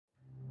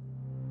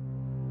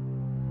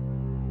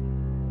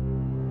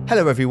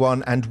Hello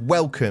everyone and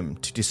welcome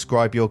to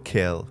Describe Your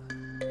Kill.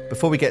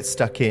 Before we get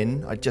stuck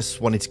in, I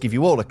just wanted to give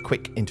you all a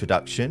quick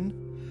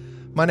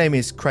introduction. My name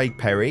is Craig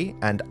Perry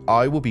and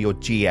I will be your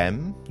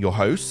GM, your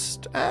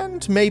host,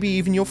 and maybe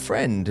even your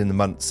friend in the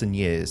months and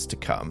years to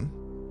come.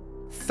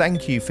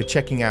 Thank you for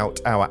checking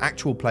out our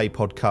actual play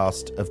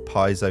podcast of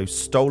Paizo's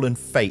Stolen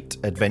Fate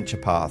Adventure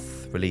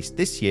Path, released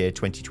this year,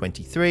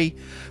 2023,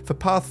 for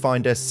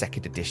Pathfinder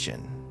 2nd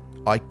Edition.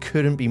 I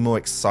couldn't be more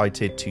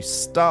excited to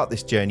start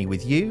this journey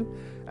with you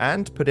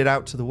and put it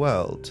out to the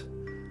world.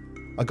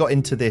 I got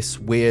into this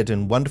weird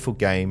and wonderful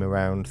game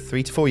around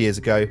 3 to 4 years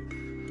ago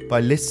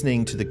by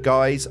listening to the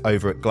guys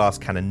over at Glass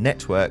Cannon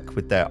Network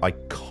with their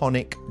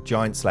iconic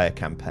Giant Slayer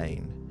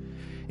campaign.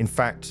 In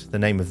fact, the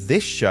name of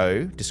this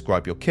show,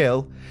 Describe Your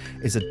Kill,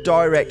 is a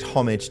direct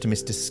homage to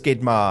Mr.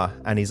 Skidmar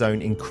and his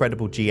own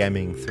incredible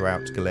GMing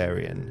throughout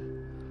Golarion.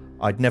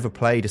 I'd never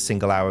played a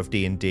single hour of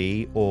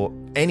D&D or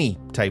any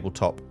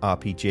tabletop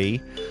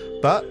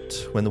RPG,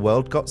 but when the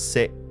world got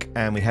sick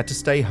and we had to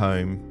stay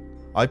home,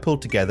 I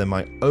pulled together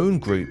my own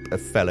group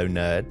of fellow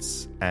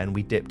nerds and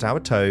we dipped our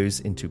toes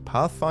into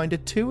Pathfinder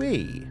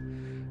 2e.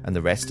 And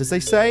the rest, as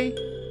they say,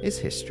 is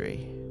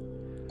history.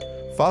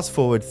 Fast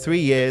forward 3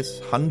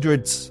 years,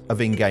 hundreds of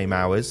in-game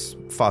hours,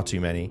 far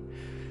too many.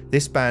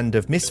 This band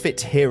of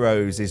misfit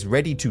heroes is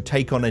ready to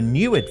take on a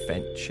new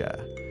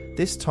adventure,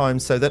 this time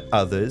so that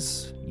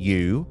others,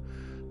 you,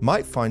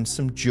 might find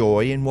some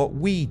joy in what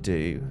we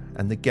do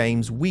and the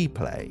games we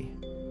play.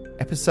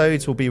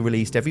 Episodes will be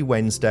released every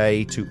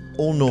Wednesday to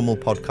all normal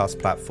podcast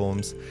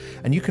platforms,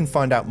 and you can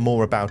find out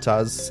more about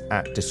us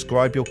at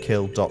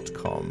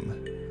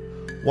describeyourkill.com.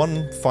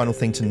 One final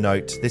thing to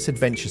note, this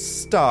adventure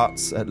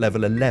starts at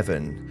level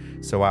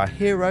 11, so our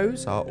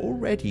heroes are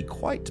already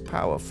quite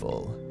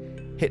powerful.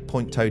 Hit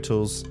point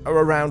totals are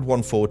around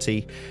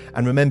 140,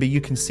 and remember you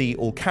can see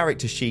all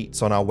character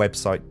sheets on our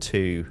website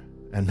too,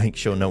 and make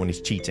sure no one is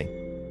cheating.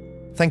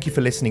 Thank you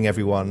for listening,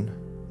 everyone.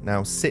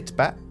 Now sit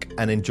back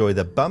and enjoy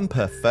the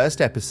bumper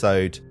first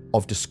episode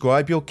of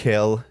Describe Your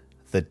Kill,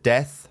 The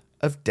Death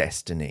of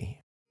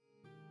Destiny.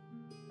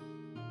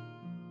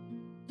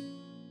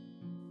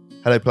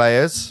 Hello,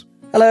 players.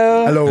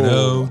 Hello.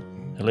 Hello.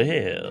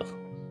 Hello.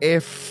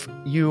 If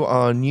you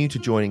are new to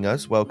joining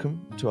us,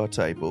 welcome to our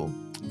table.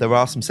 There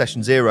are some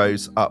session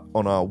zeros up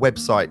on our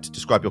website,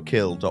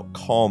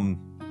 describeyourkill.com,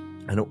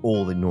 and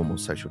all the normal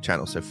social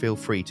channels, so feel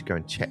free to go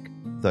and check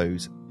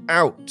those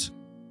out.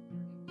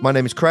 My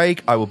name is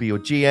Craig. I will be your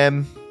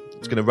GM.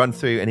 It's going to run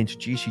through and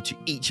introduce you to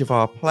each of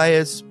our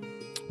players.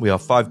 We are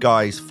 5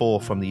 guys,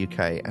 4 from the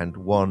UK and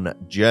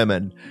 1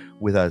 German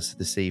with us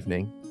this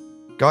evening.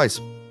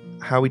 Guys,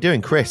 how are we doing?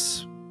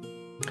 Chris?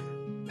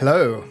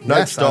 Hello. No,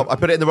 yes, stop. I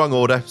put it in the wrong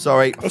order.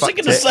 Sorry. I was going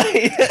to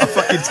say. I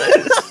fucking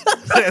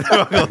put it in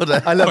the wrong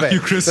order. I love Fuck it. you,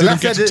 Chris. You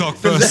get to talk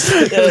first.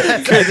 The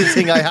less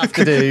editing I have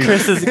to do.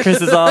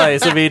 Chris's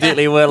eyes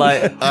immediately were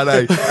like... I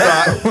know.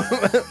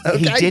 But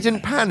he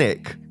didn't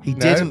panic. He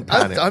didn't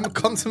panic. I'm a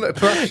consummate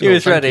professional. He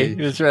was thank ready. you.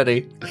 He was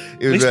ready. He was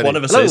At least ready. one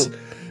of us Hello. is.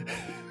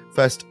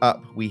 First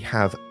up, we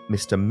have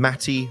Mr.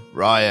 Matty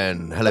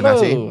Ryan. Hello,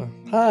 Matty.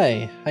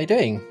 Hi. How you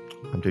doing?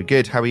 I'm doing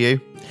good. How are you?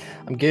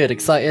 I'm good.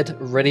 Excited.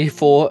 Ready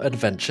for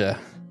adventure.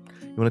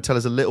 You want to tell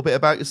us a little bit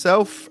about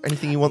yourself?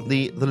 Anything you want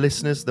the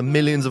listeners, the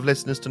millions of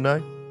listeners to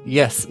know?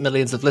 Yes,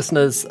 millions of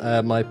listeners.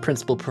 My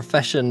principal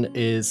profession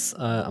is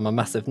I'm a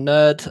massive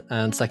nerd,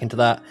 and second to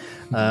that,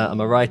 I'm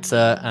a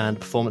writer and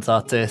performance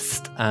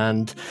artist,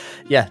 and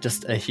yeah,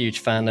 just a huge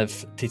fan of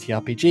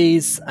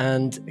TTRPGs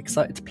and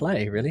excited to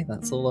play. Really,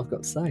 that's all I've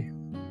got to say.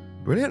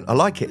 Brilliant. I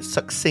like it.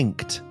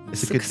 Succinct.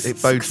 It's a good.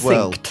 It bodes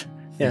well. Succinct.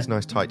 Yeah. These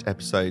nice tight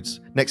episodes.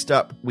 Next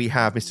up, we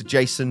have Mr.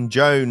 Jason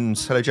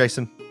Jones. Hello,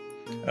 Jason.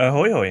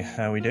 Ahoy, hoy.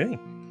 How are we doing?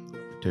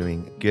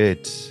 Doing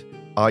good.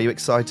 Are you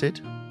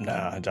excited?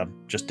 Nah, I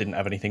just didn't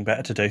have anything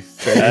better to do.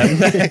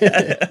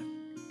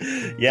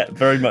 Yeah,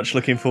 very much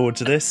looking forward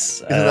to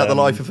this. Isn't that the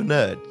life of a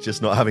nerd?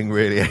 Just not having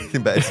really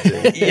anything better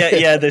to do.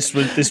 Yeah. This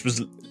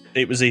was.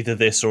 It was either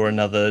this or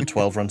another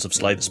 12 runs of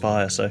Slay the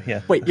Spire. So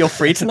yeah. Wait, you're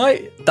free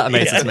tonight? That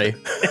amazes me.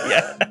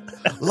 Yeah.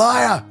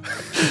 Liar!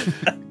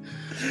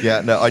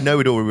 Yeah, no, I know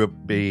we'd all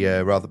be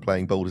rather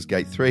playing Baldur's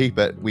Gate 3,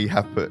 but we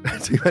have put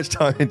too much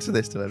time into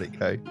this to let it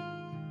go.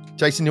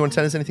 Jason, you want to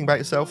tell us anything about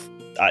yourself?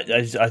 I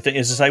think,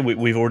 as I say,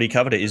 we've already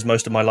covered it. Is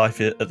most of my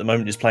life at the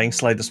moment is playing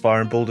Slay the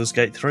Spire and Baldur's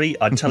Gate 3.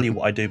 I'd tell you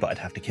what I do, but I'd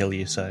have to kill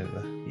you. So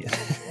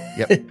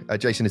yeah. Yep.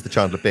 Jason is the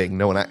Chandler Bing.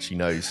 No one actually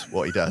knows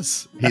what he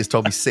does. He has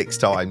told me 6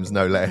 times,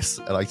 no less,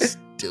 and I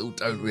still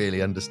don't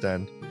really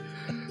understand.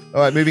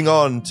 All right, moving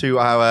on to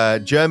our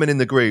German in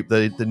the group,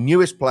 the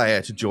newest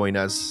player to join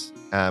us,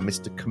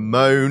 Mr.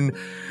 Kimon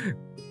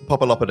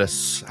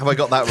Popolopodous. Have I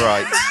got that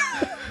right?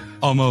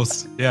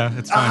 Almost. Yeah,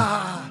 it's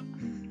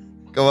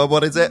fine. Go on,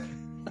 what is it?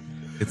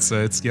 It's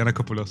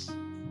Giannakopoulos.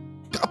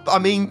 I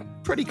mean,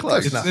 pretty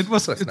close.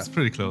 It's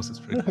pretty close. It's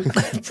pretty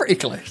close. Pretty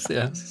close,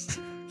 yeah.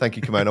 Thank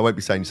you, Kimon. I won't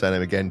be saying your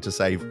surname again to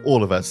save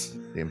all of us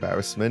the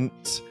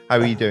embarrassment. How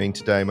are you doing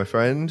today, my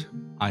friend?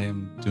 I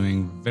am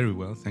doing very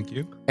well, thank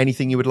you.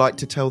 Anything you would like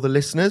to tell the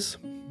listeners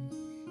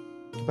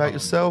about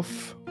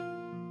yourself?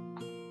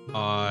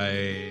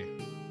 I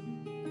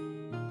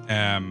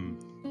am.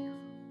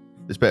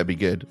 This better be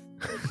good.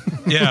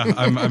 Yeah,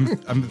 I'm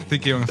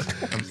thinking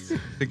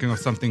of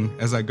something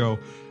as I go.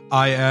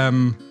 I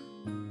am.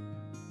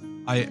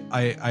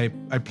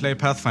 I play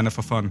Pathfinder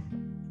for fun.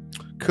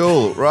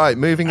 Cool. Right,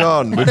 moving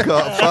on. We've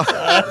got.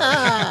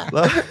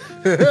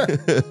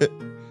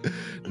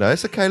 No,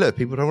 it's okay. Look,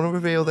 people don't want to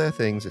reveal their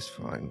things. It's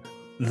fine.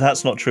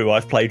 That's not true.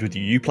 I've played with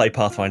you. You play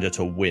Pathfinder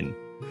to win.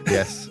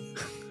 Yes,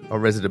 our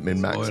resident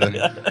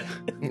min-maxer.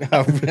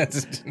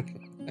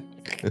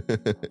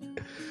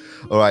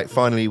 All right,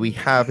 finally we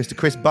have Mr.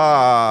 Chris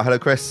Barr. Hello,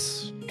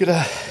 Chris. Good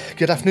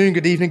afternoon,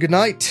 good evening, good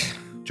night.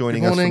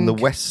 Joining good us morning, from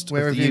the west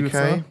of the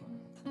UK.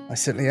 I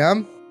certainly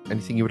am.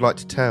 Anything you would like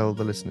to tell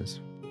the listeners?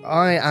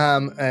 I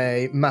am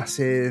a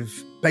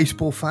massive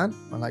baseball fan.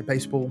 I like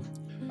baseball,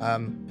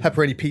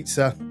 pepperoni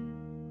pizza,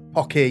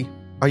 hockey.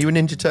 Are you a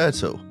Ninja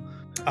Turtle?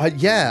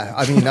 Yeah,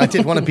 I mean, I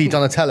did want to be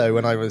Donatello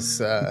when I was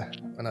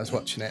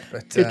watching it.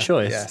 But good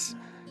choice. Yes,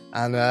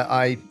 and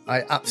I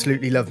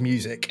absolutely love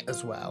music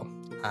as well.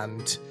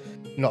 And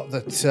not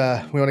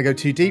that we want to go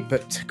too deep,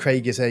 but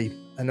Craig is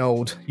an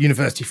old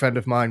university friend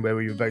of mine where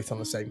we were both on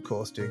the same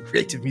course doing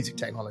creative music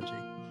technology,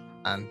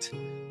 and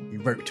he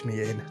roped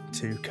me in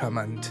to come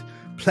and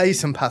play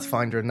some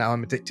Pathfinder, and now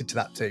I'm addicted to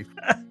that too.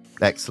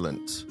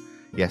 Excellent.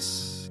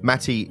 Yes,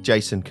 Matty,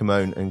 Jason,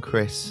 Kimone, and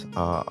Chris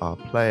are our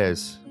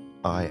players.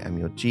 I am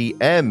your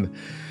GM.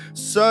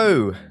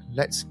 So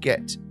let's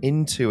get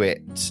into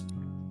it.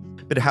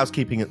 Bit of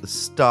housekeeping at the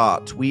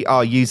start. We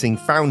are using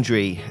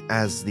Foundry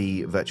as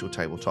the virtual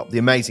tabletop. The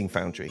amazing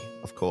Foundry,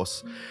 of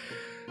course.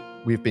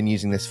 We've been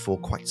using this for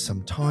quite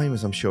some time,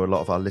 as I'm sure a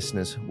lot of our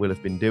listeners will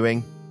have been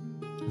doing.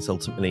 This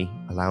ultimately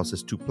allows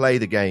us to play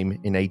the game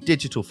in a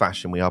digital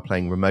fashion. We are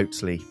playing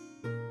remotely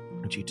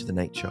due to the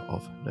nature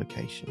of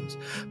locations.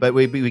 But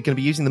we're going to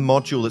be using the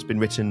module that's been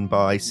written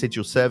by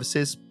Sigil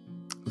Services.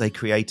 They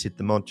created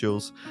the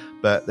modules,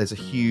 but there's a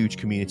huge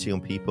community on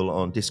people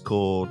on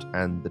Discord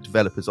and the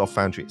developers of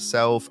Foundry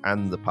itself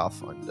and the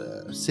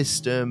Pathfinder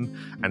system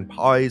and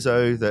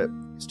Paizo that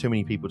it's too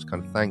many people to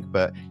kind of thank,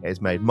 but it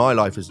has made my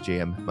life as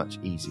GM much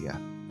easier.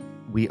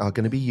 We are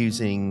going to be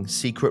using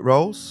secret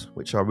roles,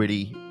 which are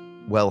really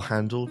well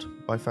handled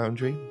by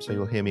Foundry. So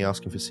you'll hear me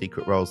asking for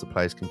secret roles. The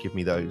players can give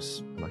me those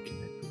and I can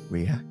then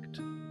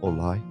react or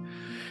lie.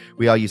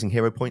 We are using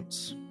hero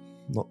points.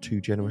 Not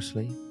too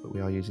generously, but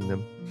we are using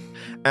them.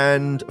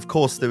 And, of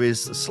course, there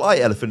is a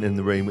slight elephant in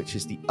the room, which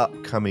is the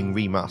upcoming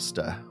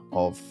remaster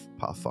of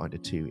Pathfinder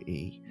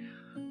 2E.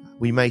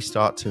 We may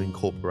start to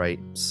incorporate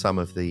some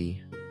of the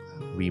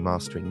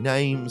remastering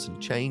names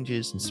and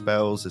changes and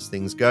spells as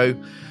things go.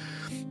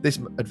 This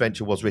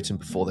adventure was written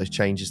before those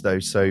changes, though,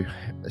 so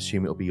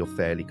assume it'll be your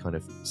fairly kind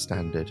of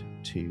standard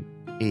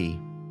 2E.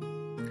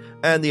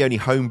 And the only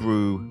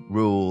homebrew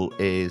rule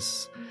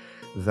is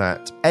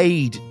that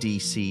aid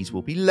DCs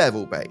will be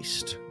level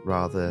based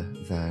rather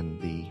than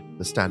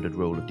the standard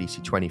rule of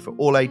DC 20 for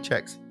all aid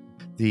checks.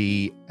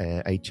 The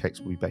aid checks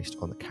will be based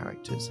on the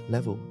character's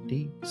level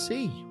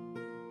DC.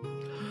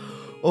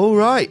 All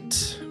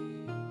right,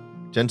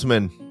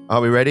 gentlemen,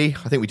 are we ready?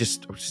 I think we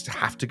just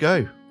have to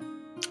go.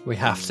 We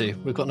have to.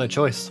 We've got no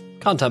choice.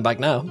 Can't turn back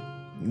now.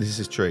 This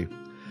is true.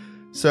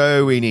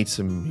 So we need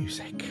some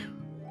music.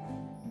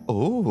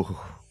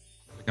 Oh.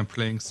 I'm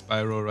playing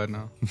Spyro right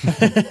now.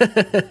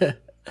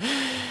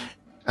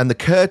 And the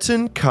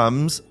curtain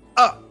comes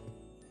up.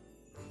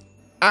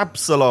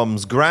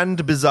 Absalom's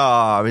Grand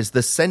Bazaar is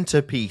the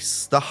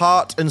centerpiece, the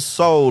heart and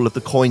soul of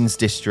the Coins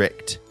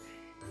District.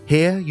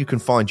 Here you can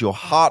find your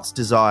heart's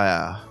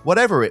desire,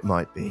 whatever it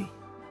might be.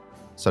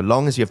 So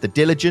long as you have the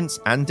diligence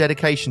and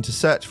dedication to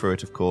search for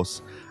it, of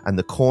course, and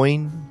the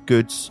coin,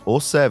 goods, or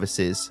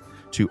services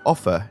to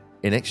offer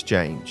in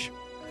exchange.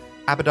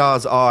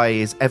 Abadar's eye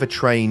is ever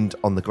trained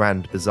on the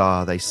Grand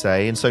Bazaar, they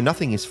say, and so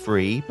nothing is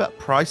free, but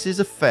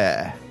prices are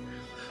fair.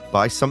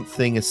 Buy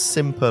something as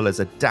simple as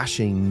a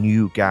dashing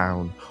new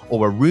gown,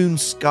 or a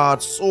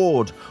rune-scarred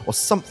sword, or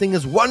something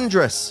as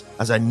wondrous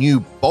as a new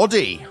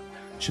body,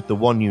 should the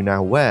one you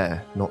now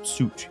wear not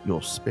suit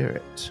your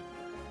spirit.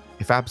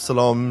 If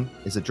Absalom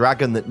is a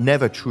dragon that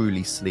never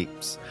truly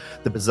sleeps,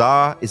 the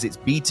bazaar is its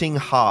beating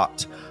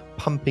heart,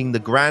 pumping the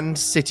grand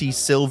city's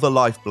silver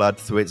lifeblood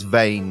through its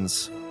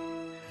veins.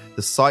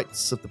 The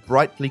sights of the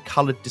brightly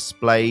coloured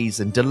displays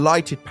and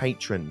delighted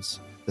patrons,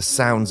 the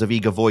sounds of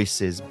eager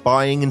voices,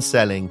 buying and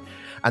selling,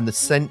 and the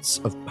sense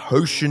of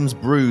potions,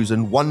 brews,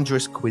 and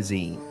wondrous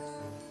cuisine.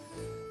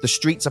 The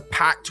streets are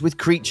packed with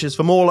creatures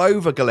from all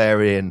over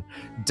Galarian.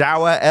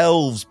 Dour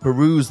elves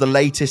peruse the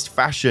latest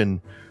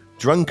fashion.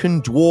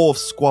 Drunken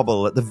dwarfs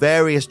squabble at the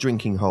various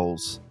drinking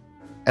holes.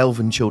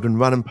 Elven children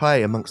run and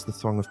play amongst the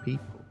throng of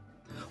people,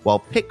 while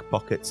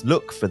pickpockets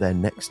look for their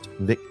next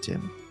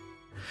victim.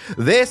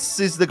 This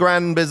is the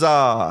Grand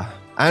Bazaar,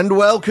 and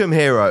welcome,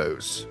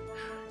 heroes.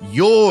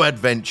 Your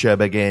adventure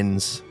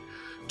begins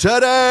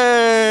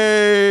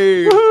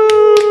today!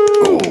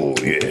 Oh,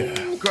 yeah.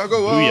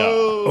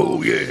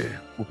 Oh, yeah.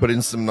 We'll put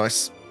in some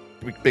nice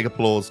big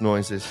applause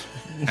noises.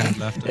 And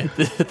laughter.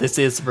 This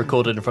is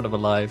recorded in front of a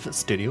live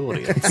studio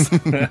audience.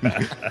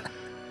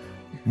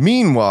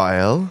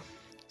 Meanwhile,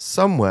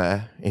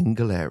 somewhere in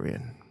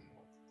Galarian,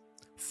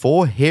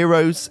 4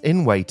 heroes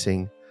in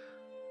waiting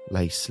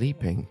lay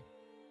sleeping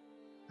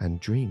and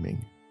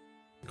dreaming.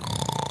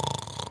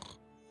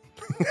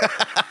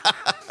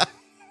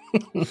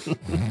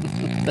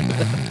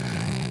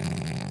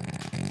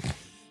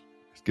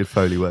 Good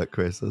Foley work,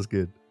 Chris. That's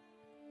good.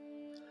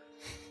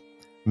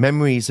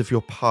 Memories of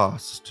your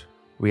past,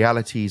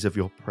 realities of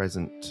your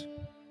present,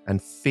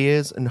 and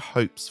fears and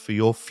hopes for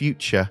your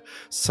future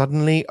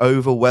suddenly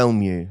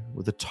overwhelm you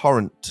with a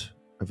torrent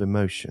of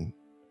emotion.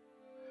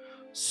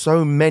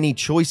 So many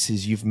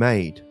choices you've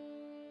made,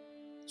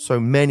 so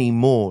many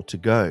more to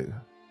go.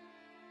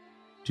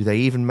 Do they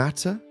even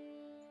matter?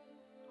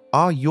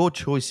 Are your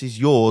choices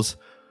yours,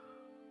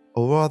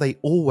 or are they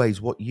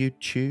always what you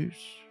choose?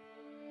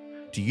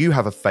 Do you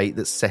have a fate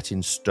that's set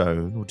in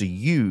stone, or do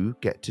you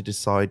get to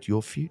decide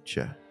your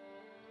future?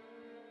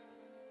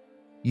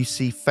 You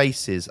see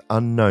faces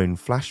unknown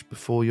flash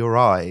before your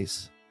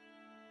eyes.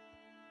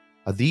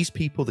 Are these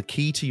people the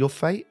key to your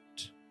fate?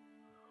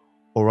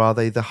 Or are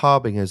they the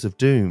harbingers of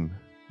doom,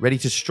 ready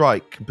to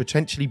strike and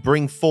potentially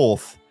bring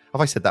forth...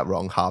 Have I said that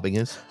wrong?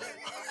 Harbingers?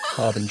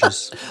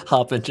 Harbingers.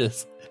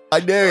 Harbingers. I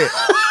knew it.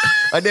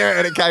 I knew it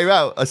when it came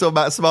out. I saw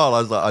Matt smile.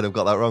 I was like, I'd have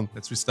got that wrong.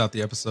 Let's restart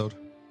the episode.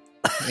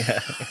 Yeah.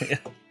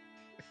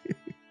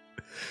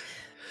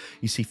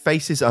 You see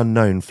faces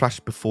unknown flash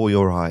before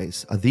your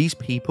eyes. Are these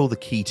people the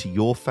key to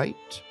your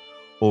fate?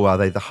 Or are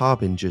they the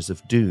harbingers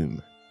of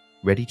doom,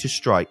 ready to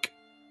strike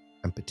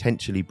and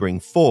potentially bring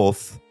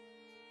forth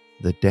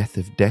the death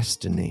of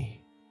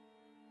destiny?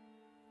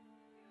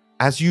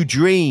 As you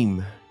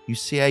dream, you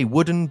see a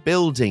wooden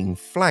building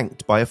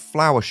flanked by a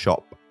flower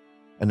shop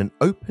and an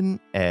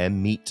open-air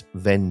meat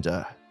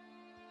vendor.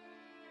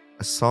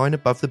 A sign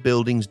above the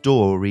building's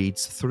door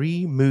reads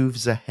 3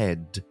 moves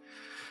ahead,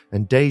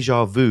 and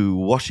deja vu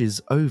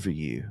washes over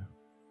you.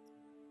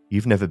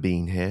 You've never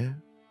been here,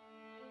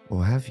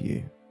 or have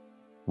you?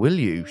 Will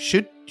you?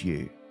 Should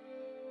you?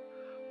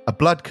 A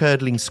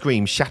blood-curdling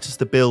scream shatters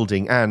the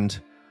building, and,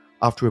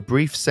 after a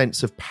brief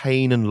sense of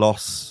pain and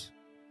loss,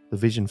 the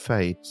vision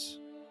fades.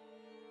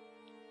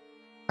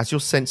 As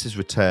your senses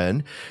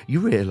return, you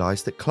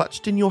realise that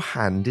clutched in your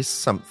hand is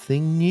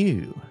something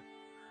new.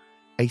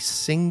 A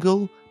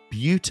single,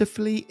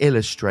 beautifully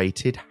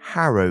illustrated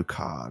Harrow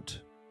card.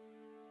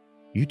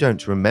 You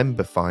don't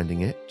remember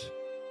finding it,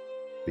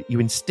 but you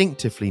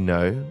instinctively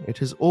know it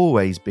has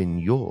always been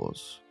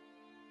yours.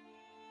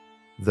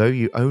 Though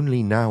you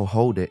only now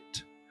hold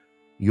it,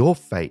 your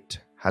fate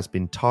has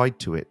been tied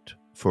to it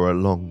for a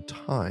long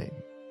time.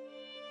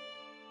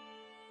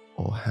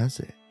 Or has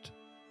it?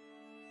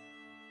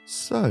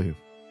 So,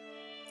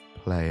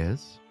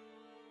 players,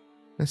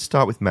 let's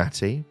start with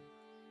Matty.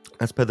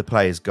 As per the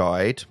player's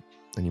guide,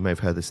 and you may have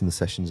heard this in the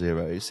session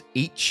zeros,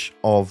 each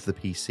of the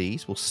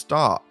PCs will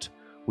start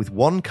with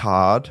 1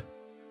 card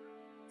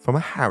from a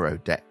Harrow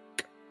deck.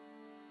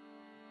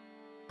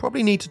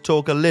 Probably need to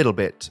talk a little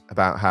bit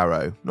about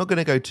Harrow. Not going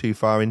to go too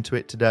far into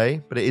it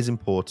today, but it is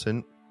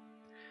important.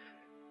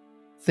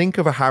 Think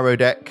of a Harrow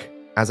deck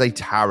as a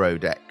tarot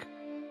deck.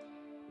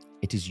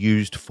 It is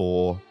used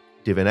for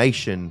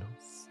divination,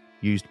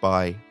 used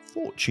by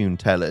fortune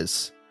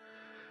tellers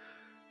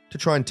to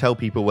try and tell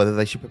people whether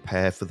they should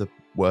prepare for the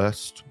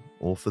worst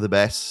or for the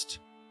best.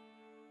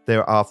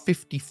 There are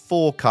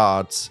 54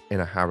 cards in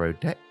a Harrow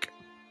deck,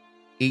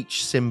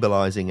 each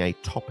symbolising a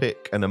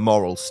topic and a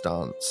moral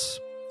stance.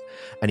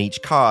 And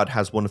each card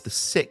has one of the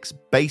 6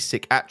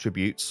 basic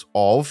attributes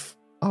of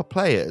our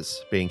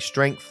players, being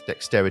strength,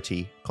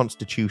 dexterity,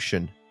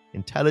 constitution,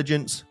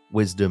 intelligence,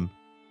 wisdom,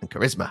 and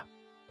charisma.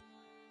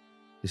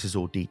 This is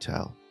all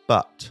detail.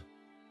 But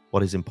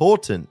what is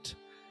important,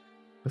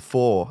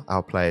 before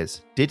our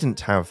players didn't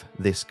have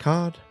this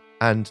card,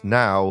 and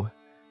now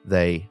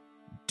they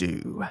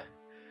do.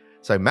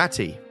 So,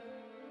 Matty,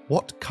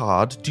 what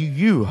card do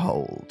you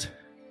hold?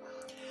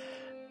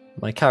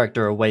 My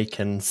character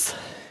awakens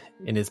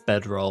in his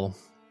bedroll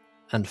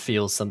and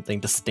feels something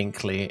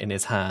distinctly in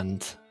his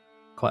hand,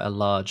 quite a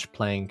large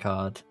playing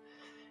card.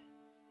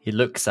 He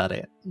looks at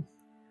it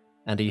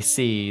and he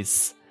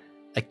sees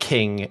a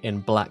king in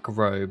black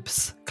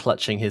robes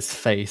clutching his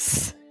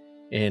face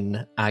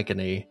in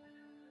agony,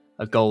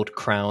 a gold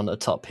crown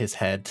atop his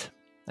head,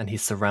 and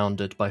he's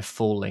surrounded by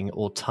falling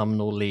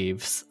autumnal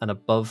leaves, and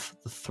above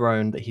the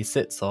throne that he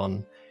sits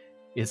on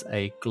is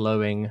a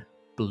glowing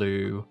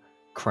blue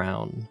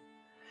crown.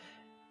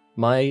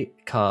 My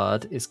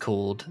card is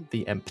called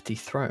the Empty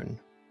Throne.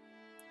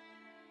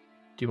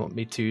 Do you want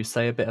me to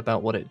say a bit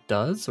about what it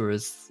does, or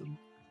is...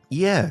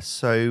 Yeah,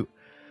 so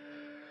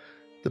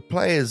the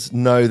players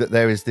know that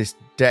there is this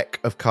deck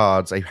of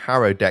cards, a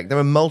Harrow deck. There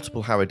are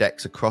multiple Harrow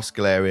decks across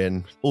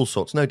Galarian, all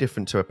sorts, no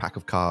different to a pack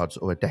of cards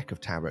or a deck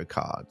of tarot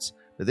cards.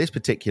 But this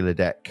particular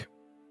deck,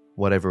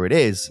 whatever it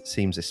is,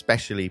 seems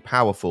especially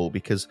powerful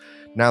because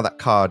now that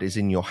card is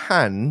in your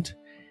hand,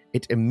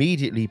 it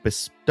immediately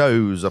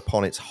bestows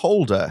upon its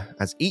holder,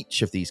 as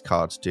each of these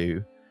cards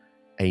do,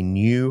 a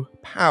new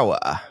power.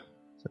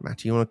 So,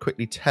 Matty, you want to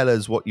quickly tell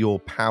us what your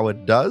power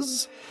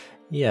does?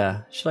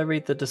 Yeah. Should I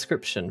read the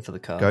description for the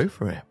card? Go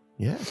for it.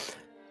 Yeah.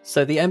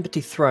 So the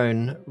empty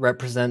throne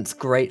represents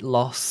great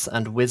loss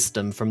and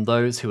wisdom from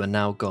those who are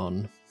now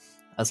gone.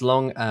 As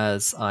long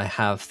as I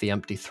have the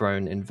empty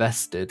throne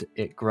invested,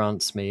 it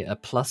grants me a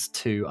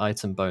 +2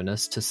 item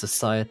bonus to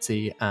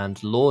society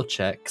and law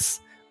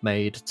checks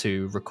made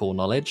to recall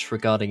knowledge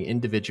regarding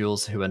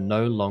individuals who are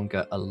no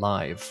longer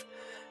alive,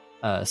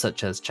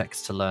 such as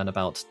checks to learn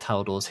about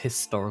Taldor's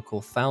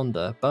historical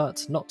founder,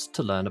 but not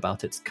to learn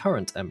about its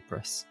current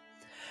empress.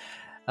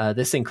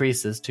 This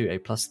increases to a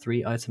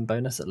 +3 item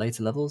bonus at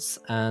later levels,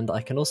 and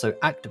I can also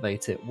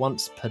activate it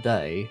once per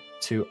day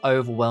to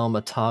overwhelm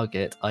a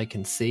target I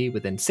can see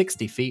within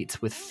 60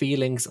 feet with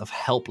feelings of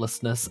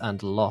helplessness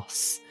and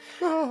loss.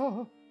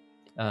 So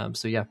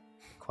yeah,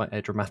 quite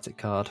a dramatic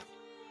card.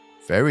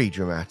 Very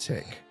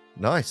dramatic.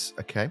 Nice.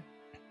 Okay.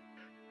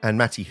 And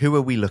Matty, who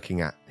are we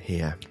looking at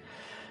here?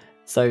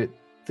 So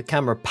the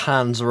camera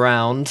pans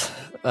around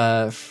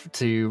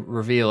to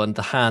reveal, and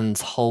the hands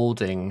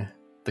holding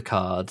the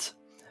card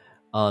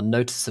are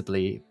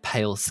noticeably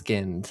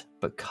pale-skinned,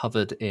 but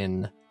covered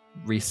in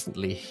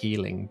recently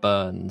healing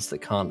burns that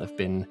can't have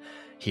been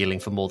healing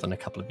for more than a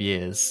couple of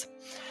years.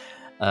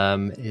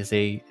 Is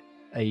a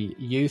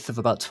youth of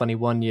about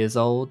 21 years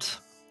old,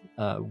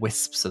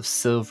 wisps of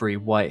silvery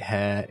white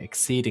hair,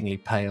 exceedingly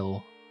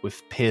pale,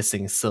 with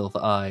piercing silver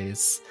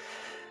eyes.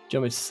 Do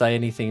you want me to say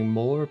anything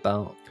more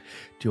about...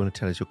 Do you want to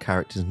tell us your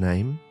character's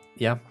name?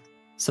 Yeah.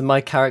 So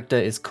my character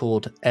is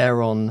called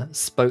Aaron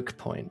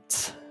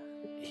Spokepoint.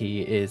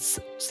 He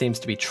seems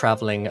to be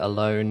travelling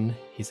alone.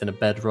 He's in a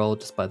bedroll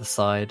just by the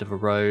side of a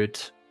road,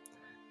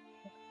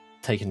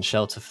 taking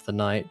shelter for the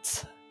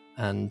night,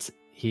 and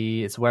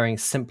he is wearing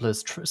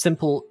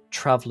simple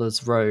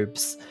traveller's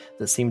robes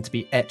that seem to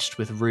be etched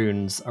with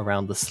runes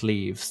around the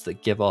sleeves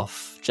that give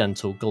off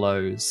gentle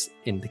glows,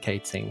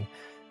 indicating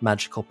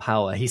magical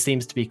power. He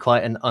seems to be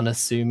quite an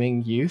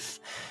unassuming youth,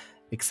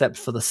 except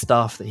for the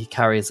staff that he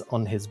carries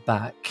on his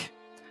back,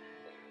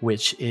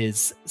 which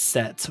is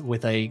set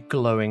with a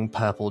glowing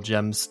purple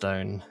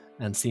gemstone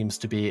and seems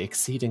to be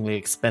exceedingly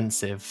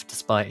expensive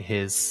despite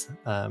his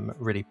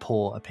really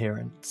poor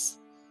appearance.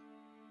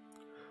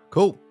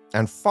 Cool.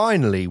 And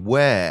finally,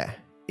 where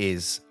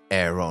is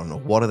Aaron? Or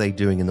what are they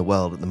doing in the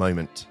world at the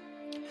moment?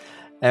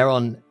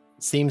 Aaron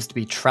seems to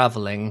be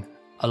travelling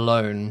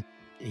alone.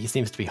 He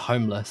seems to be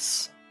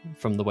homeless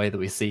from the way that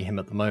we see him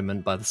at the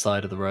moment by the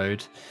side of the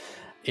road.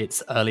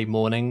 It's early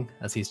morning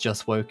as he's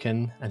just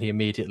woken, and he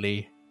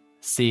immediately,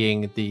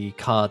 seeing the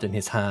card in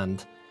his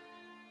hand,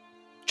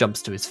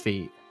 jumps to his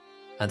feet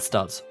and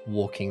starts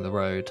walking the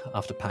road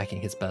after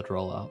packing his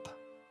bedroll up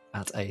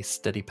at a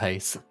steady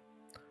pace.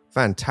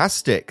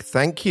 Fantastic.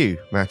 Thank you,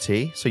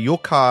 Matty. So your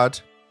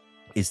card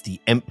is the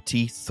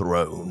Empty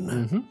Throne.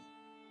 Mm-hmm.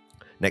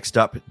 Next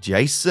up,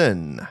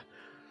 Jason.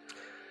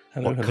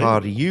 Hello.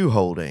 Card are you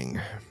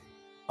holding?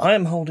 I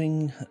am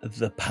holding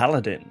the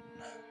Paladin.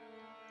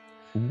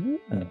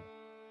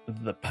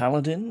 The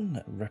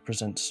Paladin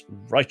represents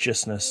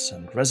righteousness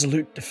and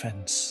resolute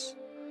defense.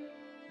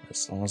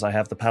 As long as I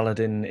have the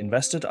Paladin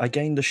invested, I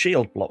gain the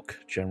shield block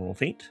general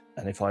feat,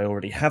 and if I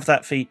already have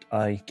that feat,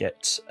 I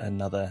get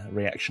another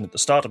reaction at the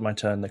start of my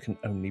turn that can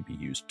only be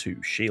used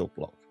to shield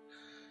block.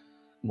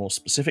 More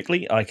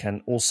specifically, I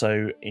can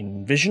also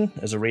envision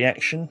as a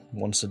reaction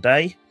once a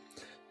day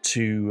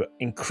to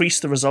increase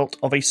the result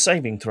of a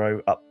saving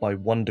throw up by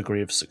 1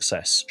 degree of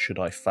success should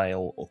I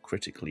fail or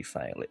critically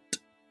fail it.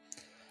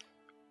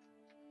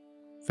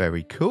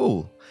 Very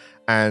cool.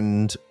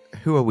 And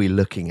who are we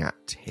looking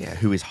at here?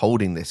 Who is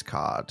holding this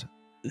card?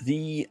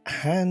 The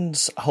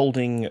hands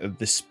holding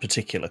this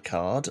particular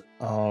card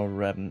are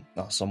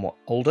somewhat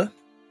older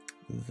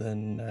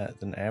than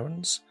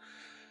Aaron's.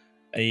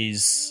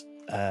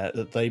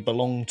 They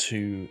belong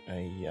to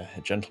a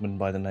gentleman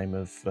by the name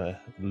of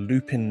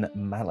Lupin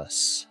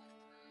Malice.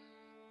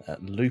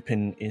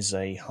 Lupin is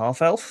a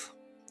half-elf,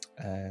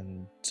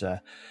 and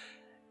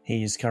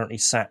he is currently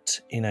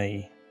sat in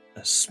a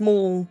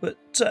small, but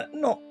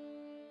not...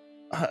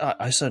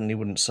 I certainly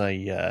wouldn't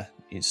say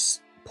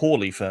is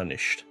poorly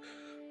furnished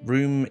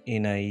room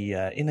in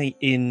a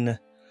inn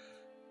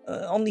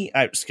on the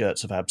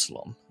outskirts of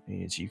Absalom.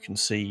 As you can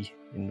see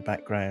in the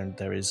background,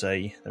 there is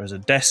a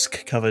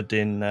desk covered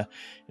in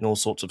all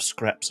sorts of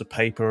scraps of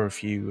paper, a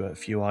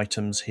few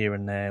items here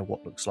and there.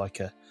 What looks like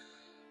a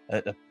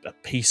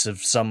piece of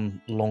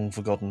some long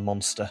forgotten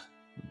monster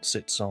that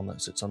sits on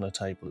a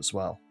table as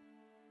well.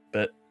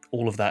 But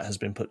all of that has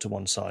been put to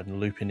one side, and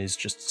Lupin is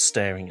just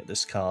staring at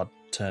this card,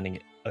 turning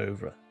it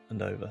over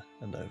and over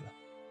and over.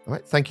 All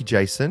right, thank you,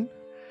 Jason.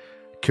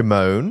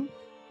 Kimone,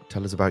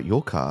 tell us about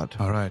your card.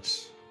 All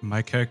right.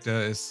 My character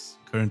is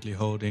currently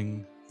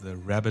holding the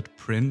Rabbit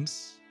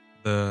Prince.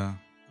 The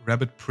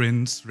Rabbit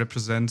Prince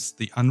represents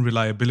the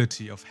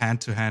unreliability of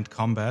hand-to-hand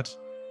combat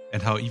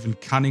and how even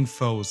cunning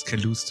foes can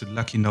lose to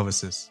lucky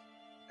novices.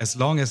 As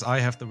long as I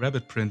have the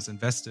Rabbit Prince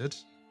invested,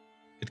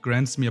 It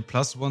grants me a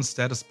 +1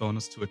 status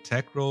bonus to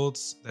attack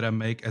rolls that I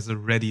make as a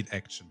readied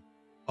action.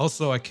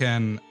 Also, I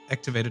can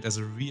activate it as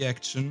a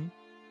reaction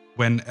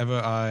whenever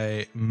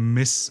I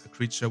miss a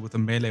creature with a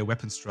melee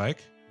weapon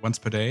strike once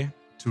per day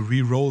to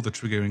re-roll the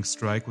triggering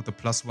strike with a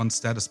 +1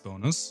 status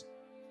bonus.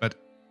 But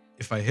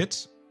if I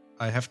hit,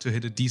 I have to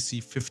hit a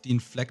DC 15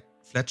 flat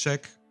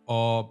check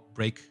or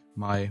break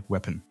my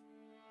weapon.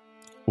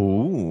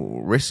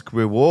 Ooh, risk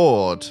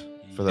reward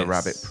for the Yes.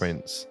 Rabbit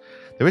Prince.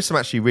 There is some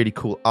actually really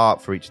cool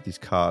art for each of these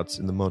cards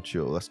in the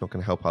module. That's not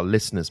going to help our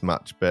listeners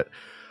much, but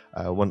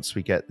once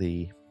we get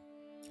the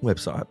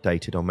website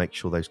updated, I'll make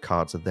sure those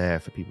cards are there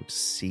for people to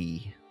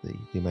see the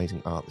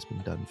amazing art that's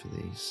been done for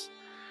these.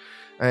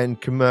 And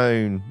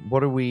Kimone,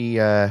 what are we?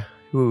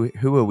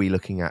 Who are we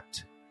looking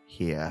at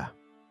here?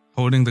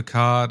 Holding the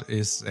card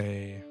is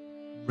a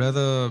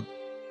rather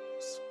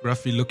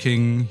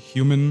scruffy-looking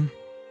human.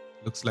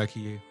 Looks like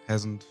he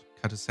hasn't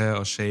cut his hair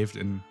or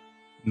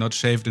not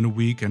shaved in a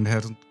week, and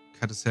hasn't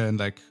cut his hair in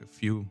like a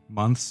few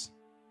months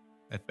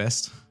at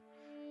best.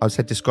 I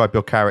said describe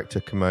your character,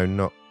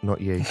 Kimone,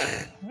 not you.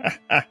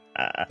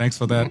 Thanks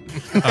for that.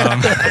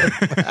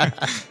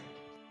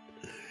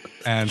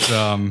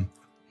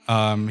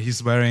 And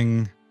he's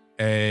wearing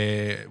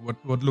a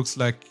what looks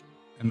like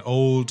an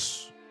old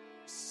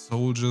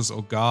soldiers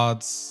or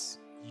guards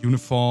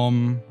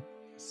uniform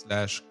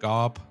 /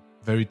 garb.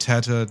 Very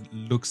tattered,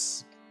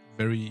 looks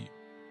very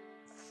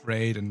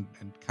frayed and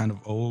kind of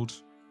old.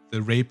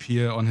 The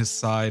rapier on his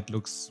side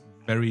looks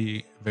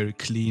very, very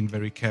clean,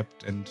 very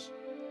kept, and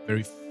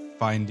very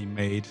finely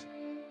made.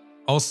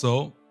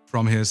 Also,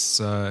 from his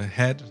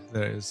head,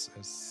 there is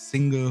a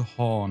single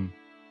horn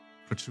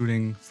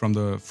protruding from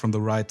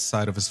the right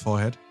side of his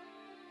forehead.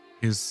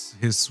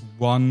 His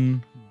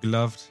one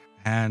gloved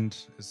hand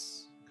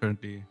is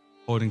currently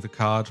holding the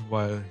card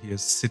while he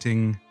is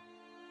sitting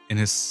in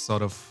his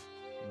sort of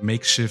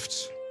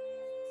makeshift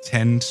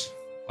tent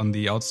on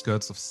the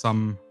outskirts of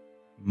some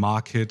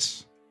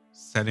market,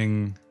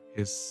 selling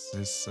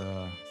his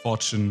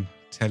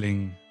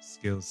fortune-telling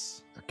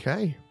skills.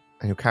 Okay.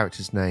 And your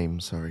character's name,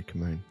 sorry,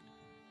 Kimone.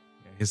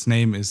 His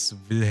name is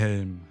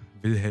Wilhelm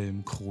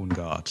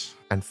Krongard.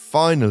 And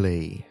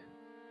finally,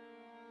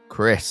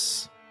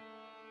 Chris,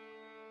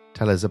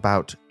 tell us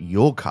about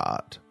your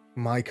card.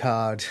 My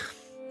card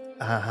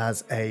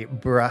has a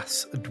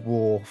brass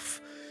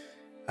dwarf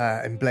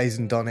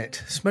emblazoned on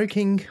it,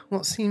 smoking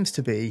what seems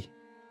to be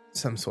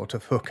some sort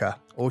of hookah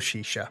or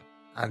shisha.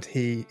 And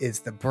he is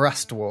the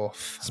brass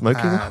dwarf.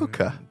 Smoking a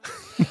hookah?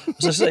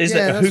 Is it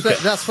a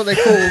hookah? That's what they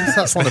call them.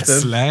 That's one of them.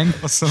 Slang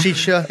or something?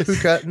 Shisha,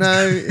 hookah.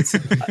 No, it's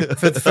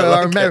for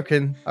our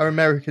American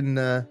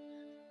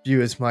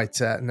viewers might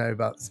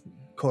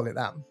call it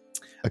that.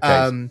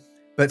 Okay.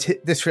 But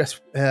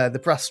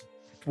the brass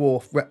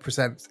dwarf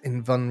represents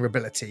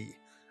invulnerability,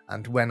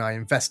 and when I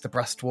invest the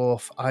brass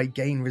dwarf, I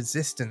gain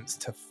resistance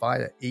to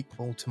fire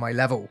equal to my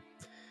level.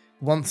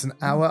 Once an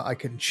hour, I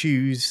can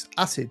choose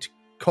acid,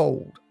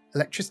 cold,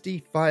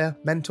 electricity, fire,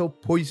 mental,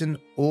 poison,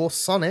 or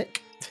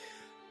sonic.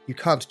 You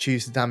can't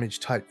choose the damage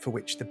type for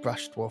which the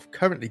brass dwarf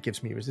currently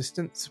gives me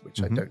resistance,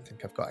 which I don't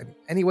think I've got any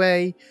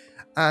anyway.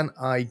 And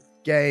I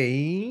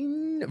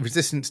gain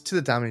resistance to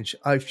the damage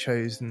I've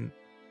chosen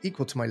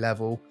equal to my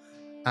level,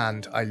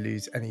 and I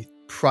lose any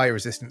prior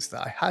resistance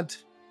that I had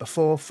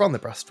before from the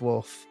brass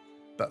dwarf.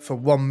 But for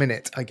 1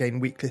 minute, I gain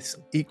weakness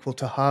equal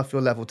to half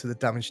your level to the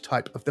damage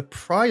type of the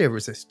prior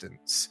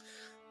resistance.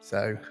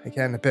 So,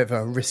 again, a bit of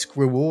a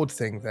risk-reward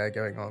thing there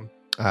going on.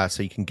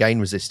 So you can gain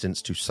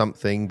resistance to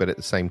something, but at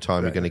the same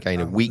time, you're going to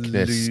gain a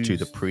weakness to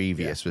the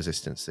previous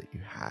resistance that you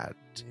had.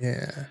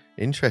 Yeah.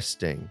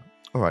 Interesting.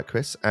 All right,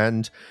 Chris.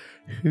 And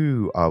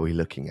who are we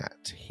looking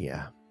at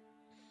here?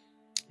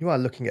 You are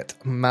looking at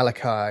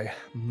Malachi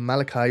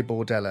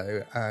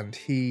Bordello, and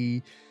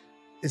he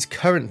is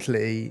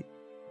currently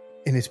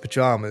in his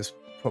pajamas,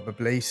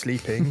 probably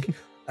sleeping,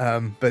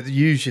 but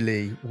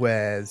usually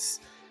wears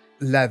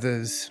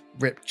leathers,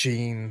 ripped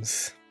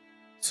jeans,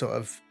 sort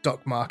of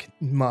Doc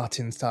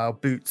Martin style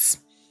boots.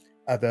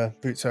 Other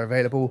boots are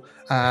available,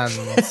 and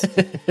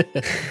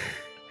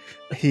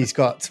he's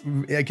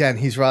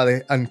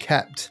rather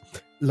unkept,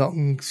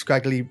 long,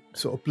 scraggly,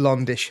 sort of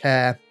blondish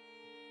hair,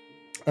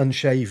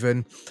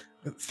 unshaven,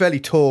 fairly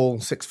tall,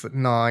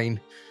 6'9".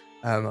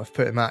 I've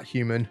put him at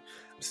human,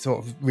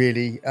 sort of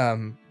really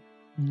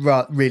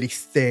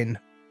thin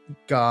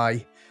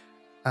guy,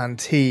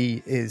 and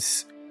he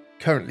is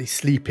currently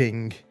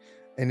sleeping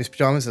in his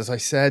pajamas, as I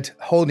said,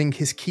 holding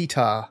his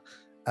keytar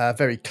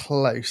very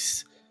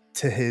close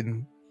to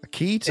him. A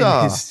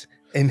keytar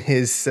in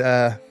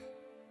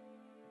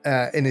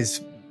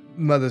his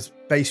mother's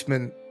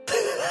basement,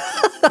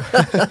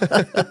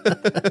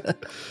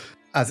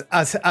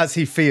 as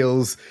he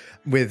feels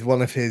with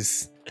one of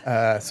his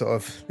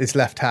his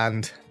left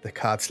hand, the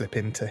card slip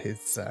into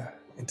his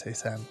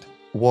hand.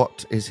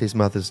 What is his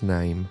mother's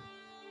name?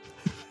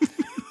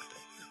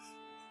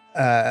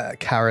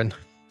 Karen.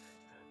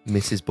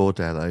 Mrs.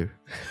 Bordello.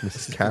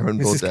 Mrs. Karen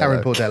Bordello. Mrs.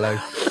 Karen Bordello.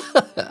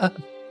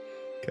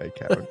 Okay,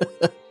 Karen.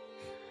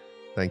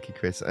 Thank you,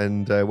 Chris.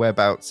 And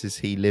whereabouts is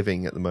he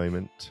living at the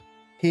moment?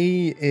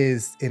 He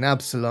is in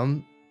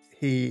Absalom.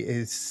 He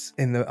is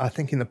in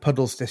the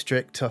Puddles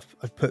district.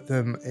 I've put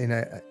them in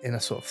a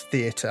sort of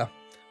theatre.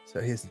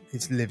 So he's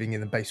living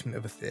in the basement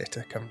of a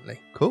theatre currently.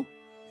 Cool.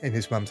 In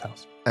his mum's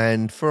house.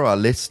 And for our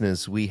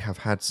listeners, we have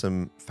had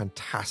some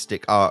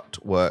fantastic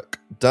artwork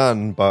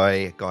done by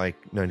a guy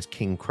known as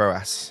King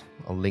Croas.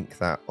 I'll link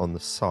that on the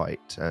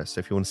site. So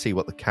if you want to see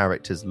what the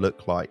characters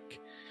look like,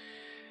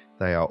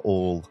 they are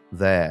all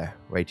there,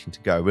 waiting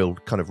to go. Real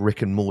kind of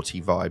Rick and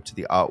Morty vibe to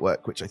the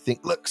artwork, which I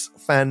think looks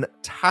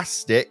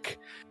fantastic.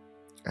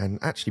 And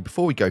actually,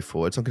 before we go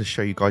forwards, I'm going to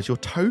show you guys your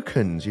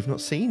tokens. You've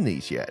not seen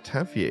these yet,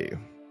 have you?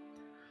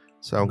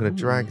 So I'm going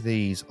to drag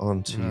these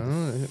onto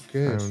the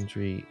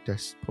Foundry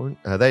desk point.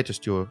 They're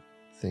just your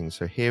things.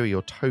 So here are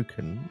your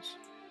tokens.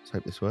 Let's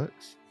hope this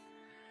works.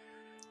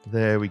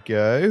 There we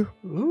go.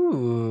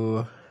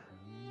 Ooh.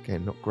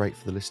 Again, not great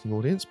for the listening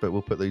audience, but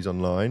we'll put these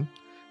online.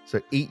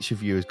 So each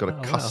of you has got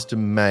a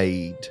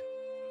custom-made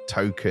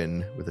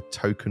token with a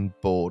token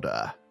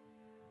border.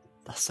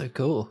 That's so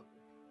cool.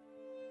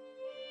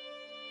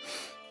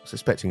 I was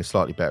expecting a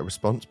slightly better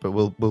response, but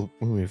we'll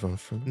move on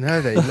from.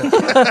 No, they look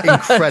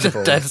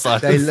incredible. Dead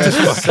silence. They look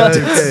so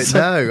good.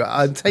 No,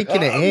 I'm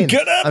taking it in.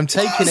 I'm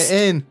taking it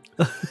in.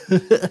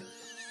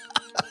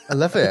 I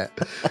love it.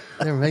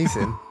 They're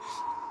amazing.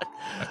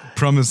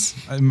 Promise,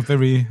 I'm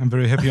very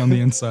happy on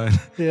the inside.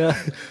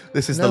 Yeah.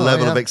 This is the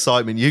level of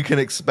excitement you can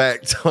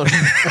expect on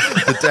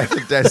the Death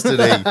of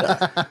Destiny.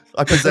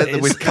 I present them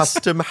with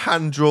custom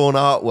hand-drawn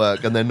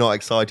artwork and they're not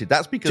excited.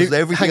 That's because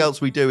everything else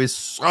we do is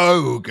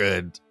so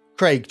good.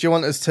 Craig, do you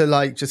want us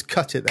to just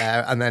cut it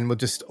there and then we'll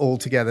just all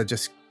together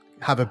just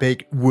have a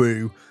big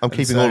woo? I'm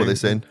keeping all of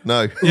this in.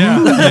 No.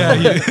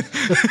 Yeah.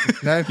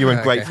 No? You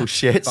ungrateful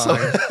shit. All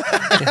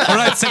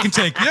right, second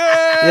take.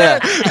 Yeah.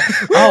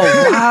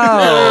 Oh,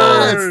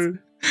 wow.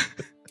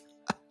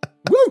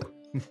 Woo!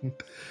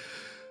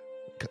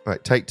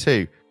 Right, take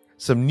two.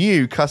 Some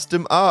new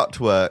custom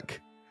artwork.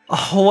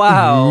 Oh,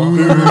 wow.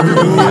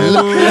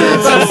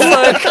 That's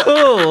so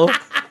cool.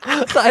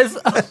 That is...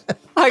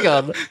 hang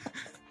on.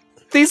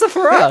 These are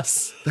for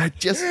us. They're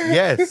just...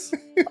 Yes.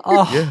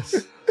 Oh,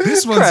 Yes.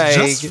 This one's Craig.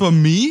 just for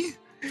me?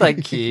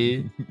 Thank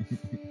you.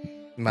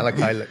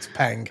 Malachi looks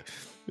pang.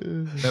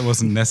 That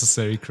wasn't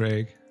necessary,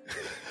 Craig.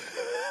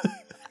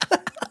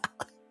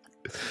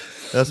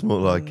 That's more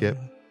like it.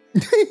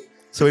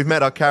 So we've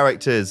met our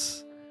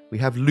characters. We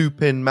have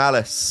Lupin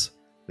Malice.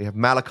 We have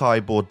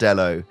Malachi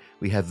Bordello.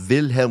 We have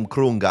Wilhelm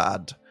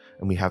Krongard.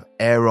 And we have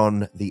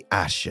Aaron the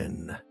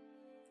Ashen.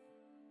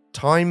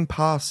 Time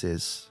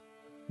passes.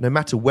 No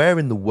matter where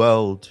in the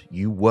world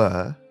you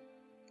were,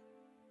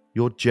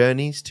 your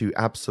journeys to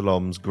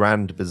Absalom's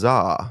Grand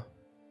Bazaar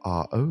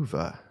are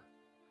over.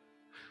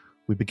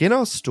 We begin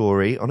our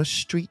story on a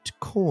street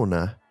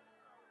corner,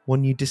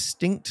 one you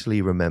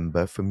distinctly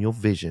remember from your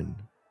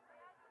vision.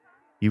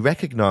 You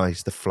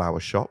recognize the flower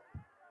shop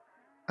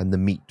and the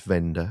meat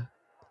vendor,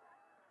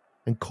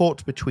 and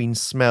caught between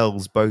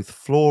smells both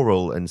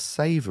floral and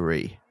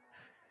savoury,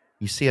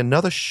 you see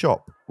another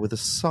shop with a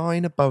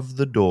sign above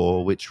the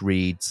door which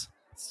reads,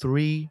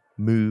 3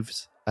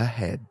 moves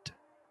ahead.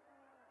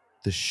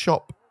 The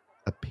shop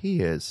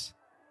appears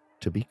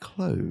to be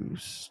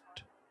closed.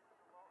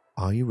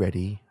 Are you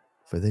ready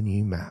for the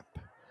new map?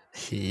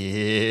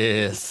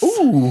 Yes.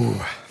 Ooh!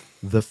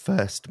 The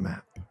first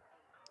map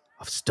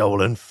of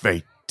Stolen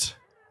Fate.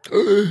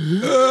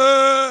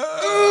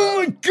 Oh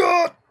my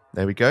god!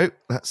 There we go.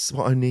 That's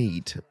what I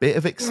need. A bit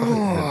of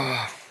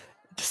excitement.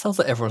 It just sounds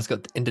like everyone's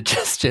got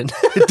indigestion.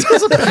 It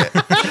does a bit.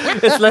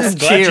 It's less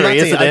cheery,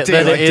 isn't it,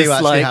 than it is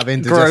actually have like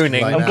indigestion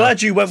groaning. right I'm now.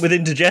 glad you went with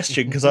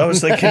indigestion because I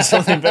was thinking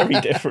something very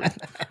different.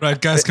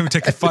 Right, guys, can we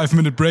take a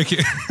 5-minute break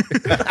here?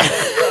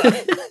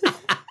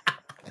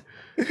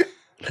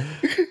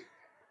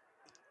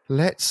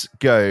 Let's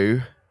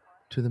go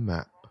to the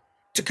map.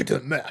 Took it to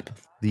the map.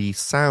 The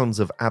sounds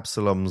of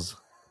Absalom's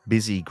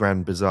busy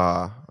Grand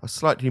Bazaar are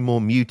slightly more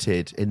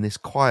muted in this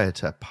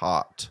quieter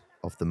part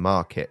of the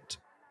market.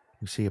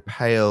 You see a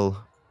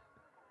pale,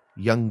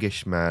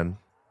 youngish man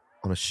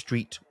on a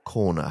street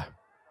corner.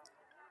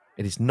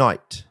 It is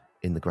night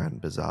in the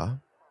Grand Bazaar.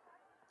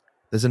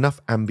 There's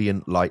enough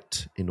ambient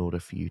light in order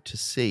for you to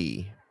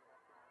see.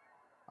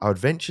 Our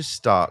adventure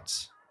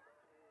starts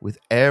with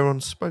Aaron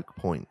Spoke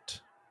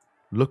Point,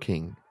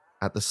 looking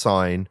at the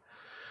sign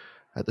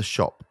at the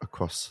shop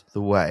across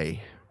the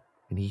way,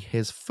 and he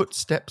hears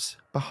footsteps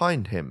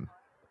behind him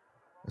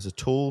as a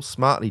tall,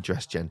 smartly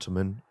dressed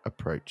gentleman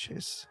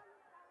approaches.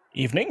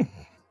 Evening.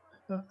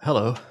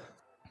 Hello.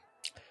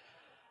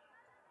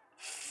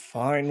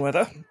 Fine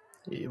weather.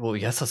 Well,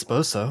 yes, I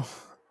suppose so.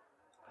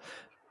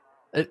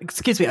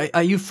 Excuse me,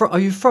 are you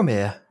from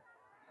here?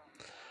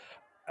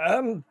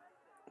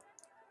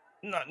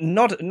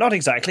 Not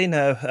exactly.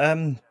 No.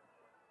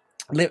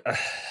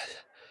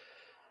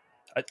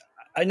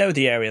 I know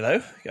the area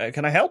though.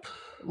 Can I help?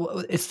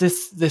 Well, it's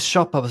this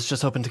shop. I was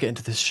just hoping to get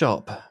into this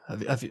shop.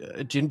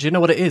 Do you know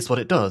what it is? What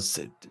it does?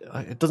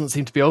 It doesn't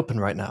seem to be open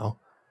right now.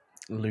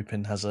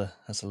 Lupin has a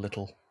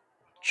little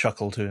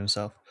chuckle to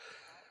himself.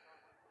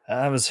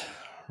 I was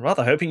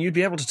rather hoping you'd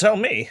be able to tell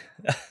me.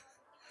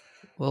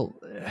 Well,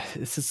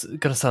 this is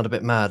going to sound a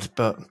bit mad,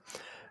 but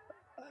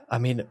I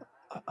mean,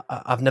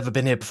 I've never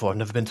been here before. I've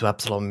never been to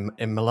Absalom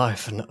in my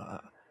life, and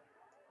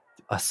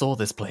I saw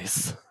this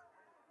place.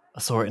 I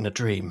saw it in a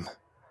dream.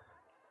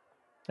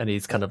 And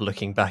he's kind of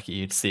looking back at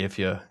you to see if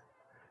you're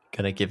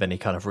going to give any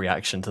kind of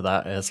reaction to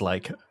that as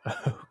like,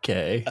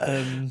 okay.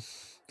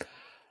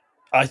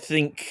 I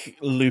think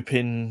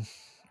Lupin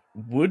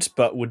would,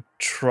 but would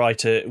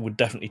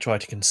definitely try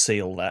to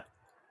conceal that.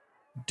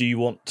 Do you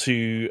want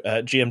to,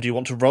 GM, do you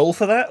want to roll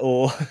for that,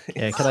 or?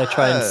 Yeah, can I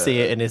try and see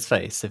it in his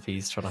face if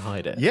he's trying to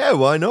hide it? Yeah,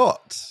 why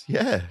not?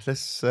 Yeah,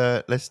 let's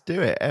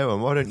do it.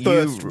 Aaron, why don't you...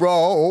 First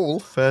roll.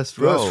 First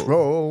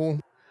roll.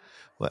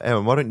 Well,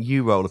 Aaron, why don't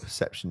you roll a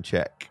perception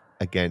check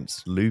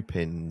against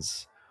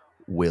Lupin's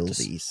will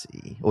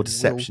DC? Or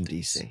deception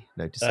DC?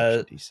 No,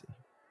 deception DC.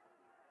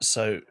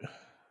 So,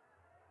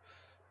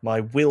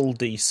 my will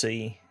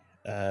DC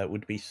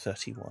would be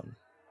 31.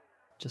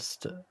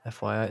 Just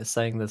FYI, it's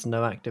saying there's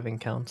no active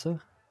encounter.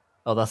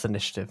 Oh, that's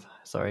initiative.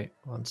 Sorry,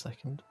 1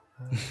 second.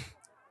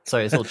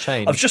 Sorry, it's all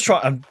changed. I'm just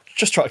trying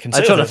to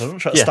conceal this. I'm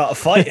trying to start a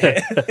fight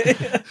here.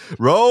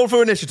 Roll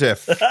for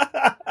initiative.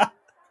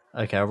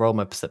 Okay, I'll roll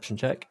my perception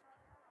check.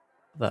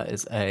 That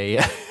is a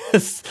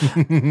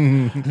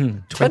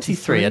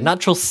 23, a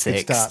natural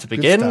 6 to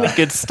begin.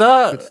 Good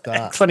start.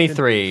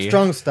 23.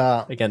 Strong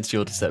start. Against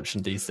your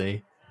deception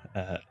DC.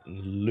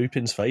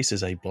 Lupin's face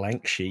is a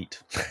blank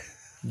sheet.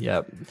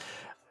 Yep.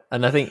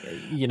 And I think,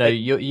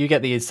 you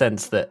get the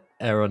sense that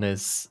Aaron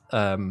is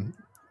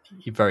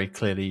very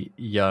clearly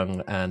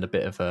young and a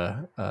bit of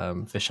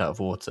a fish out of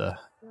water,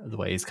 the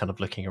way he's kind of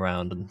looking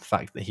around, and the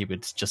fact that he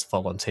would just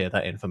volunteer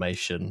that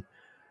information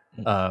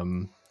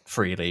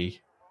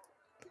freely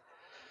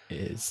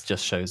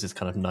just shows his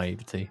kind of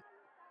naivety.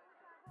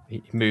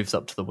 He moves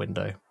up to the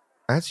window.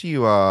 As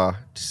you are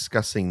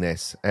discussing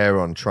this,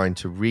 Aaron trying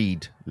to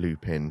read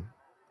Lupin,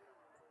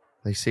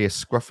 they see a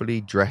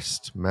scruffily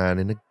dressed man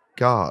in a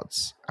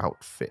guard's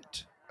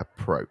outfit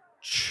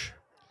approach.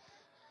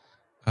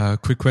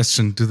 Quick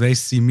question: do they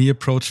see me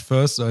approach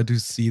first, or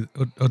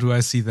do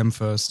I see them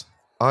first?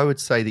 I would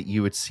say that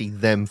you would see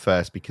them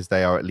first because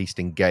they are at least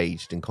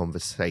engaged in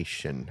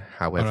conversation.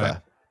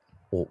 However,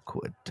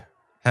 awkward.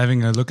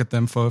 Having a look at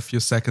them for a few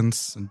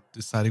seconds and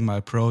deciding my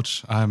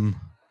approach, I'm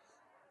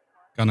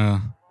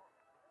gonna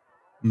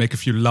make a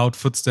few loud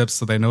footsteps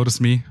so they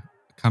notice me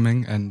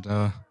coming, and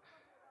I'm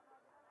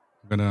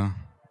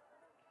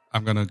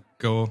gonna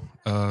go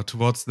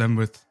towards them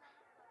with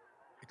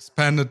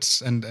expanded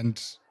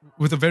and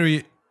with a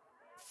very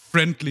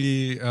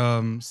friendly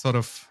sort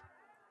of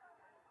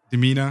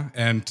demeanor,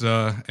 and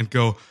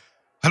go,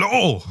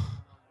 "Hello,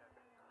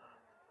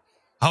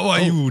 how are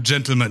you,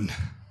 gentlemen?"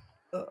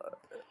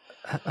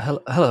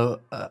 Hello.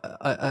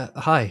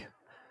 Hi.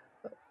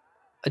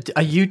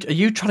 Are you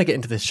trying to get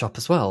into this shop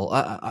as well?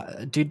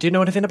 Do you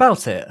know anything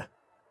about it?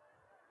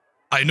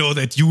 I know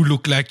that you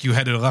look like you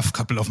had a rough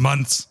couple of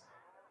months.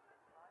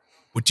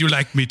 Would you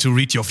like me to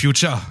read your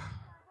future?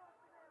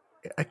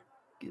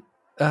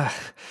 Are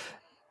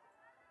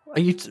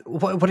you?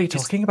 What are you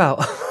talking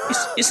about?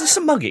 Is this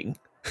a mugging?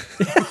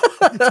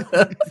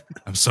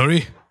 I'm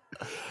sorry.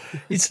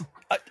 It's.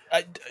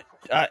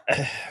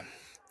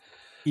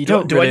 You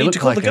don't. Do really I need look to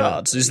call like the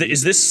guards?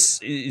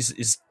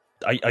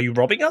 Are you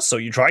robbing us? Are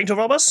you trying to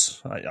rob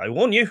us? I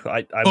warn you.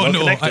 I'm well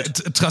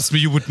connected. Trust me,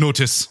 you would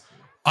notice.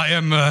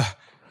 I'm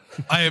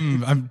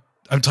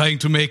trying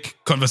to make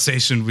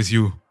conversation with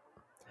you,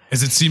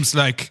 as it seems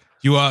like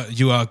you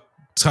are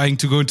trying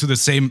to go into the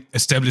same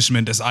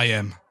establishment as I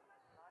am.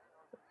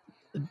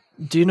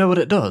 Do you know what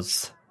it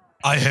does?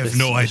 I have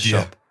no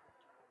idea. Shop?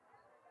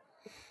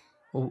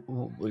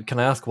 Well, can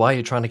I ask why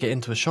you're trying to get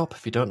into a shop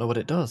if you don't know what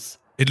it does?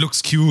 It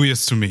looks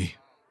curious to me.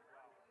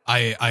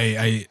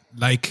 I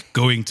like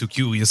going to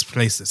curious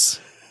places.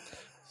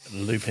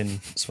 Lupin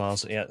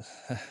smiles. Yeah,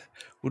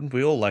 wouldn't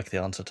we all like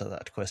the answer to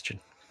that question?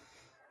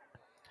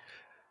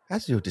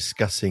 As you're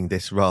discussing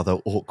this rather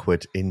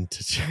awkward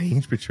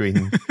interchange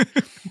between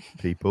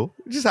people,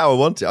 which is how I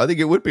want it. I think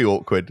it would be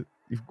awkward.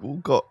 You've all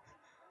got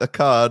a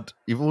card.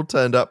 You've all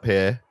turned up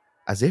here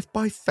as if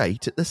by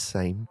fate at the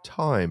same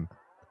time.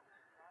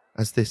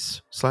 As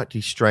this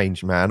slightly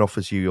strange man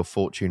offers you your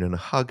fortune and a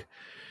hug.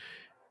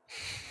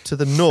 To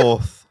the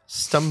north,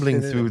 stumbling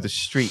through the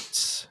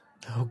streets.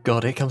 Oh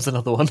God, here comes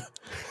another one.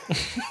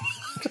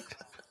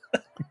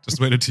 Just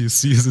wait until you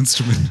see his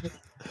instrument.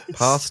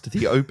 Past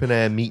the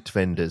open-air meat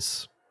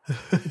vendors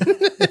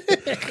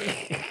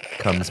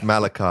comes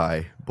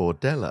Malachi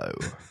Bordello.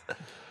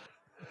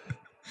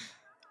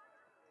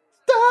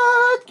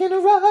 Stuck in a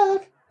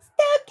rut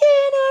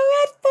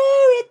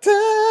for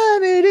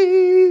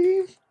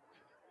eternity.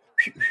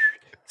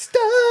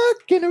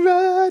 Stuck in a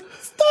rut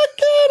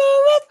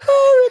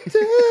for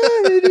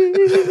eternity.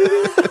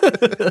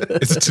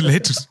 Is it too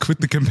late to quit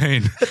the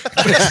campaign?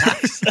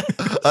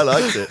 I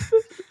liked it.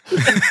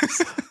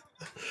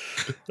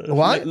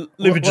 What?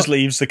 Lupin just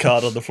leaves the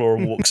card on the floor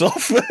and walks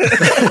off.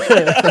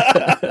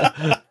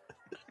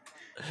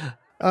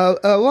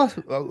 What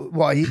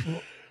are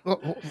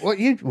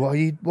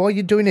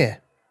you doing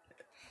here?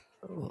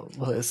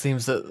 Well, it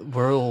seems that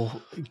we're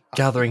all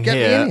gathering Get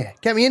here. me in here.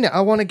 Get me in here.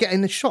 I want to get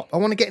in the shop.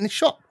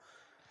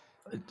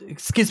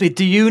 Excuse me,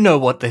 do you know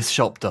what this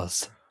shop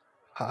does?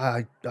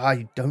 I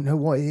don't know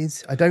what it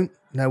is. I don't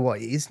know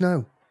what it is.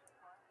 No.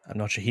 I'm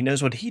not sure he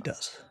knows what he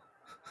does.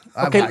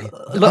 Okay,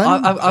 look,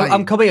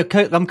 I'm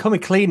coming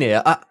clean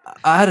here.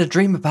 I had a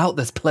dream about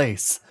this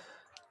place.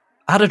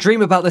 And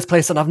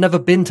I've never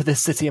been to this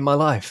city in my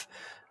life.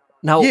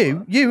 Now,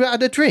 you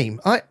had a dream.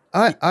 I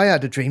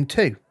had a dream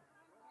too.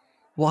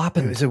 What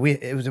happened?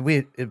 It was a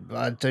weird.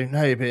 I don't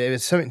know, but it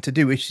was something to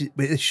do with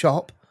the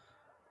shop.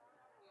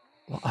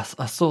 Well,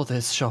 I saw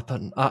this shop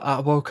and I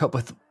woke up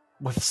with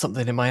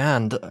something in my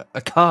hand,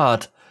 a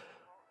card,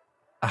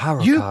 a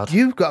Harrow card.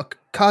 You got a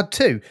card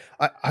too.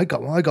 I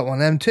got one of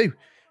them too.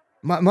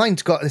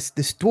 Mine's got this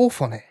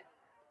dwarf on it.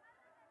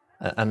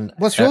 And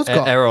what's yours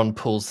got? Aaron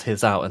pulls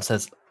his out and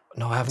says,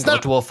 "No, I haven't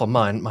got a dwarf on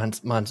mine.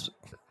 Mine's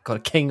got a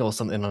king or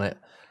something on it."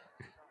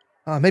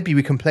 Maybe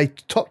we can play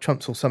top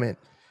trumps or something.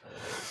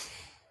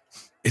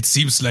 It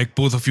seems like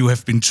both of you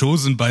have been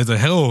chosen by the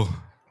Harrow.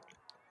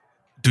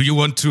 Do you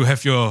want to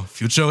have your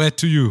future read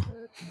to you?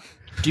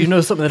 Do you know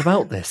something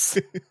about this?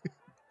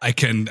 I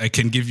can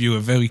give you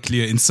a very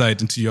clear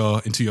insight into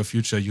your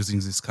future using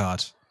this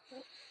card.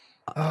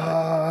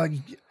 I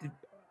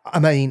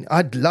mean,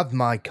 I'd love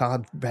my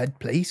card read,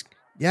 please.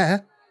 Yeah.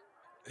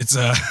 It's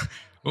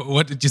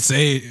what did you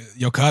say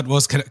your card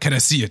was? Can I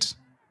see it?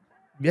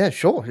 Yeah,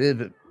 sure.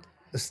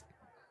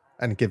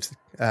 And gives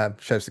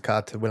shows the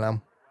card to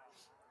Wilhelm.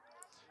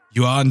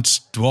 You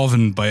aren't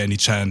dwarven by any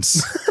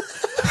chance.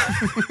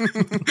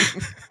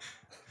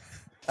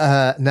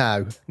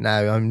 No,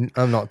 I'm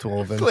not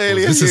dwarven.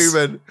 Clearly a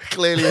human.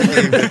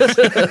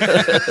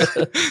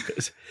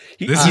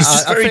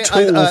 He's very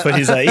tall for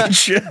his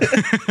age.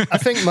 I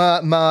think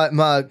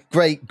my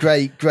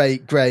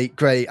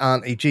great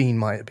Auntie Jean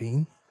might have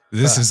been.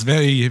 This is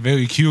very,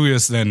 very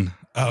curious then.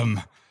 All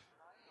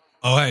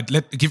right,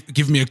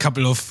 give me a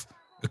couple of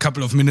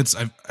minutes.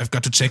 I've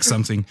got to check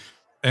something.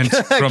 And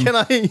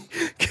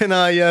can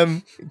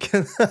I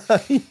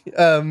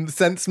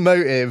sense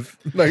motive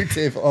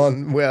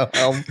on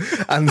Wilhelm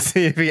and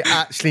see if he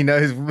actually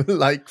knows,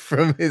 like,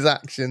 from his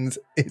actions,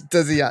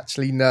 does he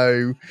actually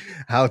know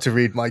how to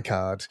read my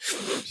card?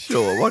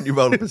 Sure. Why don't you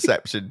roll a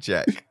perception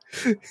check?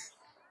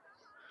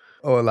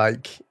 Or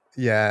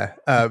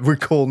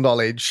recall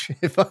knowledge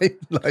if I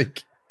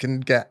can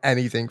get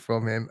anything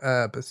from him.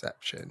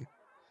 Perception.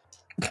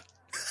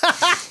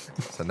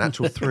 It's a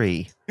natural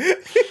 3.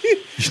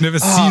 You've never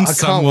seen I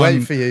someone. Can't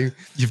wait for you.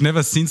 You've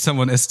never seen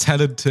someone as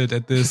talented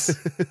at this.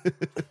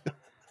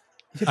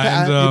 You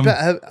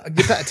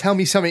better tell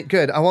me something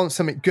good. I want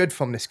something good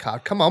from this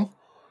card. Come on.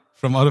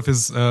 From out of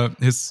his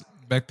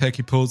backpack,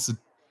 he pulls a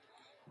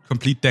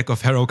complete deck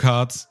of Harrow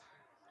cards,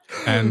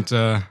 and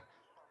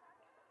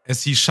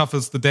as he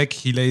shuffles the deck,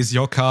 he lays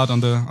your card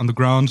on the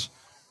ground,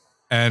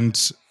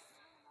 and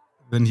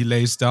then he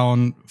lays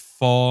down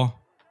 4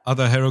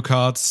 other Harrow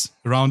cards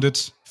around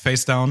it,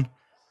 face down,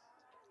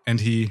 and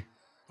he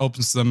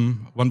opens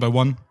them one by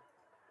one.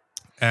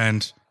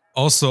 And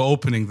also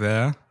opening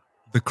there,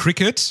 the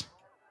cricket,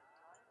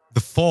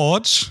 the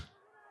forge.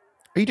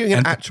 Are you doing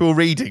an actual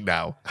reading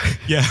now?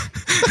 Yeah.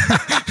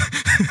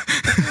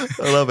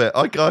 I love it.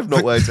 I've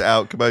not worked it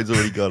out. Commode's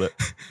already got it.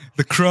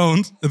 The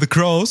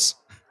crows,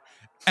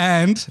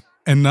 and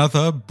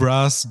another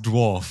brass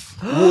dwarf.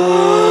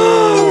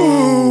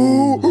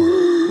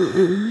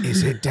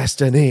 Is it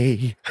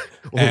destiny?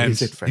 Or And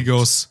is it friends? he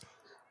goes,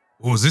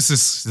 "Oh, this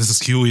is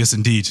curious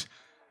indeed.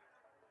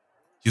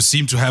 You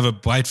seem to have a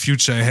bright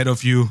future ahead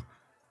of you,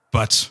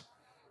 but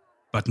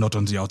not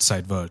on the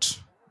outside world.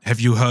 Have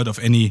you heard of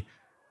any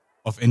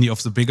of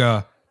the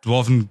bigger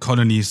dwarven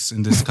colonies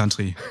in this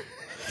country?"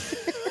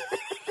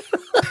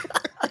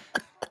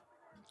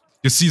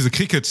 You see, the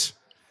cricket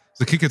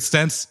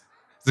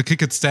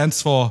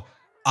stands for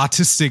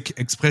artistic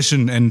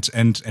expression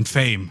and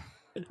fame.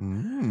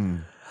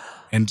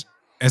 And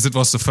as it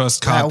was the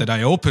first card that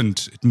I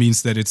opened, it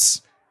means that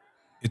it's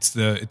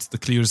the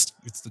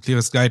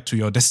clearest guide to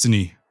your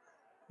destiny.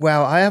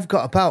 Well, I have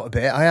got about a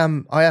bit. I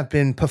have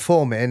been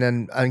performing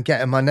and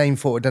getting my name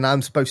forward, and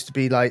I'm supposed to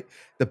be like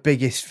the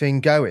biggest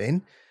thing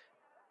going.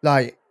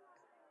 Like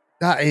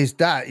that's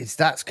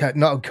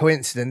not a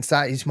coincidence.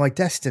 That is my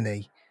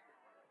destiny.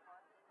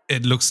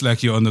 It looks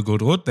like you're on the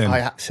good road then. I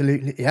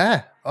absolutely,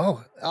 yeah.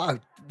 Oh,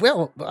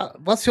 well,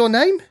 what's your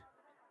name?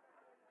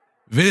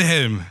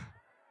 Wilhelm.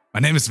 My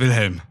name is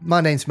Wilhelm.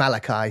 My name's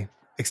Malachi.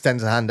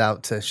 Extends a hand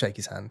out to shake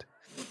his hand.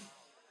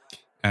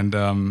 And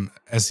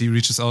as he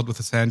reaches out with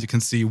his hand, you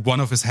can see one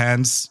of his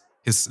hands,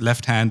 his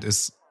left hand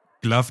is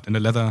gloved in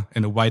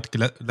a white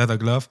leather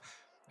glove,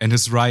 and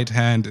his right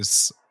hand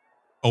is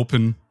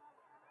open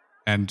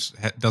and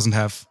doesn't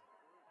have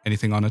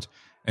anything on it.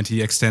 And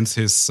he extends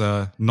his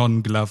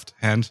non-gloved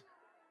hand.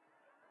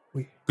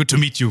 Good to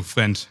meet you,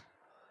 friend.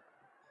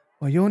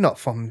 Well, you're not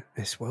from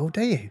this world,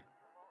 are you?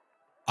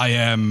 I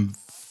am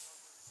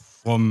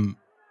from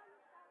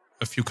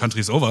a few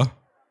countries over.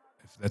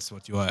 that's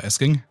what you are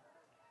asking.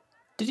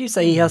 Did you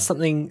say he has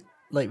something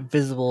like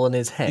visible on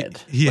his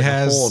head? He Like a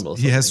has horn or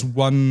he has something?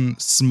 one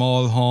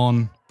small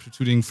horn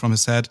protruding from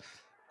his head,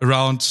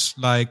 around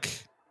like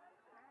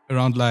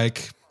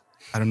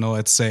I don't know,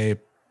 I'd say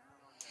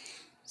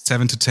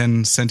 7 to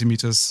 10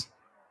 centimeters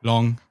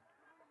long.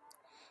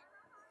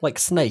 Like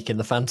Snake in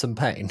the Phantom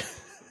Pain.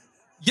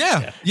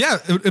 Yeah,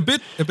 a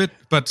bit,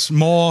 but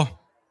more,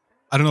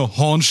 I don't know,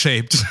 horn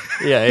shaped.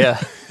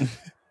 yeah.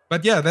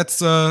 But yeah,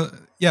 that's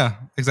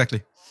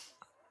exactly.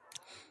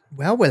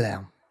 Well,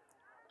 Wilhelm,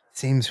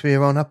 seems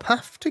we're on a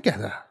path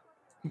together.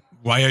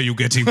 Why are you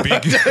getting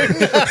big?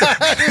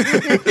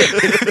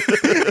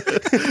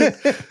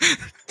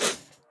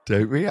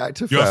 Don't react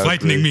to You are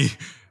frightening me.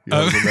 You're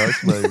having a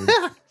nice moment.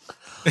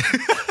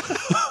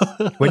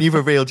 When you've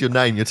revealed your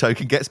name, your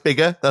token gets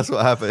bigger. That's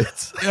what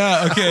happens.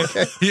 Yeah, okay.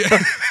 Yeah.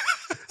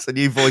 It's a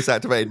new voice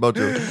activated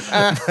module.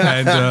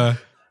 And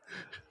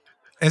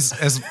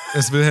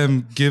as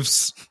Wilhelm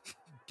gives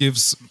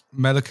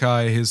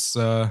Malachi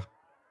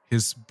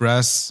his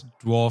brass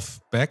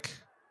dwarf back,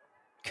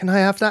 Can I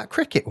have that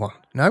cricket one?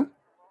 No?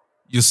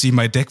 you see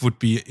my deck would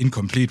be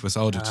incomplete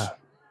without it.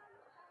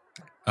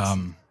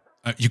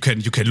 You can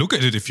look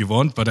at it if you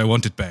want, but I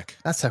want it back.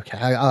 That's okay.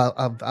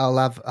 I'll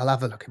have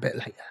a look a bit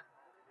later.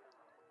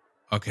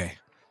 Okay.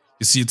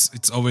 You see,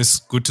 it's always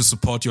good to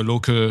support your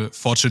local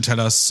fortune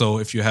tellers. So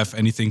if you have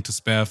anything to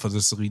spare for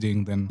this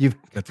reading, then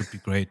that would be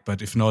great.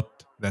 But if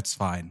not, that's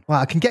fine. Well,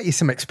 I can get you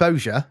some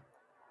exposure.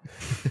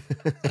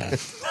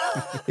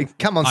 You can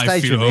come on I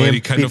stage feel with me already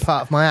and kind be of-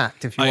 part of my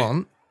act if you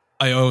want.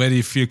 I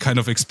already feel kind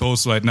of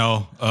exposed right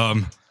now.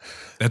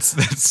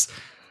 That's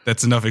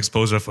enough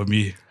exposure for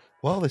me.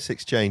 While this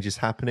exchange is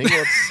happening,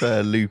 what's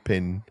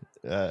Lupin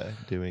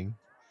doing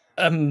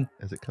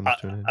as it comes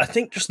to an end? I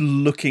think just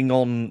looking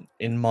on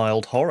in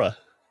mild horror.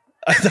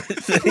 I don't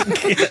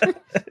think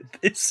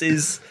this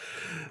is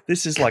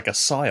like a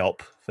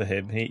psyop for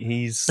him.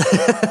 He's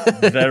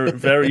very,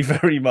 very,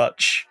 very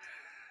much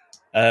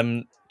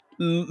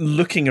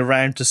looking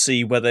around to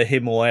see whether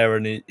him or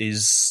Aaron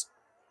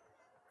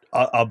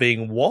are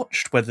being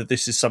watched, whether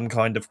this is some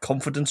kind of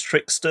confidence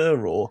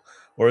trickster or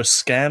a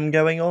scam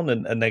going on,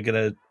 and they're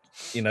going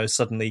to,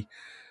 suddenly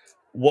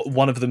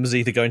one of them is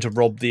either going to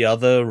rob the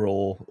other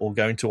or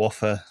going to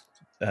offer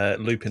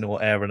Lupin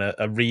or Aaron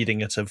a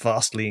reading at a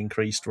vastly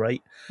increased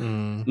rate.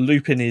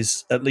 Lupin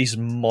is at least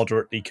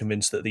moderately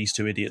convinced that these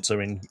two idiots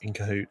are in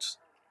cahoots.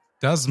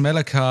 Does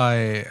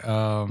Malachi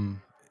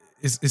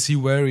is he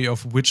wary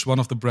of which one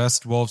of the brass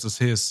dwarves is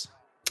his?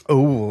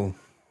 Oh,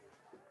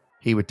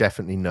 He would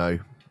definitely know,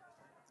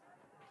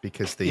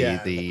 because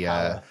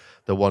the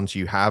ones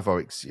you have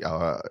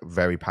are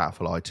very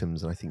powerful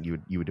items, and I think you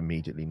would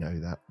immediately know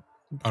that.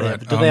 All right.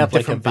 Do they have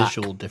like a different back.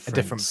 visual A difference?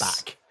 different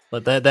back.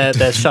 Like they're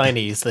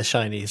shinies. They're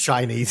shinies.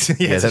 Shinies.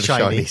 Yeah, Yes, they're the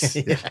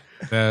shinies. shinies.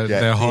 Yeah.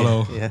 They're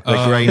hollow. Yeah.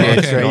 The grey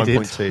knit, Graded.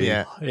 9.2.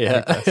 Yeah.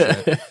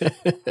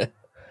 Yeah.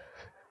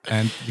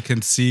 And you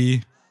can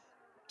see,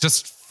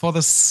 just for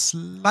the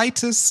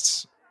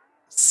slightest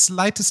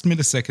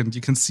millisecond,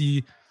 you can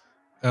see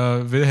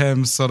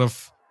Wilhelm sort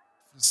of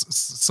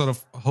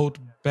hold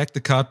back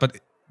the card, but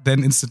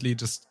then instantly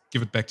just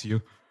give it back to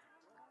you.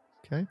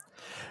 Okay.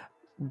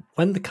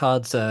 When the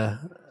cards are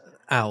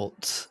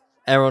out,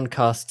 Aaron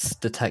casts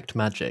Detect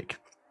Magic.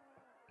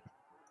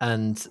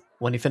 And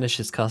when he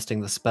finishes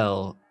casting the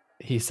spell,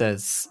 he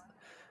says,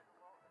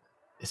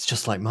 "It's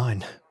just like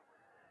mine.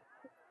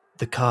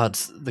 The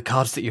cards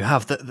that you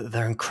have,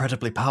 they're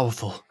incredibly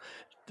powerful.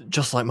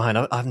 Just like mine.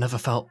 I've never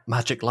felt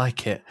magic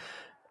like it.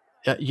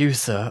 You,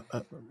 sir,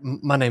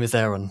 my name is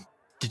Aaron.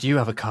 Did you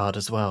have a card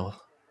as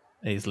well?"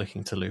 He's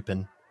looking to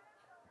Lupin.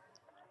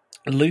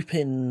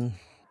 Lupin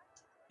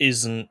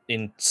isn't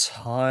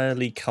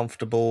entirely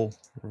comfortable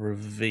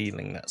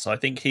revealing that, so I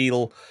think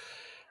he'll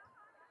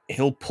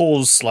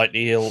pause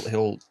slightly.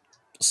 He'll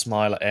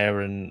smile at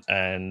Aaron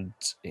and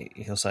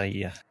he'll say,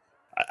 "Yeah,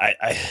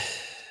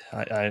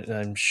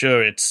 I'm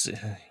sure it's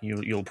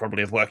you'll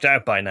probably have worked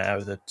out by now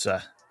that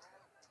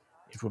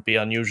it would be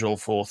unusual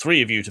for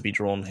three of you to be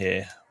drawn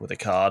here with a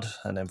card,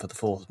 and then for the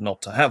fourth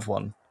not to have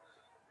one.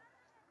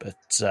 But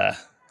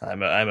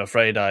I'm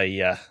afraid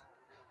I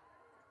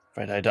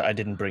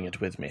didn't bring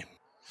it with me."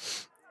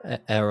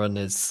 Aaron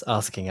is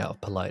asking out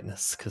of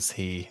politeness because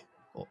he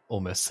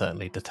almost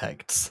certainly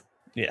detects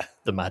Yeah.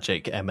 the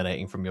magic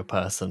emanating from your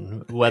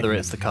person. Whether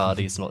it's the card,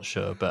 he's not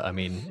sure, but I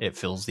mean, it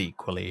feels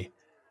equally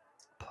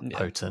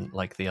potent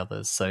like the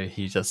others. So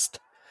he just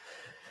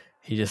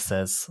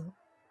says,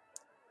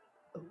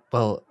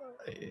 "Well,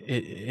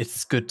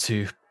 it's good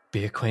to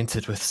be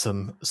acquainted with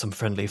some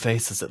friendly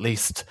faces. At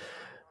least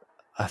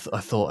I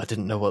thought I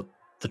didn't know what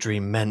the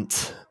dream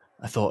meant.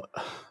 I thought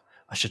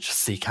I should just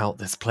seek out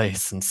this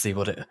place and see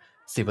what it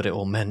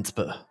all meant.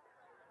 But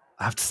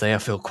I have to say, I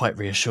feel quite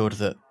reassured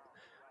that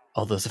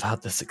others have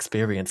had this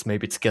experience.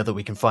 Maybe together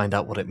we can find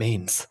out what it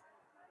means."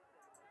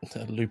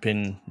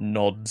 Lupin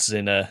nods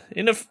in a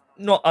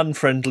not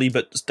unfriendly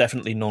but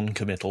definitely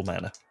non-committal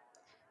manner.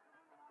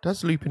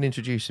 Does Lupin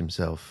introduce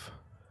himself?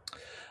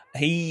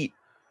 He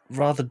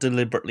rather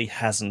deliberately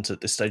hasn't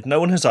at this stage. No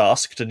one has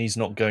asked, and he's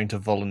not going to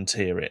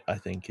volunteer it, I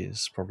think,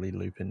 is probably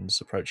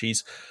Lupin's approach.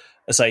 He's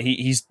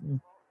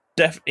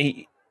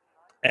definitely...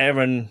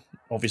 Aaron,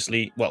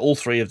 obviously... Well, all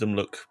three of them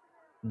look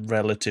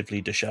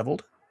relatively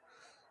dishevelled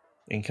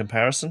in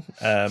comparison.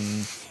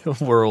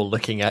 We're all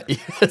looking at you.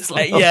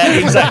 Yeah,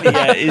 exactly.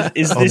 Yeah,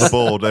 is On this the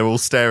board, they're all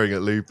staring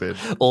at Lupin.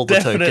 all the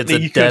tokens definitely are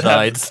you could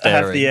dead-eyed have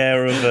staring. the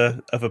air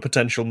of a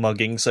potential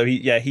mugging? So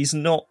he's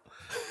not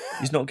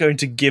going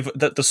to give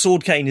that. The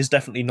sword cane is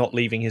definitely not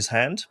leaving his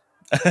hand,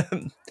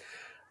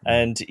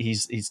 and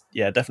he's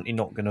definitely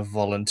not going to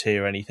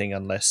volunteer anything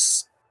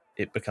unless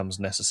it becomes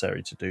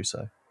necessary to do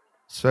so.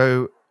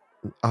 So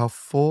our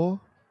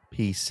 4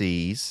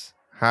 PCs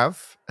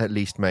have at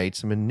least made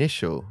some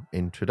initial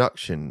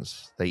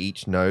introductions. They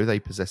each know they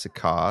possess a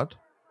card.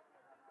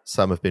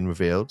 Some have been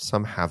revealed,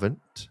 some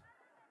haven't.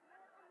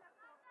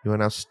 You are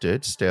now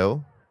stood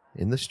still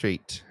in the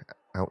street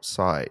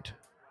outside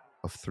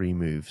of 3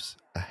 moves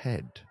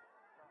ahead.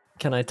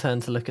 Can I turn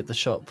to look at the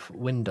shop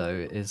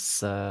window?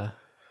 Is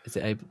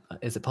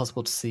it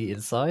possible to see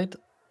inside?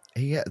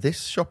 Yeah,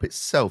 this shop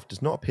itself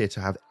does not appear to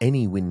have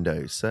any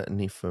windows,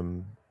 certainly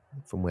from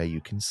where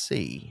you can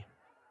see.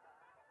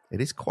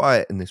 It is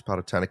quiet in this part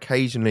of town.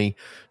 Occasionally,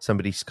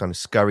 somebody kind of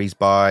scurries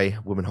by,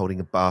 a woman holding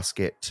a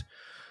basket,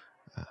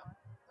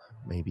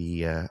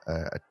 maybe a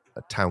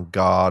town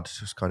guard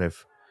just kind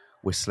of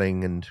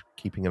whistling and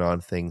keeping an eye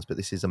on things. But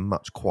this is a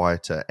much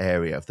quieter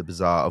area of the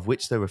bazaar, of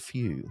which there are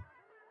few.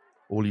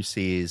 All you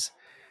see is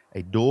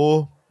a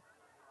door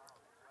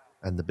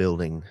and the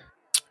building.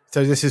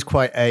 So this is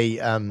quite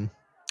a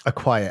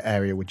quiet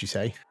area, would you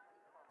say?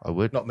 I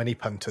would. Not many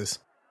punters.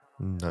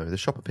 No, the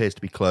shop appears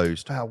to be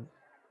closed. Well,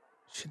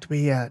 should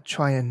we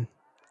try and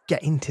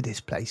get into this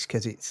place?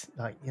 Because it's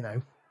like,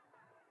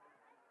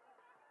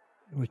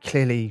 we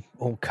clearly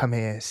all come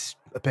here. It's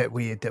a bit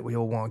weird that we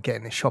all want to get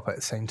in the shop at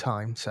the same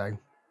time. So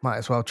might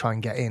as well try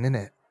and get in,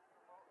 innit?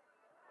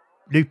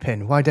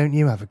 Lupin, why don't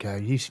you have a go?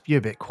 You're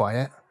a bit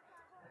quiet.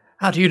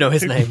 How do you know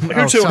his name? Who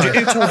told you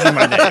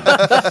my name?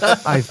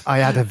 I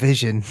had a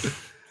vision.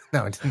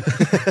 No, I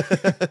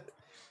didn't.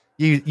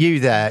 you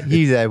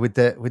there with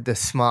the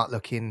smart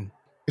looking.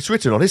 It's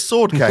written on his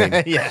sword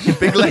cane. Yeah, in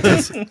big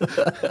letters.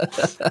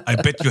 I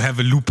bet you have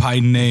a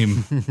lupine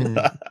name.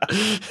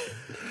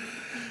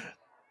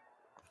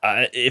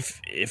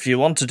 If you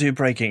want to do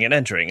breaking and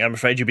entering, I'm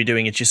afraid you'll be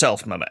doing it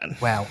yourself, my man.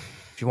 Well,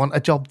 if you want a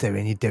job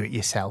doing, you do it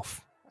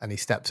yourself. And he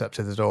steps up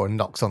to the door and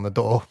knocks on the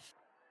door.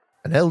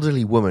 An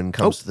elderly woman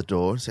comes to the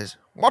door and says,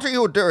 "What are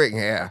you doing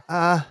here?"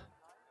 I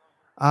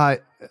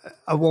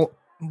want.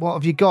 What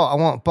have you got? I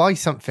want to buy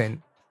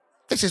something.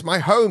 "This is my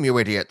home, you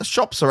idiot. The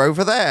shops are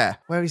over there."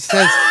 Well, it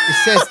says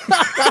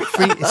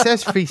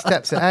 3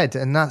 steps ahead,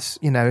 and that's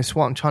it's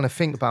what I'm trying to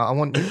think about. I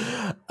want.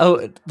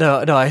 Oh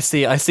no! I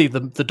see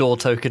the door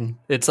token.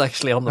 It's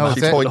actually on the map.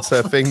 She points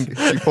her finger.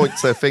 She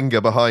points her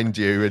finger behind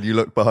you, and you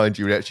look behind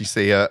you and actually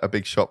see a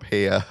big shop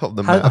here on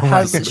the map.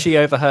 Has she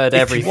overheard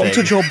everything? If you want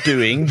a job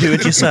doing, do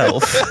it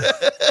yourself.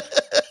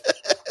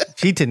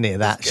 She didn't hear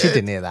that. She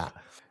didn't hear that.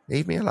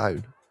 Leave me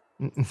alone.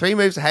 3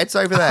 moves ahead's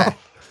over there.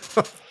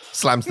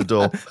 Slams the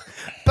door.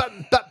 But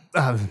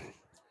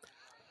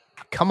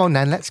come on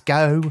then, let's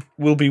go.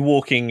 We'll be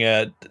walking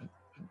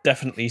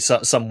definitely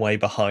some way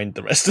behind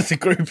the rest of the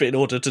group in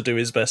order to do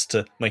his best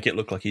to make it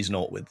look like he's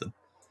not with them.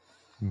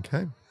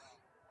 Okay.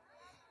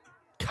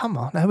 Come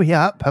on, hurry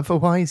up.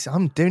 Otherwise,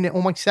 I'm doing it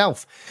all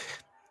myself.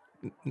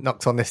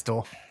 Knocks on this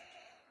door.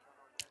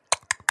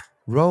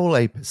 Roll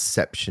a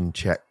perception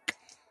check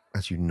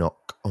as you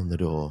knock on the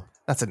door.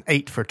 That's an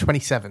 8 for a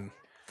 27.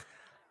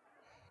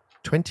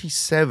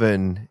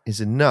 27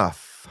 is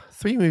enough.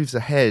 3 moves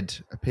ahead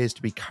appears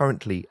to be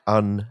currently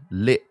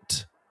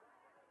unlit.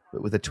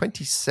 But with a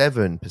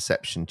 27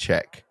 perception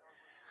check,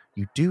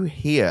 you do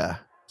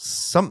hear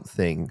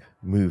something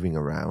moving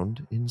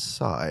around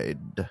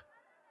inside.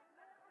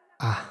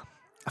 I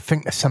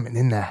think there's something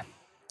in there.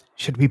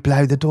 Should we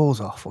blow the doors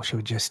off or should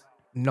we just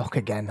knock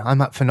again?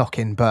 I'm up for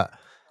knocking,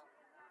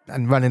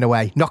 and running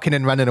away. Knocking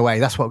and running away.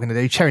 That's what we're going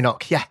to do. Cherry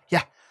knock. Yeah.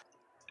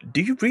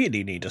 Do you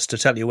really need us to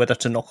tell you whether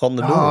to knock on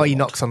the door? Oh, he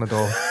knocks on the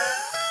door.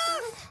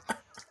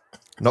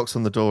 Knocks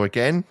on the door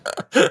again.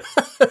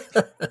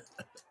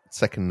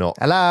 Second knock.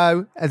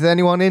 Hello? Is there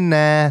anyone in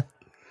there?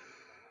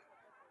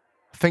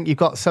 I think you've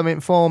got something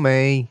for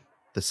me.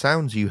 The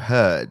sounds you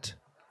heard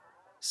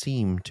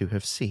seem to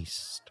have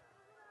ceased.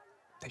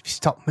 They've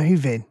stopped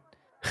moving.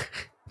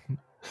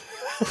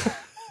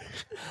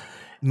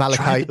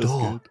 Malachi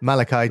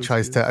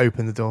tries to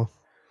open the door.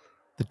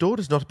 The door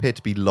does not appear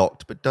to be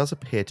locked, but does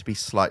appear to be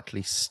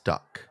slightly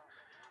stuck.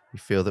 You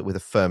feel that with a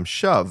firm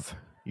shove,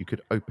 you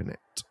could open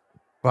it.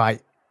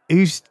 Right.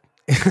 Who's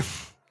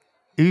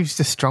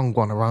the strong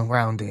one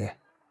around here?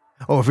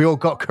 Or have we all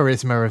got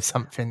charisma of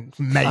something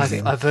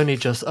amazing? I've only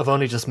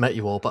just met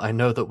you all, but I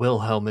know that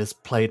Wilhelm is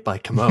played by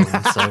Kimon,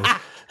 so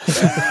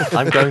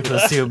I'm going to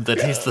assume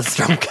that he's the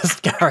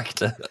strongest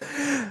character.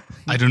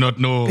 I do not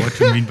know what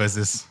you mean by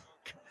this.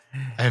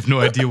 I have no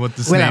idea what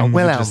this name you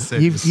just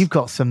said is. You've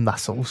got some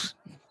muscles.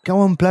 Go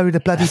on, blow the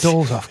bloody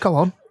doors off. Go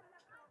on.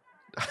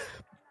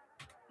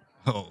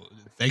 Oh,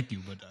 thank you,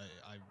 but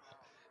I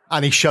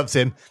And he shoves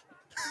him.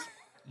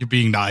 you're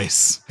being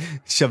nice.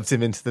 Shoves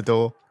him into the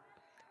door.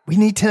 We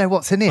need to know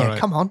what's in here. All right.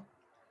 Come on.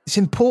 It's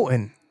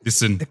important.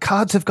 Listen, The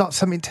cards have got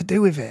something to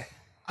do with it.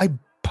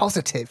 I'm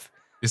positive.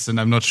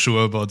 I'm not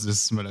sure about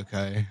this,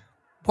 Malachi.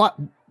 What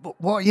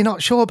are you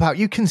not sure about?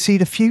 You can see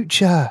the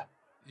future.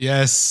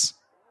 Yes,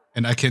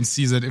 and I can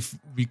see that if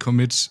we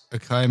commit a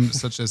crime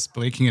such as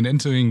breaking and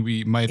entering,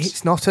 we might...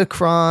 It's not a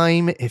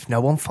crime if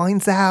no one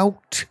finds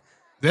out.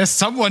 There's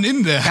someone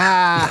in there.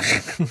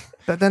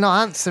 But they're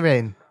not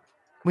answering.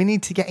 We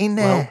need to get in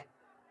there. Well,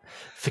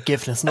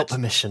 forgiveness, not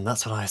permission.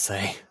 That's what I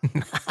say.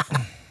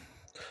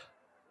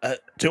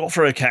 To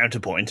offer a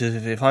counterpoint,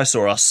 if I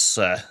saw us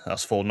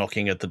four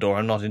knocking at the door,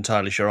 I'm not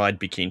entirely sure I'd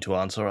be keen to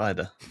answer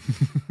either.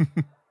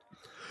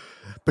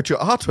 But your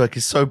artwork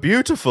is so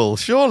beautiful.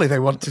 Surely they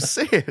want to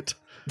see it.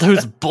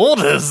 Those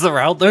borders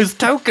around those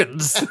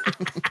tokens.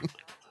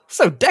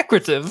 So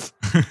decorative.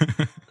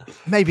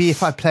 Maybe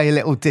if I play a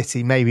little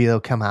ditty, maybe they'll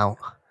come out.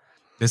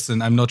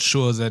 Listen, I'm not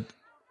sure that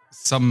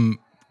some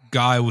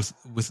guy with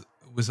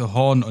a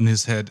horn on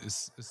his head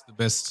is the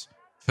best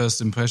first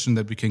impression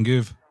that we can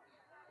give.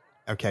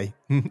 Okay.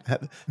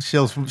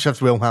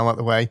 Shoves Wilhelm out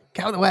the way.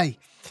 Get out of the way.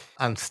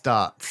 And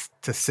starts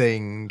to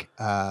sing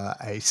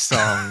a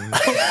song.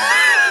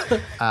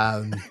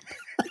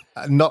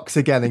 Knocks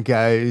again and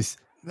goes,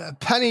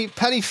 penny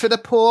for the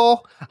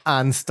poor.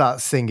 And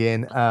starts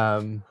singing,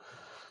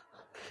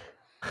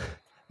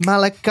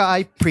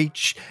 Malachi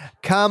preach,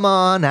 come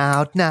on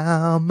out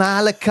now.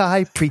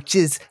 Malachi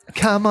preaches,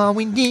 come on,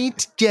 we need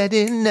to get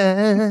in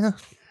there.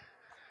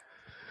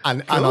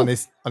 And on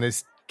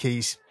his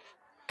keys.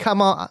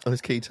 Come on. On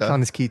his guitar. On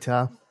his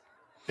guitar.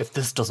 If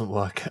this doesn't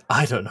work,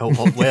 I don't know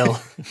what will.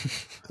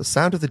 The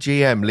sound of the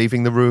GM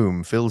leaving the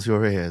room fills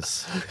your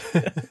ears.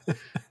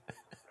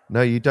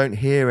 No, you don't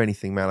hear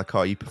anything,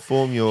 Malachi. You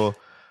perform your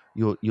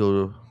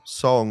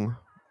song,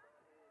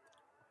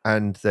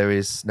 and there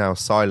is now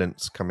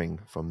silence coming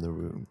from the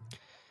room.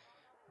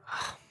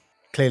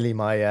 Clearly,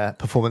 my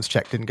performance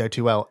check didn't go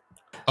too well.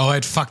 All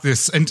right, fuck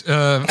this. And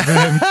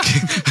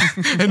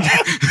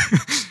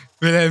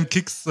Wilhelm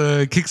kicks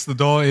the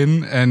door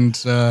in and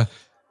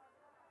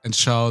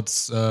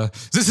shouts,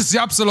 "This is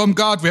the Absalom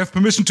Guard. We have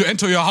permission to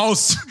enter your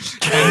house."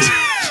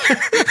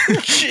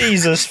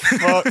 Jesus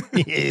fuck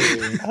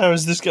you. How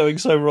is this going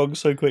so wrong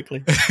so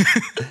quickly?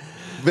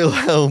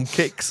 Wilhelm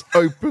kicks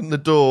open the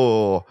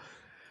door.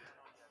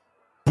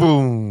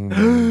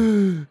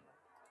 Boom.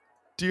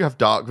 Do you have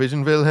dark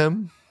vision,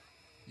 Wilhelm?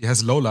 He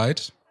has low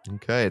light.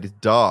 Okay, it is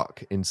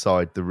dark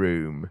inside the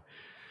room,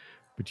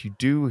 but you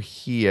do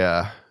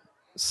hear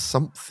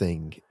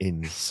something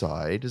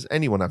inside. Does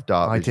anyone have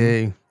dark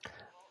vision?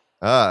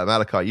 I do.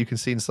 Malachi, you can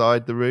see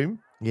inside the room.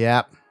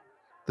 Yeah.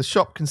 The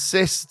shop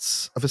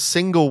consists of a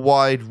single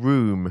wide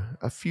room.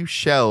 A few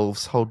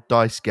shelves hold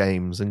dice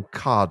games and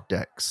card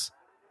decks.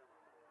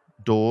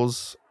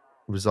 Doors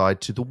reside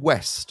to the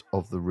west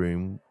of the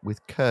room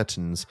with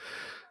curtains,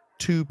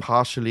 two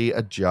partially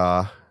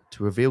ajar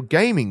to reveal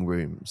gaming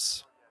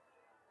rooms.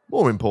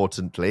 More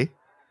importantly,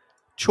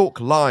 chalk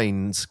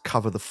lines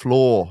cover the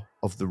floor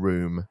of the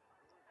room,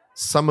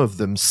 some of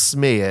them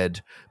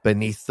smeared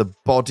beneath the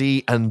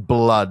body and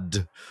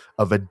blood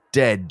of a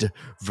dead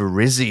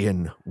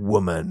Verizian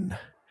woman.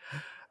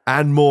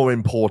 And more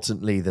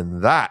importantly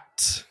than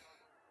that,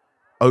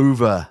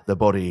 over the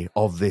body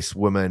of this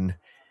woman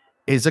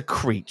is a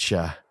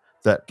creature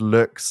that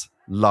looks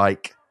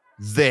like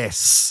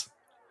this.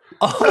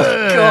 Oh,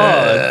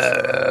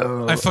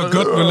 God. I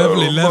forgot we're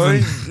level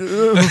 11.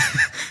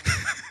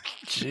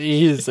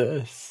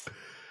 Jesus.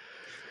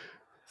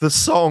 The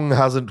song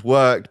hasn't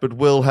worked, but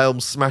Wilhelm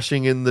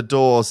smashing in the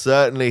door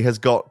certainly has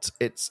got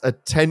its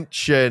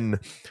attention.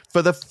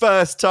 For the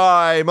first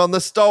time on the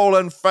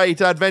Stolen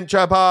Fate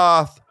adventure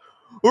path,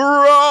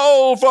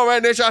 roll for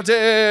initiative!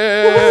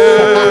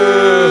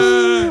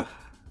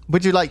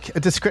 Would you like a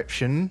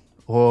description,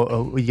 or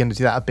are we going to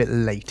do that a bit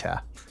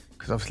later?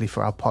 Because obviously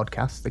for our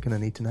podcast, they're going to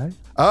need to know.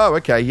 Oh,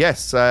 okay,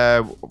 yes.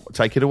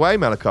 Take it away,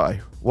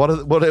 Malachi.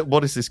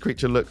 What does this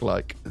creature look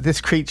like?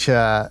 This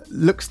creature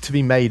looks to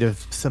be made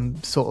of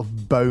some sort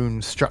of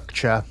bone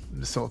structure,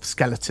 sort of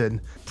skeleton.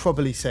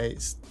 Probably say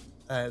it's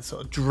a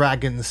sort of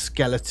dragon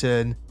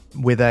skeleton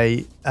with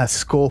a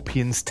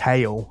scorpion's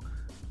tail,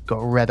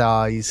 got red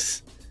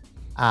eyes,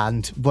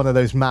 and one of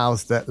those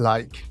mouths that,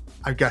 like,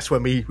 I guess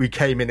when we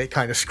came in, it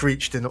kind of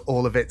screeched, and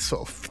all of its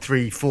sort of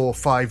 3, 4,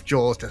 5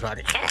 jaws just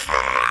like...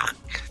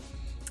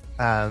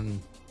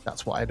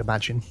 that's what I'd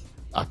imagine.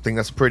 I think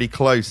that's a pretty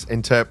close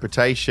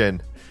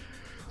interpretation.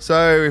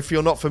 So if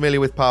you're not familiar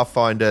with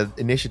Pathfinder,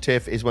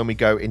 initiative is when we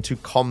go into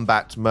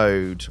combat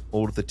mode.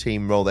 All of the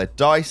team roll their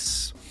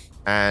dice,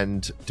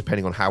 and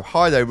depending on how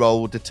high they roll,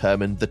 will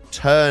determine the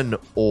turn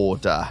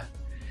order.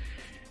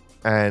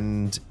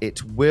 And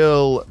it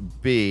will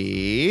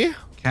be...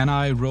 Can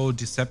I roll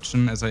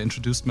deception as I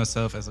introduced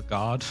myself as a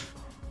guard?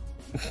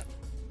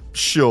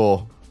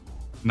 Sure.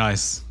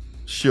 Nice.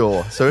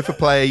 Sure. So if a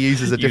player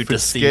uses a You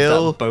different deceive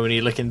skill, that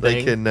bony-looking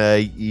they thing.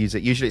 can use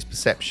it. Usually it's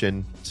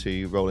perception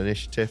to roll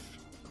initiative.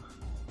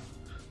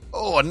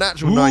 Oh, a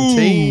natural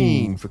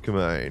 19 for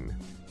Kimone.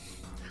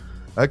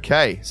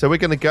 Okay, so we're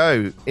going to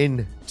go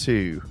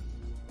into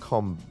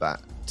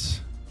combat.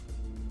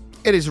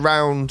 It is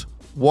round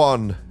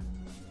 1.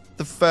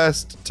 The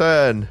first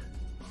turn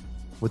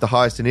with the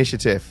highest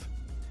initiative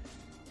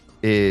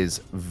is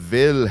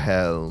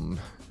Wilhelm.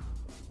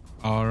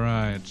 All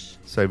right.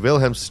 So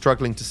Wilhelm's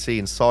struggling to see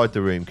inside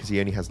the room because he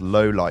only has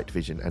low light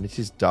vision, and it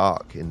is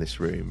dark in this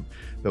room.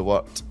 But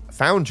what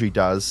Foundry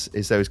does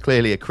is there is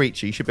clearly a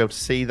creature. You should be able to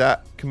see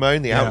that,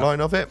 Kimone, the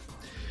outline of it.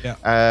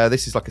 Yeah.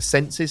 This is like a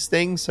senses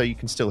thing, so you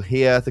can still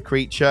hear the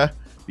creature,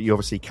 but you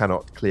obviously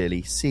cannot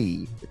clearly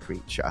see the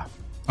creature.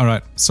 All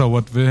right. So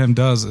what Wilhelm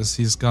does is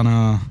he's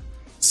gonna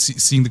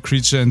seeing the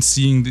creature and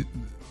seeing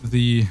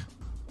the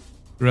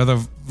rather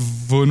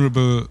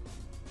vulnerable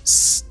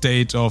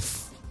state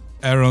of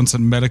Aaron's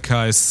and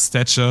Malachi's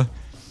stature.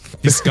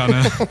 He's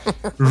gonna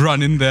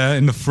run in there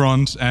in the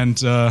front, and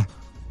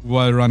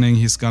while running,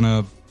 he's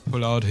gonna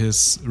pull out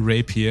his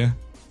rapier.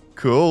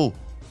 Cool.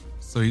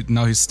 So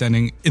now he's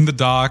standing in the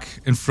dark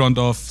in front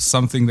of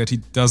something that he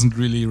doesn't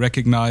really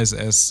recognize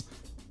as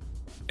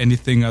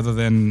anything other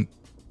than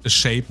a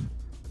shape.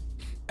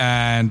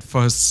 And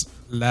for his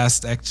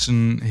last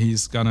action,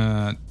 he's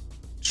gonna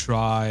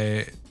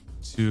try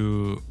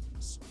to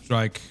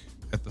strike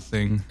at the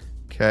thing.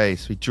 Okay,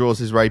 so he draws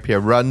his rapier,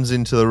 runs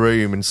into the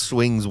room and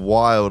swings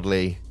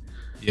wildly.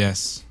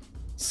 Yes.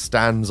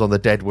 Stands on the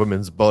dead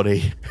woman's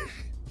body.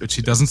 Which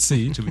he doesn't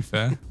see, to be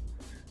fair.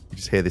 You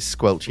just hear this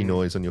squelchy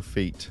noise on your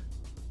feet.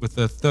 With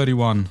a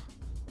 31.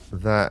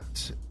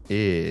 That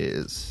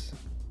is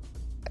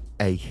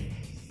a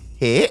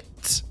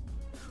hit,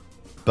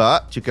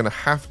 but you're going to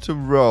have to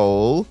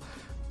roll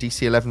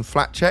DC 11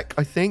 flat check,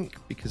 I think,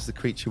 because the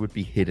creature would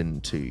be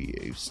hidden to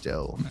you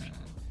still.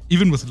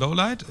 Even with low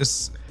light?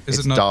 Is It's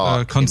it not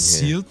dark in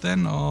concealed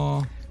then?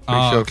 Or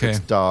Pretty sure okay. if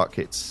it's dark,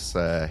 it's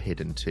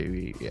hidden to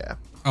you, yeah.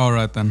 All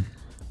right, then.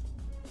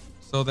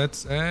 So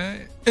that's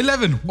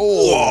 11.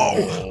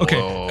 Whoa!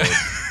 Okay.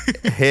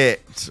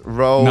 Hit,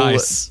 roll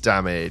Nice.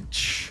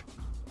 damage.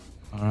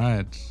 All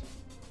right.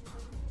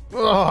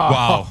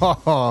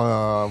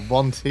 Wow.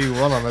 1, 2,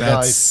 1 on the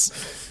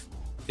dice.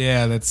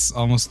 That's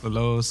almost the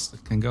lowest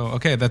it can go.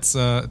 Okay, that's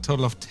a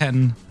total of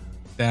 10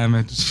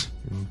 damage.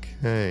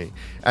 Okay.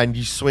 And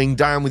you swing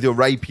down with your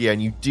rapier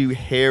and you do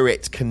hear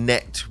it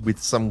connect with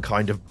some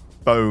kind of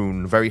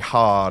bone, very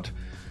hard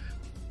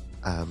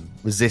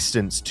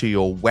resistance to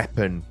your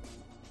weapon.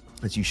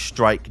 As you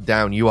strike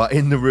down, you are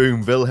in the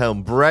room.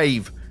 Wilhelm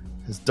Brave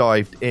has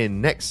dived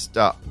in. Next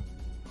up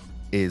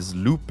is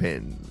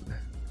Lupin.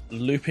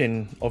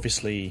 Lupin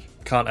obviously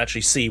can't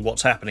actually see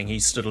what's happening.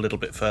 He's stood a little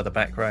bit further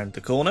back round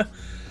the corner,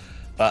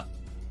 but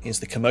here's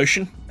the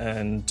commotion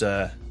and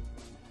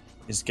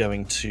is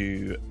going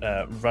to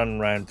run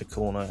round the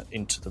corner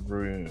into the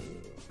room,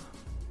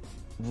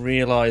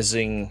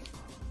 realizing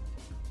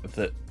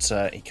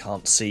that he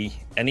can't see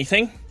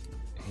anything.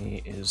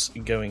 He is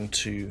going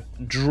to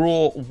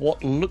draw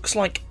what looks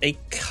like a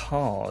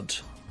card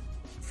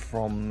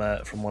from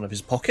one of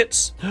his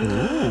pockets.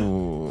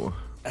 Ooh.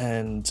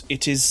 And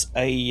it is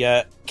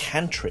a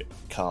cantrip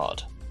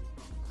card.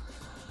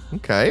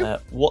 Okay.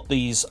 What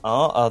these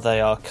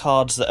they are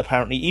cards that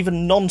apparently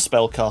even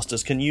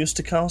non-spellcasters can use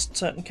to cast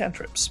certain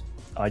cantrips.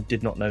 I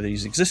did not know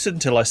these existed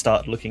until I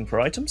started looking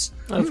for items.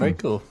 Oh, very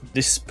cool.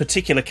 This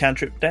particular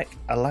cantrip deck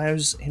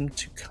allows him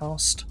to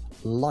cast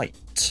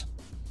light.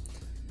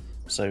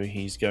 So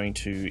he's going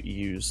to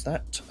use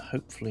that.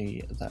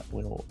 Hopefully that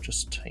will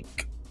just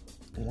take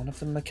one of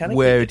them mechanically.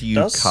 Where do you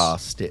does.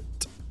 cast it?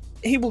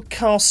 He will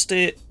cast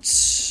it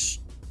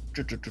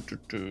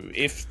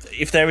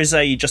if there is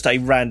just a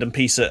random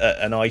piece,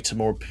 an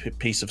item or a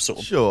piece of sort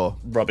of Sure.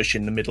 rubbish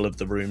in the middle of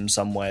the room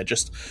somewhere,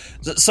 just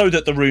so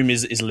that the room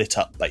is lit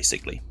up,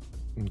 basically.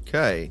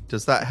 Okay.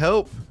 Does that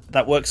help?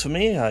 That works for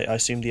me. I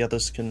assume the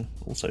others can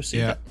also see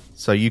Yeah. that.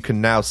 So you can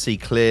now see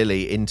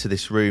clearly into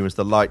this room as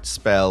the light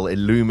spell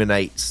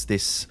illuminates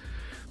this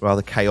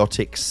rather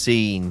chaotic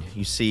scene.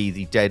 You see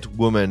the dead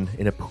woman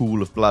in a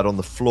pool of blood on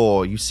the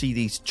floor. You see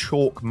these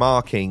chalk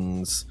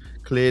markings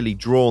clearly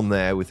drawn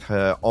there with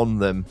her on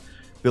them.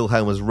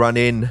 Wilhelm has run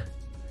in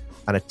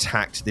and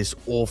attacked this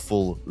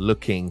awful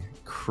looking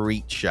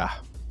creature.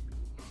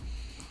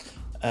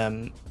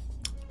 And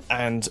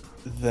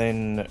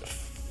then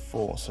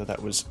so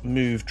that was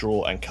move,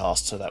 draw, and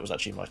cast. So that was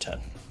actually my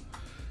turn.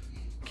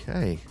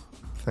 Okay.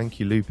 Thank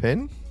you,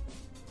 Lupin.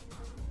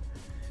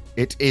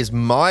 It is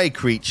my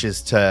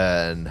creature's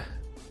turn.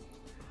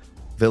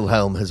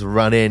 Wilhelm has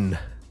run in.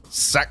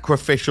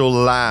 Sacrificial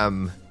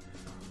lamb.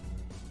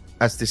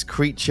 As this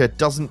creature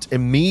doesn't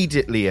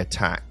immediately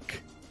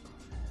attack.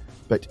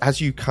 But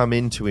as you come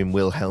into him,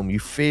 Wilhelm, you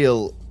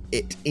feel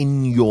it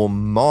in your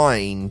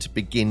mind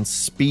begin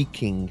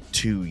speaking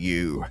to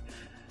you.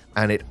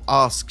 And it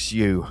asks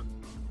you,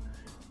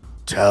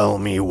 tell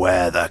me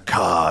where the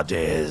card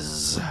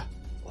is.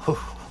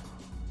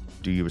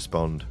 Do you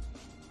respond?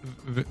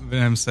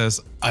 Venom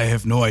says, I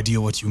have no idea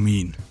what you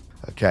mean.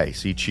 Okay,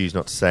 so you choose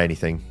not to say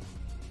anything.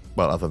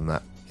 Well, other than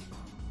that.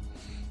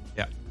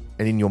 Yeah.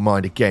 And in your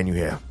mind again you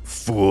hear,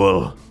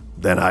 "Fool,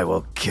 then I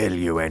will kill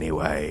you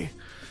anyway."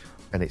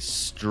 And it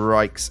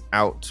strikes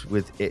out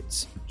with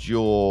its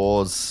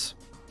jaws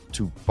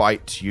to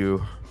bite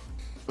you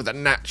with a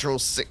natural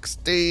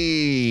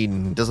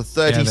 16. Does a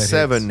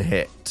 37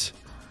 hit?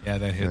 Yeah,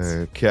 that hits.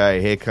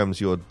 Okay, here comes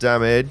your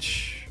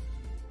damage.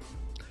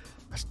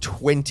 That's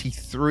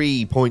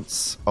 23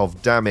 points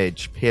of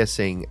damage,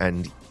 piercing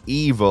and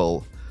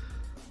evil.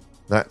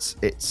 That's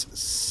its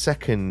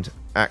second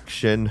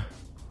action.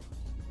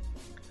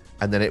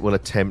 And then it will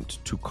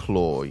attempt to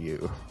claw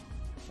you.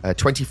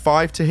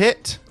 25 to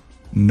hit?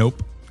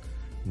 Nope.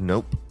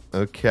 Nope.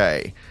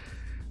 Okay.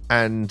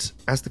 And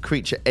as the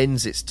creature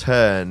ends its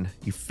turn,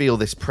 you feel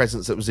this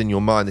presence that was in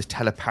your mind, this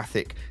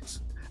telepathic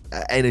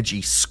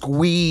energy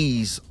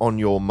squeeze on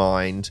your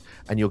mind,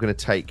 and you're going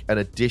to take an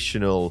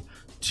additional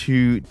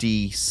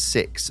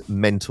 2d6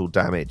 mental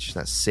damage.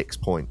 That's 6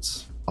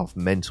 points of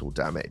mental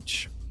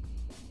damage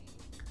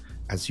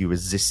as you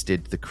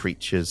resisted the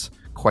creature's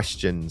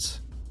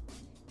questions,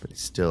 but it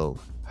still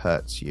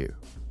hurts you.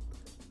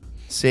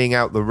 Seeing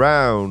out the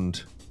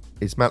round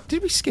is Mal.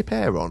 Did we skip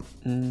Aaron?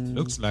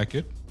 Looks like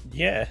it.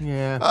 Yeah.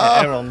 Yeah.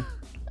 Aaron.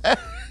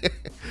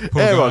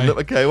 Aaron,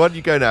 okay, why don't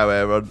you go now,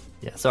 Aaron?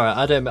 Yeah, sorry,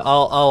 I don't.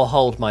 I'll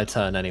hold my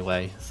turn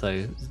anyway.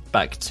 So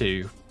back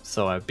to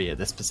I'd be at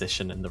this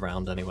position in the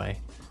round anyway.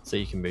 So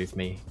you can move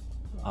me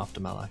after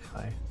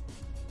Malachi.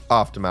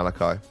 After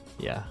Malachi.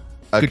 Yeah.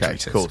 Good Okay,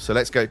 choices. cool. So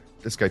let's go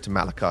to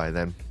Malachi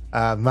then.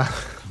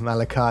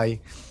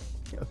 Malachi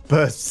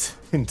bursts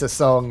into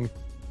song,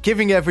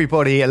 giving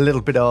everybody a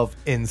little bit of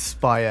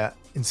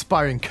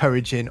inspiring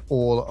courage in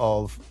all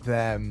of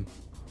them.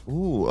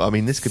 Ooh, I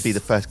mean, this could be the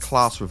first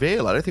class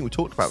reveal. I don't think we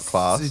talked about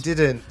class. He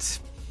didn't.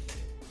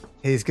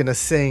 He's going to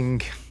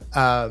sing,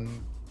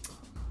 Run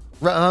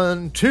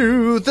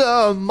to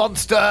the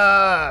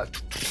monster!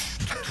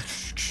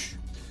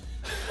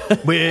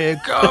 We're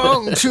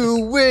going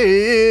to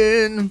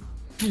win!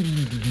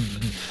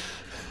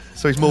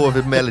 So he's more of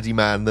a melody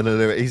man than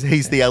a...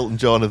 He's the Elton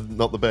John of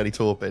not the Bernie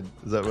Taupin.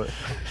 Is that right?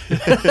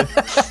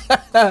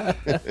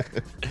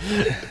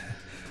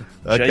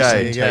 Okay.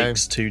 Jason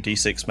takes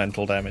 2d6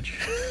 mental damage.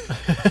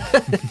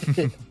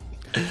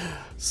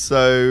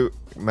 So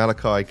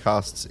Malachi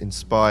casts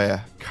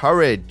Inspire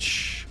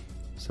Courage.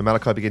 So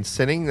Malachi begins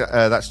sinning.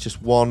 That's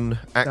just one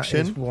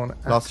action. That is one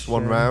Lasts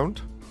one action.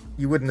 round.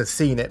 You wouldn't have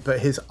seen it,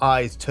 but his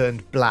eyes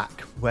turned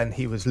black when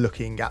he was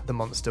looking at the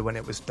monster when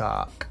it was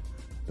dark.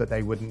 But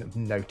they wouldn't have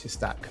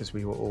noticed that because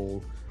we were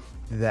all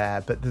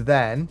there. But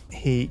then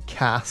he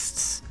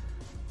casts...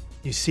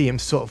 You see him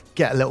sort of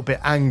get a little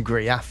bit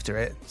angry after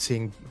it,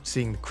 seeing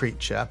the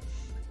creature,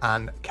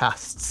 and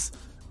casts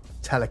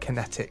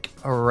Telekinetic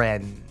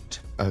Rend.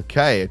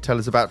 Okay, tell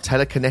us about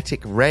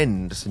Telekinetic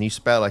Rend. It's a new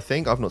spell, I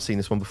think. I've not seen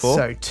this one before.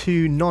 So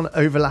 2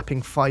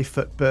 non-overlapping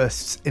 5-foot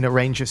bursts in a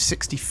range of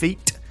 60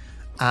 feet,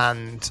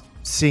 and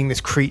seeing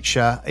this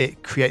creature,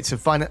 it creates a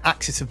violent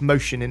axis of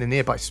motion in a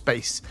nearby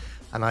space,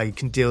 and I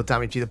can deal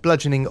damage either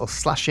bludgeoning or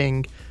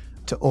slashing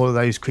to all of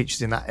those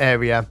creatures in that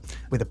area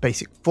with a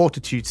basic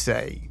fortitude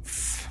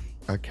save.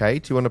 Okay,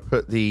 do you want to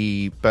put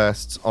the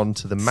bursts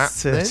onto the map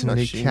then? I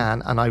Certainly assume?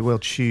 can, and I will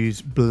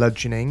choose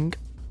bludgeoning.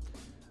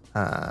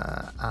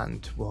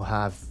 And we'll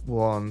have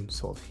one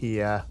sort of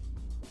here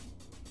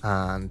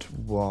and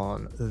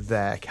one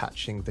there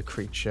catching the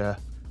creature.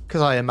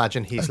 Because I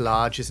imagine he's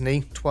large, isn't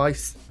he?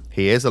 Twice.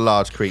 He is a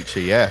large creature,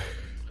 yeah.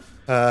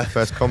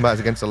 First combat is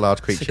against a large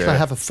So creature. can I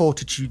have a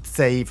fortitude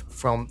save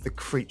from the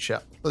creature,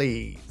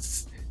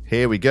 please?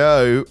 Here we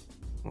go.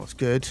 That's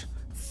good.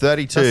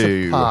 32. That's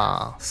a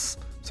pass.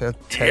 So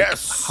take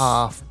Yes!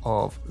 half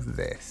of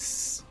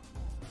this.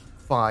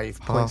 5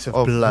 points of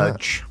of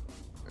bludge.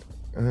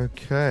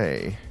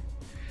 Okay.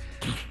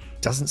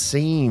 Doesn't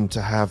seem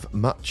to have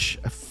much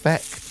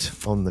effect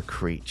on the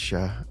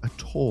creature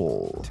at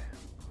all.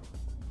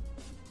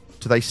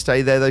 Do they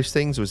stay there, those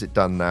things, or is it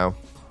done now?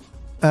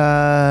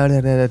 I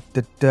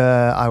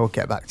will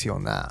get back to you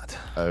on that.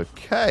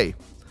 Okay.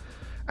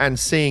 And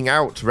seeing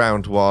out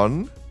round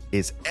one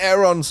is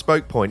Aaron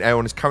Spoke Point.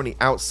 Aaron is currently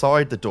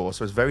outside the door,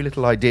 so has very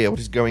little idea what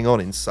is going on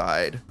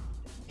inside.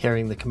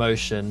 Hearing the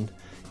commotion,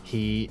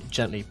 he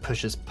gently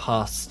pushes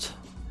past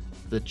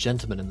the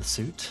gentleman in the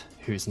suit,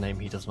 whose name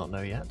he does not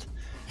know yet,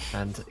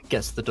 and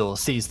gets to the door,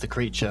 sees the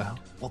creature.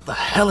 What the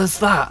hell is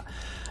that?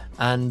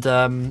 And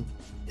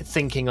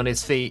thinking on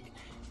his feet,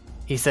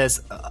 he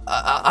says,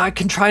 I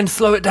can try and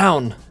slow it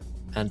down.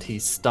 And he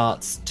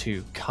starts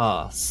to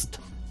cast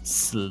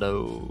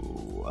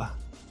Slow.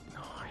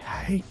 I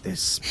hate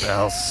this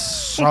spell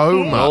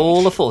so much.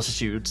 Roll a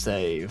fortitude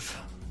save.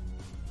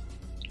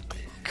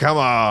 Come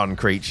on,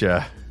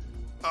 creature.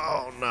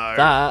 Oh, no.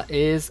 That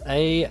is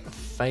a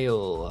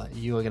fail.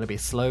 You are going to be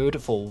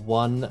slowed for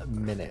 1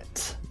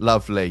 minute.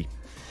 Lovely.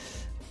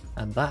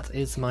 And that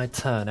is my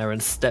turn. Aaron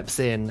steps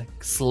in,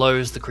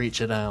 slows the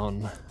creature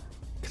down.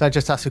 Can I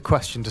just ask a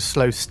question? Does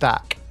slow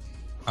stack?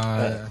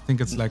 I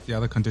think it's like the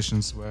other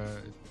conditions where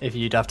it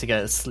you'd have to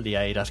get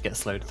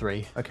slowed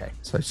 3. Okay.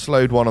 So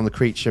slowed 1 on the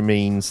creature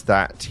means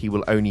that he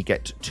will only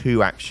get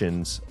 2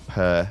 actions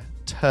per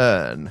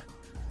turn.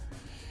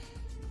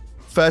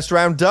 First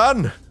round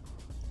done.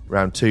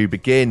 Round 2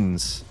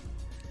 begins.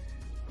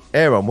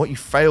 Aaron, what you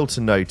failed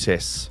to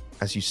notice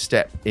as you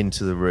step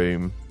into the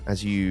room,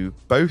 as you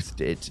both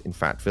did, in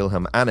fact,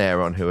 Wilhelm and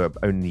Aaron, who are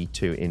only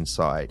 2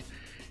 inside,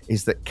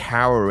 is that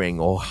cowering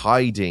or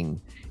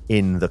hiding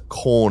in the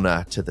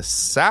corner to the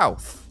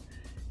south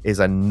is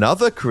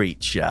another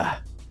creature.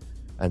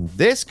 And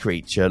this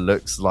creature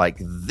looks like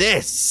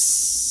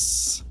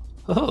this.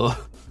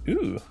 Oh.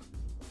 Ooh.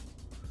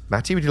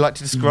 Matty, would you like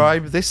to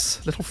describe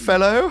this little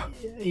fellow?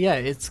 Yeah,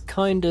 it's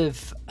kind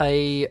of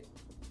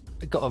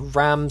got a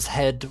ram's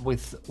head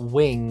with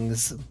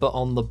wings, but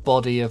on the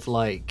body of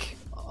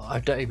I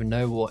don't even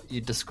know what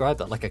you describe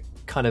that, like a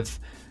kind of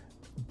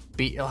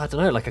I don't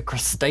know, like a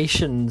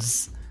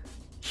crustacean's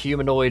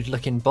humanoid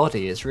looking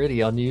body. It's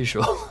really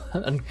unusual.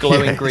 And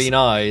glowing green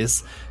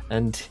eyes,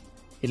 and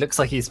he looks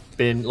like he's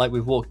been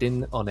we've walked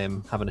in on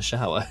him having a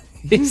shower.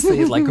 he's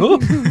like, oh.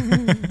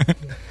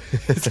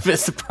 He's a bit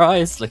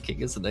surprised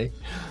looking, isn't he?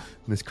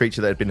 This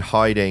creature that had been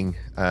hiding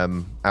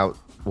out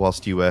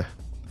whilst you were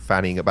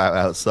fanning about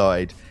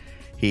outside,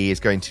 he is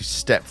going to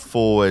step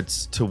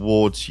forwards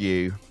towards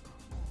you,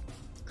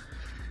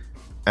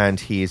 and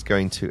he is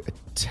going to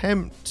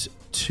attempt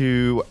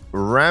to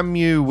ram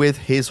you with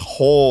his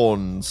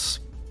horns.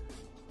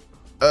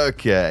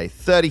 Okay,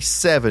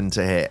 37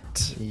 to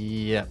hit.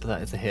 Yep,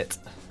 that is a hit.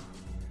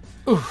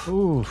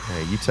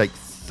 Okay, you take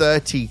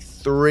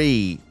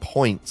 33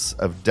 points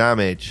of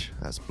damage.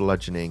 That's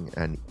bludgeoning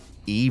and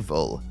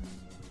evil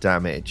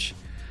damage.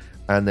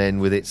 And then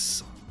with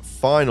its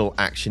final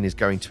action is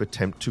going to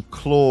attempt to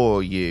claw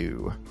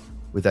you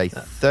with a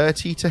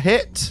 30 to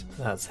hit.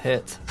 That's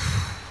hit.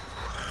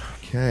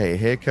 Okay,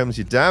 here comes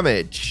your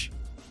damage.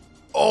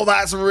 Oh,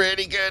 that's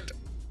really good.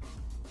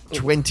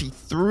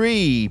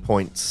 23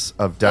 points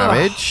of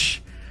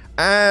damage.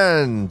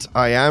 And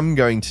I am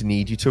going to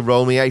need you to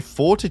roll me a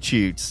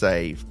fortitude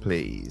save,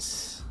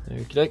 please.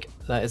 Okey-doke.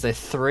 That is a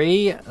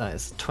 3. That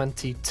is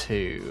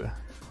 22.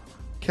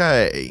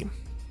 Okay.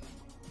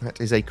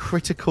 That is a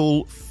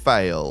critical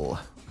fail.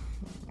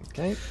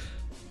 Okay.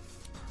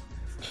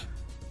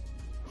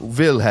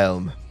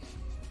 Wilhelm.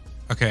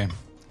 Okay.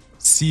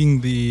 Seeing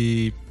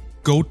the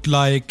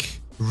goat-like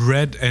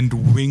red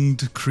and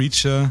winged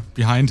creature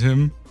behind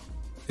him,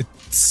 it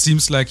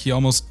seems like he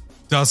almost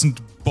doesn't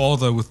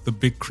bother with the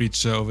big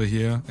creature over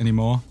here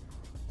anymore.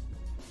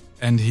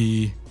 And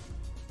he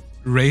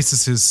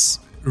raises his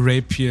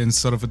rapier in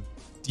sort of a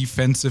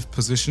defensive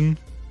position,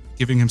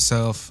 giving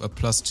himself a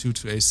 +2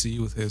 to AC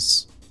with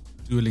his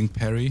dueling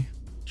parry.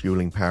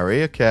 Dueling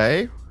parry,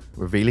 okay.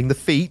 Revealing the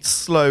feats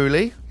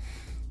slowly.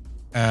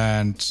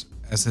 And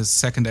as his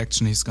second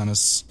action, he's gonna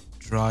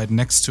stride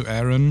next to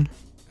Aaron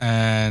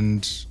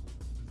and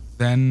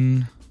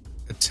then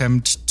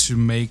attempt to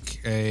make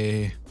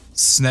a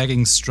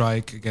snagging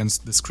strike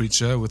against this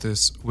creature with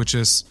his, which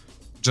is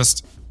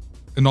just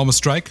a normal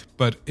strike,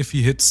 but if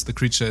he hits, the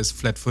creature is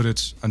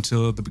flat-footed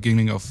until the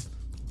beginning of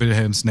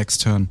Wilhelm's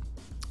next turn.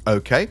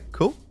 Okay,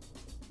 cool.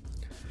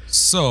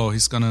 So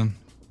he's gonna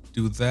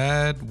do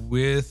that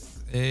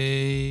with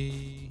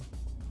a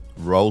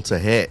Roll to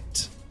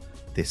hit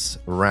this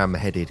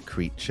ram-headed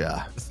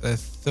creature.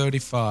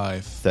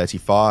 35.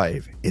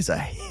 35 is a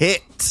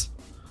hit.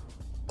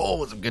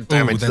 Oh, some good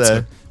damage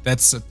there.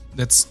 That's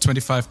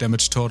 25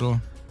 damage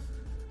total.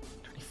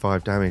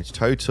 25 damage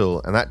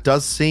total, and that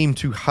does seem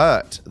to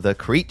hurt the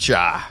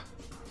creature.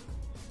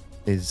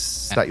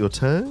 Is that your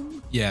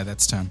turn? Yeah,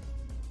 that's turn.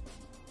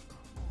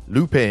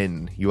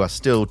 Lupin, you are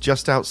still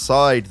just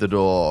outside the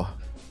door.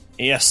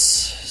 Yes.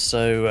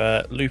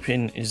 So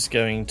Lupin is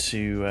going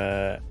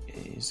to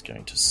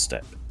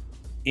step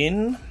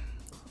in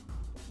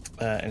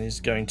and is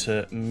going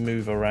to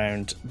move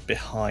around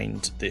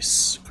behind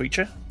this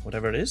creature,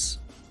 whatever it is.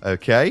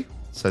 Okay,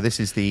 so this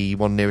is the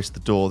one nearest the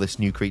door, this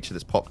new creature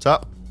that's popped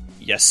up.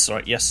 Yes,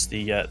 right. Yes,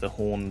 the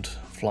horned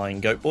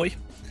flying goat boy.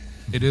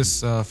 It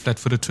is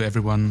flat-footed to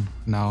everyone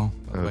now.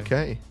 By the way.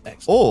 Okay.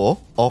 Excellent. Or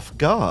off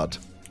guard.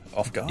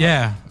 Off guard.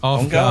 Yeah,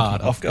 off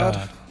guard. Off guard.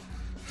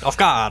 Off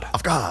guard.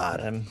 Off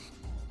guard.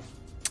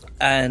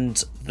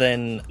 And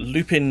then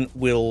Lupin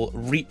will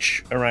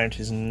reach around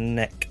his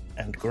neck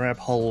and grab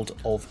hold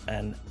of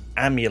an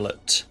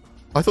amulet.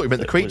 I thought you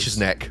meant the creature's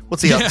neck.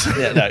 What's he up to?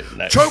 Yeah,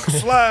 no. Choke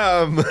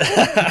slam!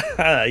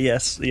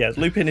 Yes.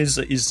 Lupin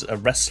is a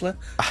wrestler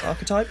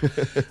archetype.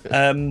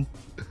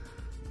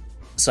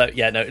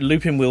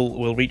 Lupin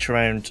will reach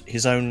around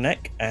his own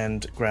neck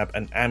and grab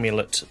an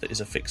amulet that is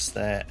affixed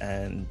there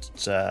and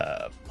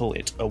pull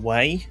it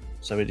away.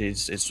 So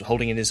it's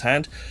holding in his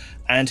hand,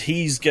 and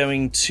he's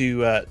going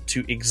to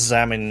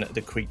examine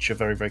the creature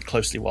very, very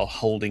closely while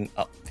holding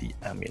up the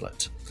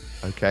amulet.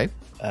 Okay.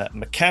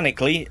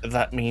 Mechanically,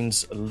 that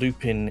means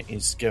Lupin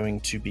is going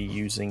to be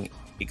using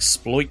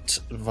Exploit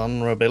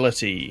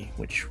Vulnerability,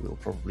 which will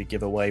probably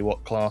give away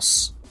what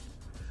class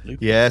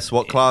Lupin Yes,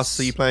 what is. class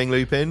are you playing,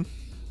 Lupin?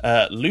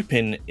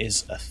 Lupin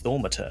is a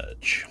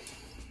Thaumaturge.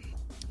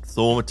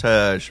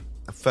 Thaumaturge.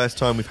 The first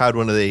time we've had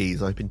one of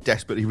these. I've been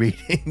desperately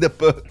reading the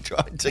book,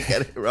 trying to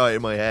get it right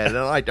in my head, and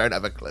I don't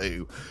have a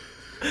clue.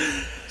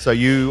 So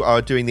you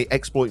are doing the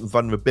exploit and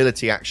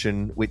vulnerability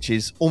action, which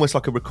is almost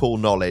like a recall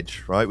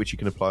knowledge, right? Which you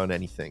can apply on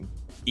anything.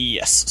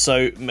 Yes.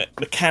 So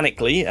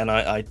mechanically, and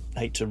I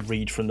hate to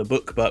read from the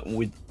book, but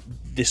with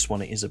this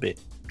one it is a bit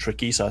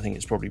tricky, so I think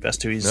it's probably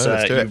best to you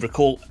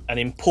recall an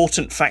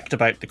important fact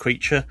about the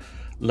creature,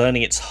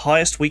 learning its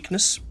highest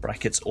weakness,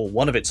 brackets, or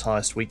one of its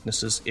highest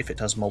weaknesses if it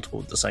has multiple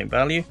of the same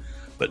value,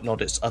 but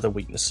not its other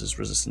weaknesses,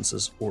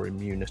 resistances, or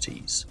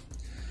immunities.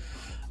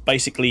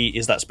 Basically,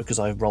 that's because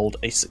I rolled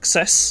a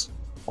success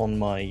on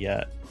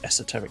my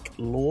esoteric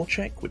lore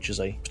check, which is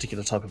a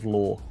particular type of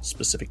lore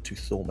specific to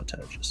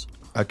thaumaturges.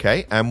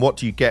 Okay, and what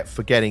do you get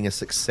for getting a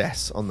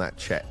success on that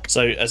check?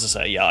 So, as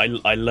I say,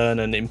 I learn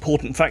an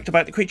important fact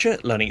about the creature,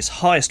 learning its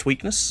highest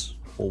weakness,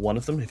 or one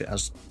of them if it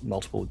has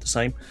multiple with the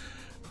same,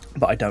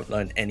 but I don't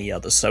learn any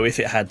others. So if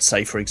it had,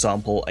 say, for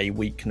example, a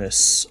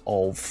weakness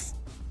of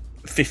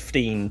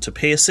 15 to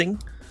piercing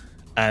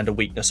and a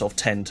weakness of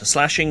 10 to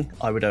slashing,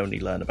 I would only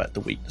learn about the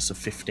weakness of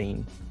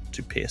 15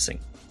 to piercing.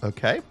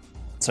 Okay.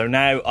 So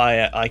now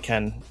I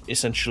can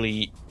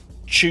essentially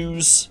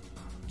choose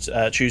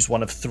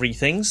one of three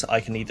things.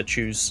 I can either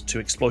choose to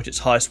exploit its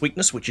highest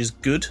weakness, which is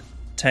good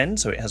 10,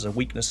 so it has a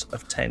weakness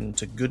of 10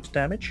 to good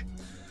damage,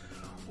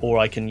 or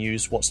I can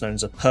use what's known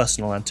as a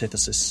personal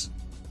antithesis,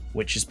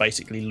 which is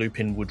basically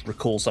Lupin would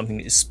recall something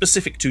that is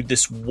specific to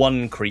this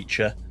one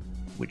creature,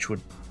 which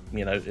would,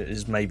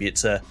 is maybe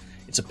it's a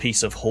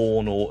piece of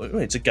horn, or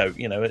it's a goat,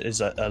 it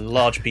is a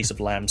large piece of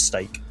lamb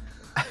steak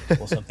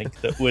or something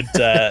that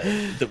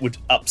would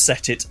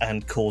upset it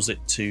and cause it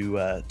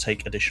to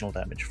take additional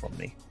damage from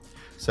me.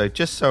 So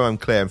just so I'm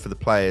clear, and for the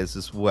players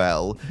as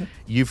well,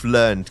 you've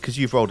learned, because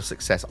you've rolled a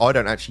success, I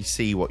don't actually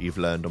see what you've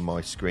learned on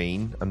my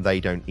screen, and they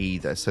don't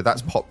either. So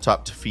that's popped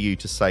up for you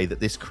to say that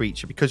this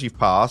creature, because you've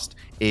passed,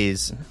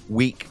 is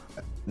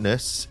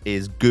weakness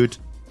is good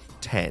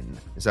 10.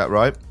 Is that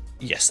right?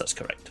 Yes, that's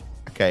correct.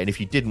 Okay, and if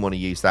you didn't want to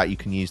use that, you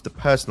can use the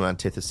personal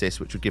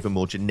antithesis, which would give a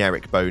more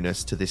generic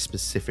bonus to this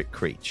specific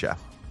creature.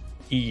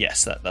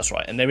 Yes, that's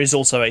right. And there is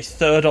also a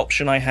third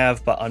option I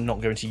have, but I'm not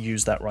going to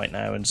use that right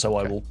now, and so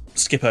I will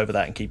skip over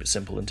that and keep it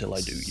simple until I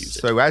do use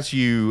it. So as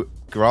you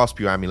grasp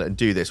your amulet and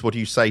do this, what do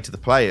you say to the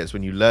players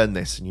when you learn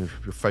this and you're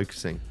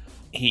focusing?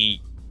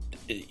 He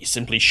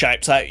simply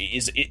shouts out,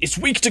 it's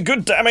weak to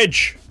good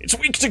damage! It's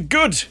weak to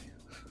good!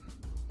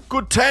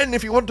 Good 10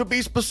 if you want to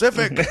be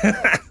specific!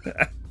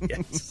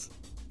 Yes.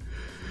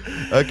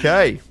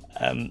 Okay.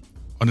 On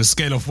a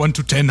scale of 1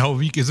 to 10, how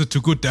weak is it to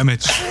good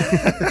damage?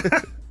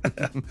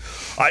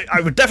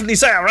 I would definitely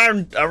say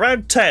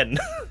around 10.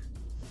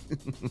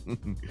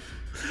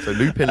 So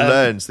Lupin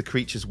learns the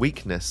creature's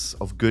weakness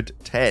of good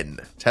 10,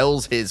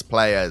 tells his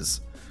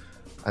players,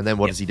 and then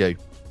what does he do?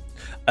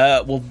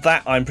 Well,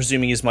 that I'm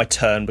presuming is my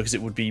turn, because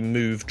it would be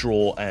move,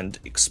 draw, and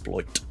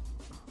exploit.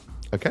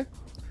 Okay.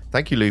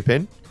 Thank you,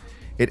 Lupin.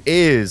 It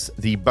is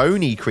the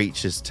bony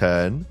creature's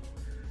turn.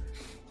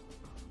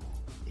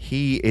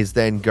 He is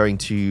then going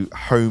to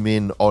home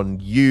in on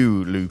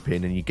you,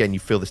 Lupin, and again you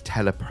feel this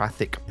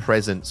telepathic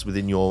presence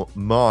within your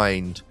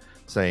mind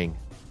saying,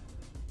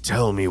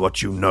 "Tell me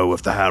what you know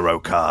of the Harrow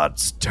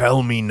cards.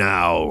 Tell me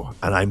now,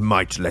 and I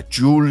might let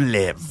you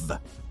live."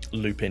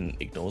 Lupin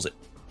ignores it.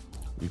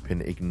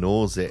 Lupin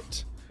ignores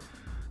it.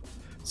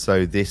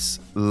 So this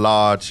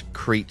large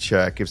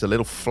creature gives a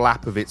little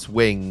flap of its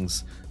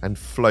wings and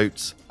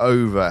floats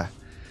over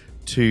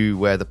to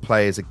where the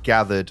players are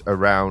gathered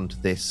around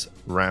this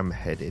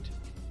ram-headed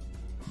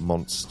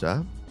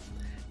monster,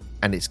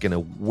 and it's going to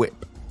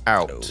whip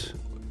out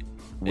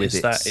with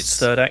Is that its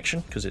third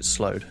action? Because it's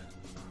slowed.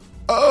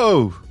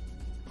 Oh!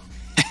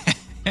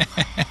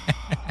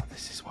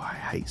 This is why I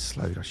hate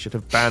slowed. I should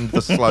have banned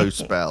the slow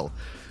spell.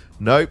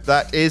 Nope,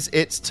 that is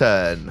its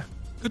turn.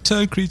 Good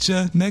turn,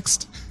 creature.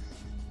 Next.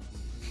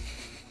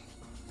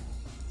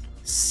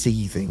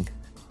 Seething.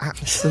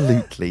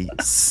 Absolutely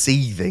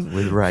seething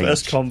with rage.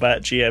 First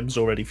combat, GM's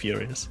already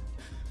furious.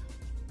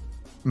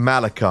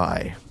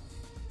 Malachi.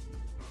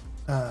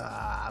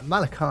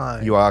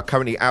 Malachi. You are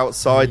currently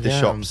outside the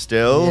shop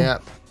still.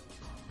 Yep.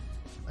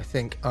 I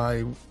think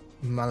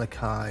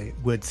Malachi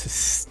would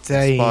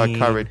sustain. Inspire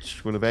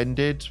Courage will have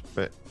ended,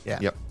 but yeah,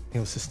 yep.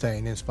 He'll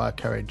sustain Inspire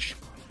Courage.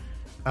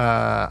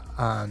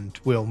 And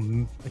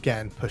we'll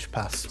again push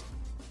past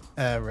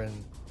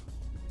Aaron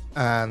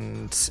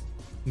and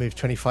move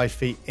 25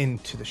 feet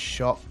into the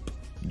shop.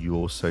 You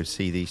also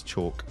see these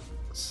chalk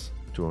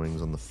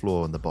drawings on the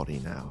floor and the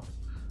body now.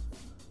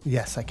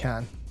 Yes, I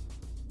can.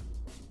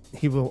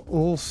 He will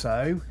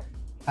also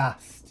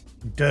cast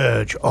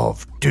Dirge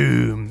of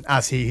Doom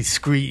as he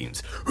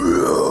screams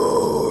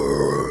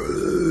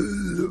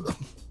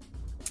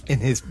in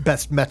his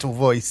best metal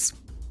voice.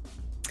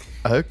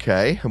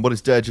 Okay, and what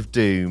is Dirge of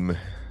Doom?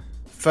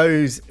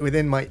 Foes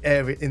within my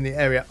area in the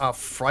area are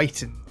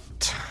frightened.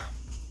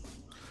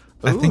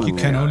 I think you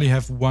can only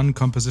have one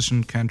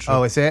composition cantrip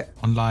Oh, is it?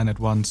 online at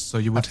once, so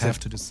you would have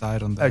to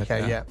decide on that.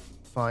 Okay, yeah,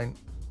 fine.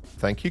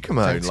 Thank you,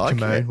 Kimone. Thanks, like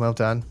Kimone. it. Well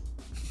done.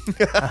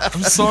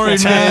 I'm sorry,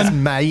 Cheers,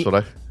 man. mate.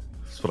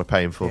 That's what I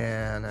pay him for.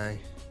 Yeah, I know.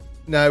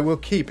 No, we'll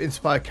keep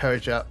Inspire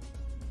Courage up.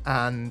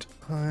 And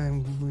I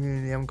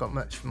really haven't got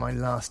much for my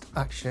last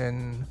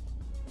action.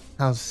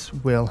 How's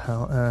Will?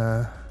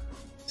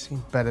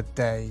 Seen better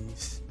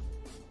days.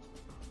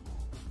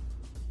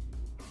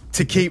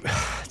 To keep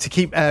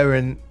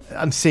Aaron,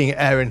 I'm seeing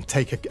Aaron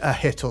take a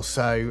hit or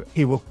so.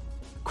 He will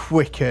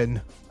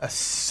quicken a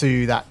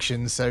soothe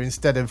action. So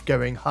instead of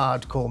going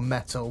hardcore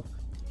metal,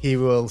 he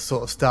will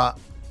sort of start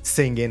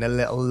singing a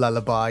little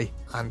lullaby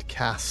and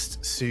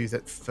cast soothe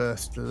at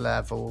first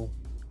level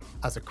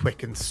as a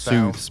quickened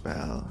spell. Soothe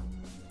spell.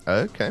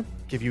 Okay.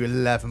 Give you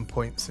 11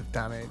 points of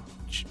damage.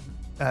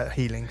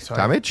 Healing, sorry.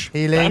 Damage?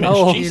 Healing. Damage,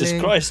 Healing.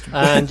 Jesus Christ.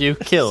 And you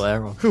kill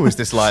Aaron. Who is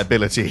this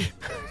liability?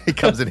 He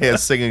comes in here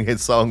singing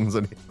his songs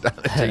and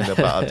damaging the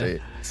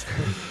party.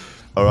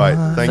 All right,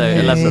 thank So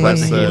you. 11 So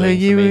points that's of healing.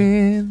 You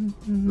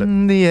for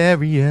in the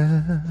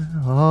area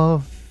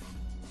of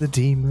the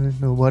demon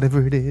or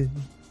whatever it is.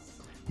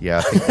 yeah,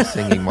 I think the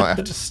singing might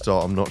have to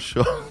stop. I'm not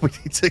sure.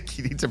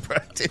 You need to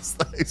practice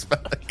those,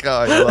 Malachi.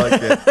 I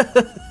like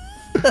it.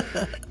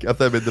 Got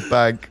them in the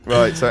bank.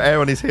 Right, so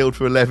Aaron is healed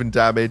for 11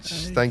 damage.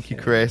 Thank you,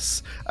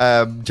 Chris.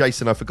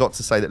 Jason, I forgot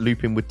to say that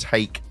Lupin would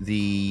take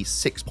the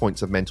 6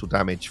 points of mental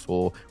damage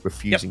for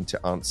refusing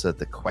to answer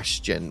the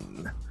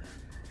question.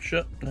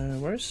 Sure, no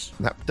worries.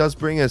 That does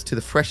bring us to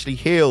the freshly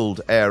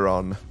healed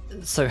Aaron.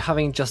 So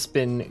having just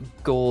been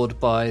gored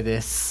by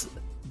this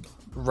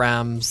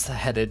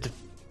ram's-headed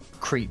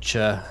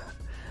creature,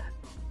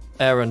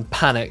 Aaron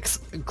panics,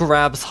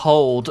 grabs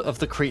hold of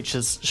the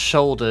creature's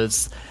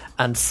shoulders,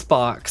 and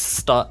sparks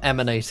start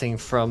emanating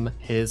from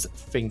his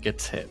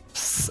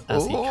fingertips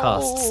as he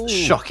casts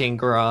Shocking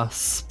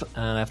Grasp.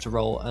 And I have to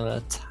roll an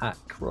attack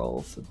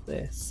roll for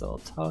this, so I'll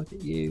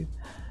target you.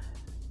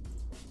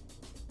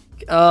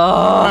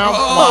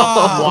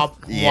 Oh!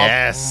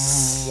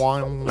 Yes.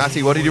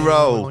 Matty, what did you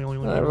roll?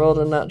 I rolled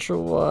a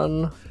natural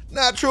 1.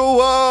 Natural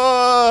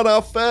one,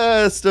 our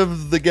first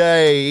of the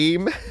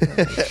game.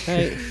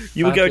 Okay,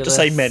 You were going to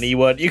say fabulous. many,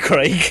 weren't you,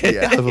 Craig?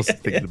 Yeah, I was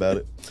thinking about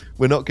it.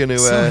 We're not going to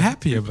So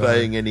happy about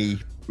playing any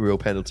real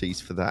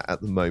penalties for that at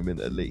the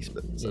moment, at least.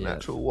 But it's a Yeah.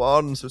 natural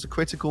one, so it's a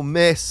critical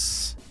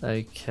miss.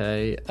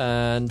 Okay,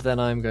 and then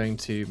I'm going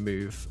to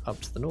move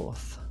up to the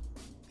north.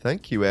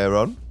 Thank you,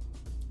 Aaron.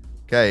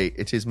 Okay,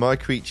 it is my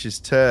creature's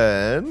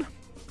turn.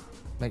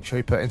 Make sure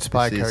you put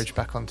Inspire This is- Courage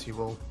back onto your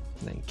wall.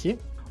 Thank you.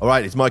 All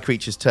right, it's my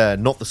creature's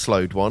turn, not the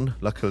slowed one,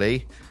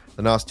 luckily.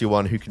 The nastier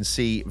one who can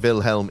see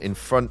Wilhelm in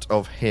front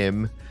of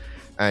him,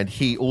 and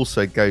he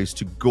also goes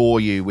to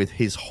gore you with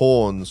his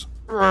horns.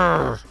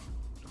 Does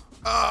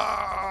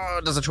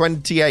a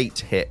 28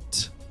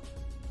 hit?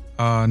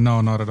 No,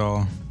 not at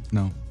all.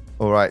 No.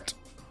 All right.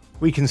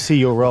 We can see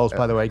your rolls,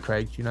 by the way,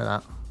 Craig. Do you know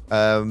that?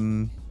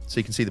 So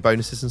you can see the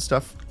bonuses and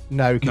stuff?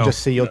 No, we can No,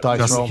 just see your dice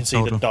just- You roll. can see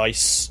Total. the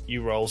dice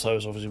you roll, so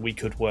obviously we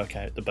could work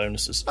out the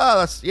bonuses. Oh,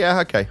 that's... Yeah,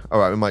 okay. All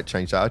right, we might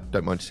change that. I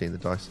don't mind seeing the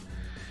dice.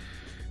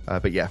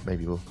 But yeah,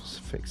 maybe we'll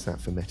fix that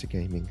for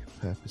metagaming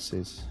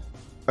purposes.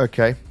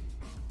 Okay.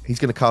 He's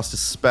going to cast a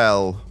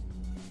spell.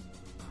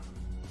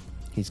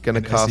 He's going to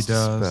And as he cast a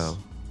does- spell.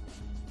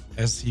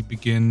 As he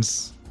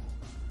begins,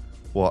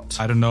 What?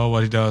 I don't know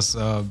what he does.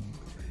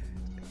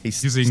 He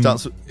Using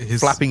starts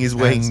his flapping his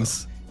hands.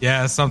 wings,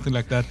 Yeah, something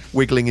like that.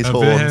 wiggling his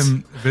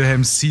horns.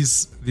 Wilhelm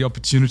sees the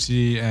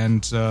opportunity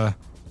and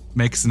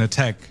makes an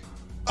attack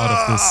out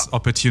of this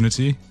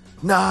opportunity.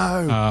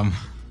 No!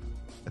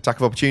 Attack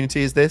of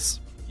opportunity is this?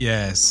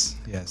 Yes.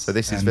 So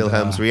this is And,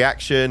 Wilhelm's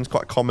reaction. It's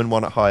quite a common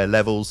one at higher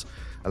levels.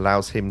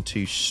 Allows him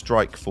to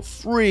strike for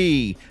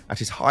free at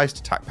his highest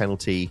attack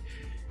penalty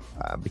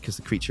because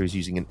the creature is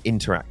using an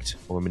interact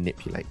or a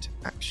manipulate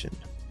action.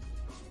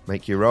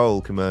 Make your roll,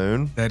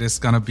 Kimon. That is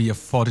gonna be a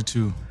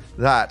 42,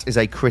 That is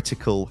a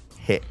critical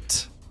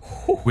hit.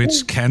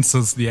 which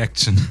cancels the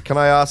action. Can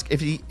I ask,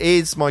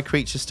 is my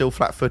creature still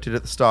flat-footed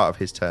at the start of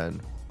his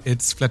turn?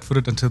 It's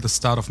flat-footed until the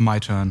start of my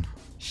turn.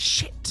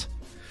 Shit.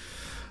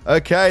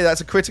 Okay, that's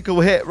a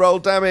critical hit. Roll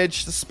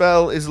damage. The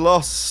spell is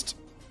lost.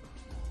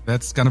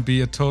 That's gonna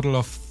be a total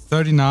of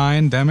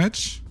 39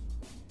 damage.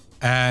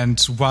 And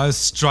while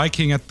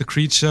striking at the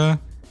creature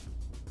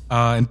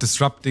and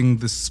disrupting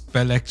the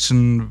spell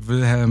action,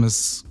 Wilhelm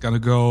is gonna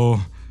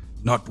go,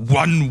 "Not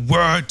one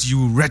word,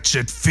 you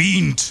wretched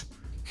fiend!"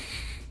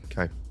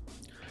 Okay.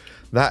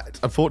 That,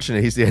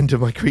 unfortunately, is the end of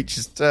my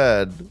creature's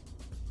turn.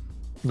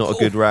 Not a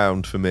good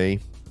round for me.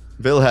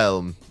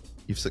 Wilhelm,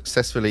 you've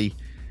successfully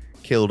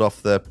killed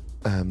off the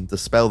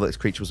spell that this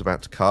creature was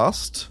about to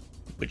cast.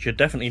 Which you're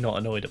definitely not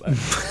annoyed about.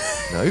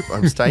 Nope,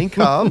 I'm staying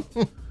calm.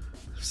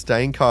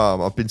 Staying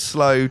calm. I've been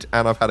slowed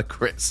and I've had a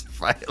crit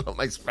fail on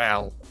my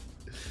spell.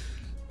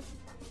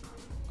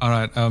 All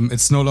right,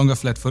 it's no longer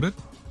flat-footed,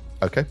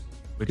 Okay.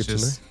 which Good to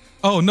is.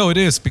 know. Oh no, it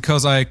is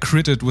because I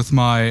critted with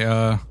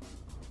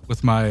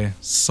my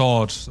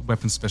sword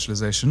weapon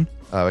specialization.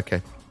 Oh,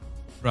 okay.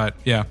 Right,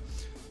 yeah.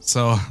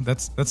 So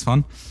that's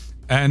fun.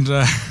 And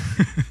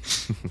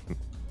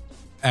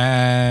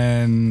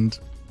and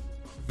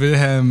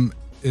Wilhelm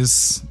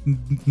is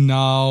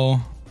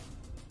now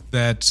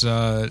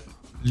that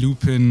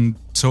Lupin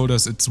told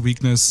us its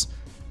weakness,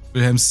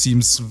 Wilhelm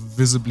seems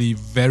visibly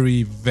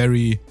very,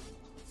 very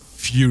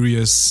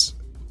furious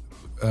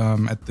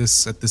at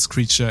this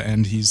creature,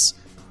 and he's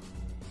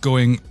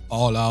going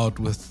all out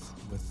with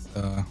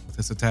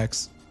his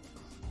attacks.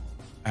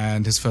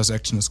 And his first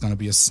action is going to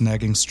be a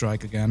snagging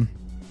strike again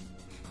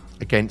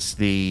against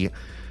the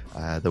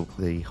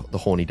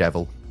horny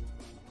devil.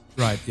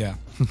 Right, yeah.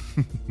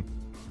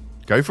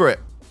 Go for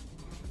it.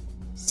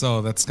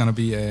 So that's going to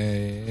be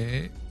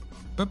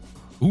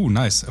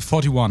nice, a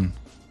 41.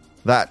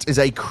 That is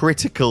a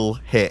critical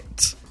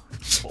hit.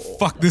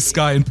 Fuck this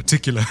guy in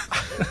particular.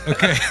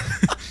 Okay.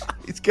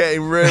 It's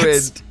getting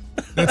ruined.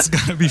 That's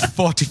going to be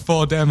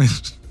 44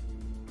 damage.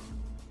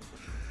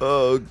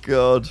 Oh,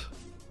 God.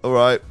 All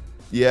right.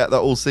 Yeah, that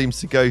all seems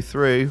to go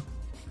through.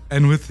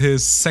 And with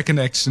his second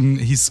action,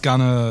 he's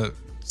gonna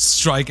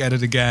strike at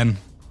it again.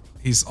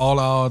 He's all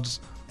out,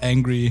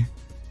 angry.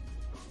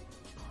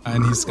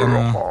 And he's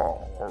gonna...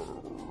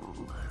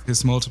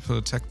 his multiple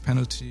attack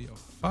penalty of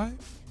 5.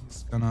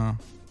 He's gonna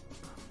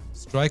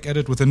strike at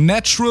it with a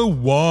natural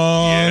 1.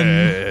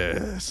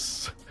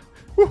 Yes.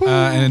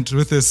 And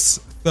with his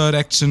third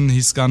action,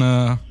 he's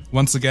gonna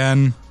once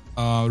again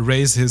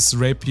raise his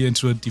rapier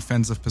into a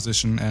defensive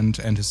position and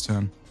end his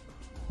turn.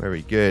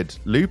 Very good.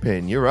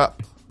 Lupin, you're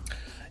up.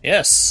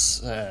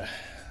 Yes.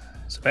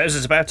 Suppose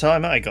it's about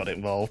time I got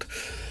involved.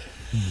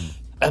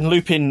 And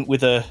Lupin,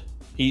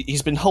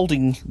 he's been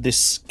holding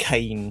this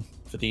cane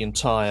for the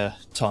entire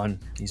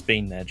time he's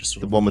been there, just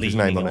sort of the one with his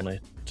name on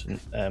it.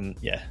 And,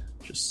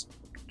 just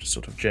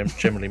sort of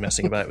generally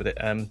messing about with it.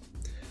 And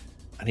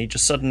he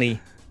just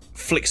suddenly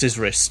flicks his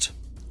wrist,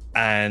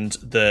 and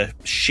the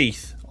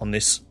sheath on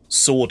this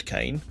sword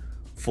cane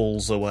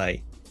falls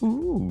away.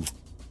 Ooh.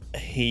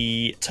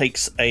 He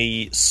takes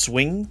a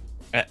swing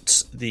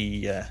at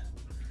the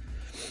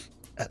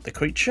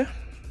creature.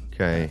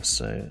 Okay.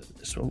 So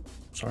this one,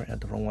 sorry, I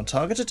had the wrong one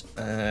targeted.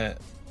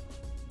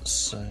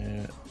 So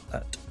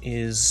that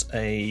is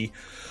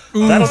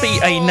that'll be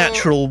a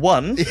natural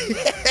 1.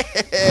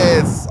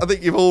 Yes. I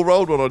think you've all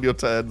rolled one on your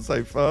turn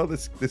so far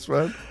this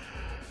round.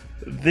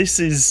 This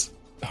is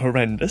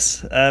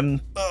horrendous.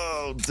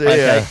 Oh dear.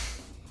 Okay.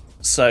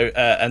 So,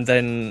 and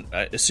then,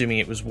 assuming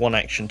it was one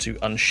action to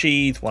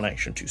unsheathe, one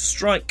action to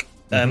strike,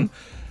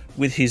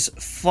 with his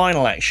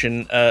final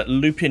action,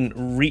 Lupin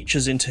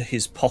reaches into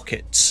his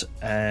pocket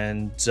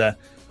and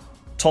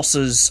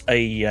tosses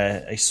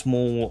a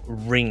small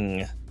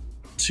ring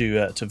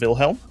to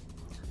Wilhelm.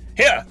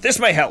 Here, this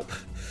may help.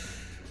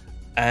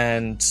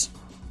 And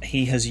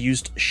he has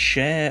used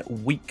Share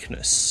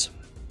Weakness.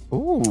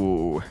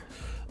 Ooh.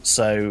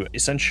 So,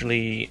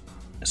 essentially,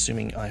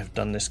 assuming I have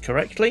done this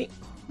correctly,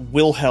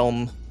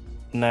 Wilhelm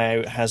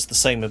now has the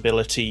same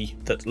ability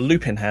that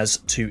Lupin has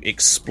to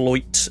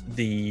exploit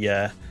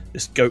the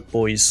this goat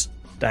boy's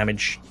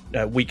damage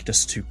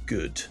weakness to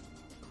good.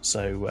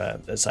 So,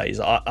 as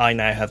I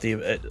now have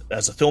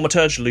as a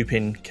thaumaturge,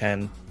 Lupin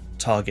can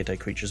target a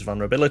creature's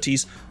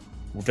vulnerabilities.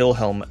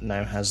 Wilhelm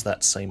now has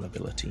that same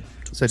ability.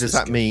 So does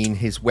that mean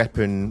his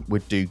weapon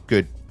would do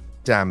good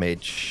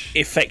damage?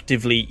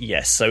 Effectively,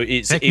 yes. So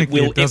Technically, it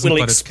will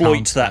but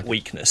exploit it that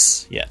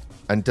weakness. Yeah.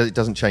 And it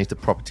doesn't change the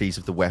properties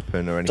of the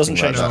weapon or anything Doesn't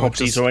change like the that?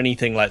 properties or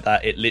anything like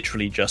that. It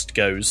literally just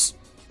goes,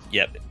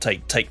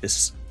 take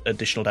this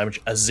additional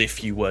damage as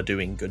if you were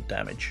doing good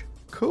damage.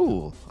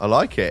 Cool. I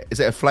like it. Is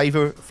it a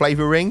flavor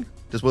ring?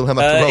 Does Wilhelm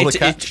have to roll a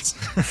catch?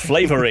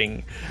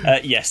 Flavoring.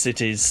 Yes,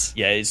 it is.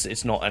 Yeah,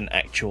 it's not an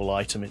actual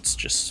item. It's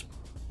just...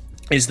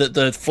 is that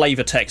the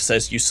flavor text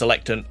says you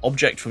select an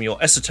object from your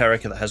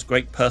esoterica that has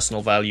great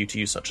personal value to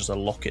you, such as a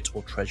locket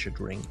or treasured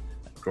ring,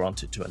 and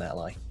grant it to an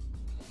ally.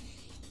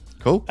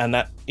 Cool. And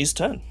that is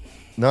turn.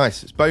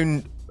 Nice. It's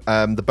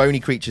the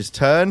bony creature's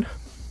turn.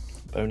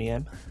 Boney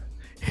M.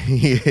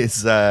 He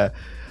is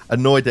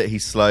annoyed that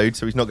he's slowed,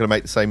 so he's not going to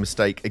make the same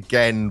mistake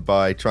again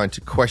by trying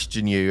to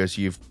question you as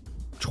you've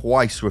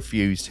twice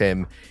refused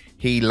him.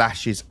 He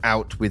lashes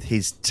out with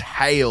his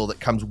tail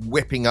that comes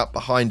whipping up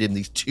behind him,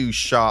 these two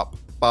sharp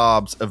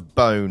barbs of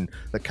bone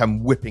that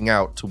come whipping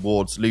out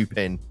towards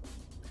Lupin.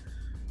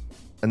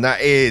 And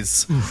that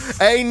is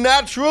a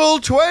natural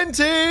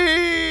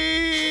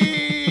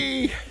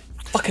 20!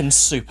 Fucking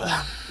super.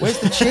 Where's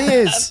the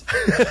cheers?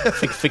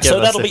 So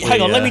that'll be...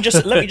 hang on, let me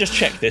just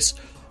check this.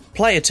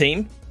 Player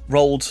team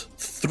rolled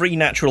 3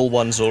 natural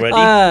ones already.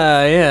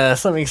 Yeah,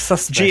 something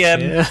suspect.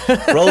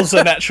 GM rolls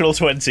a natural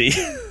 20.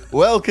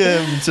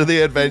 Welcome to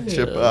the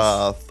adventure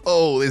path.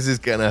 Oh, this is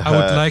gonna hurt. I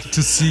would like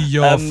to see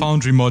your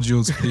foundry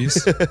modules,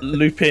 please.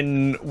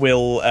 Lupin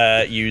will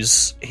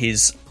use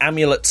his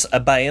Amulet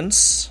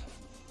Abeyance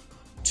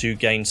to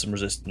gain some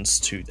resistance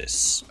to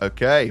this.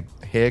 Okay,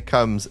 here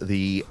comes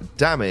the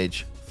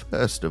damage.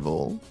 First of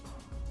all,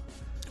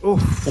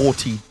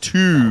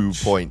 42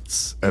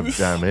 points of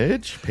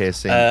damage,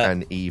 piercing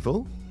and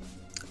evil.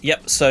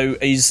 Yep, so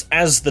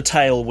as the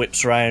tail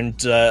whips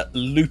round,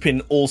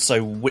 Lupin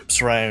also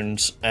whips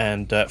round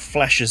and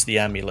flashes the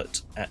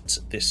amulet at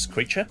this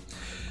creature.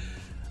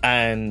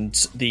 And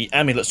the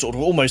amulet sort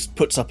of almost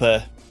puts up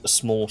a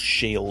small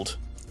shield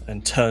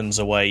and turns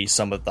away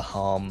some of the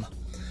harm.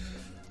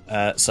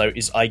 So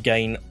I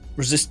gain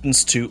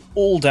resistance to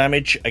all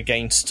damage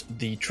against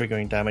the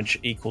triggering damage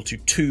equal to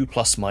 2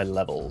 plus my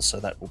level. So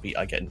that will be,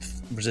 I get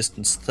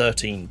resistance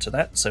 13 to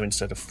that. So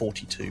instead of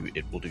 42,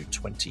 it will do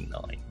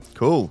 29.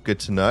 Cool, good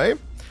to know.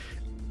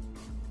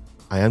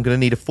 I am going to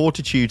need a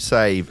fortitude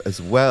save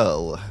as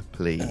well,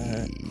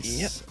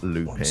 please,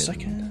 Lupin. 1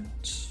 second.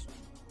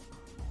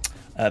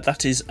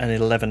 That is an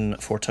 11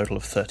 for a total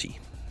of 30.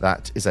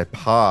 That is a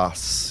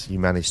pass. You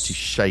managed to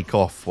shake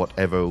off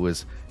whatever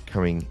was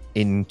coming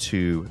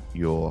into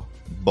your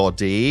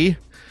body.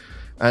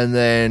 And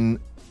then,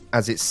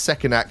 as its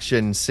second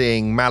action,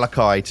 seeing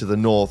Malachi to the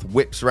north,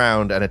 whips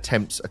round and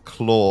attempts a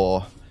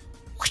claw.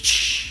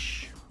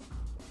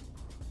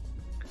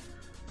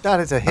 That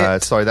is a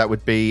hit. Sorry, that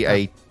would be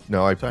a...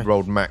 No, I Sorry.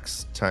 rolled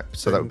max tap,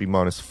 so that would be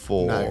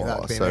 -4. No, that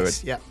would be a so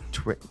miss. Yeah.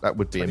 That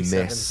would be 27.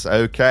 a miss.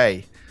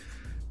 Okay.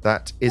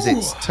 That is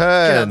its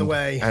turn. Get out of the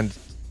way. And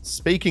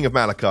speaking of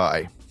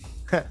Malachi,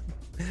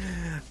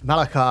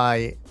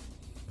 Malachi,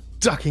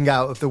 ducking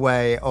out of the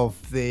way of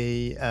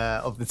the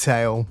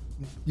tail,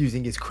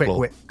 using his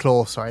quick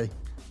claw,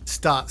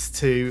 starts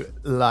to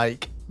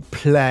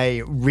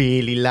play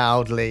really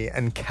loudly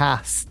and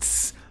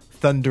casts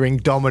Thundering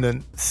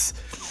Dominance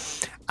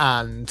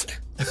and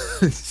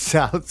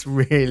shouts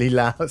really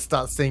loud,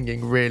 starts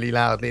singing really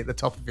loudly at the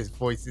top of his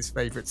voice, his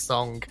favourite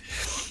song,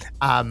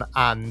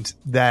 and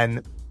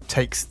then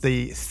takes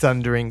the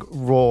Thundering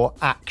Roar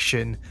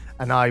action,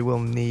 and I will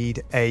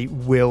need a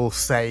will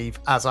save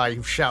as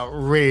I shout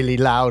really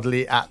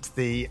loudly at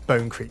the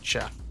bone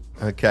creature.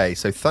 Okay,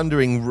 so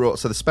Thundering Roar.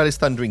 So the spell is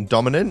Thundering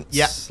Dominance.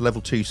 Yeah.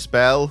 Level 2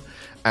 spell.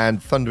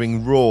 And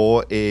Thundering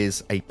Roar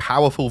is a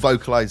powerful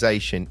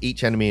vocalization.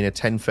 Each enemy in a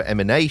 10-foot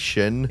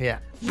emanation. Yeah.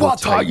 will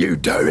What are take you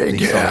doing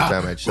these here? sort of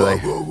damage. So they,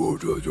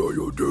 What are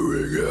you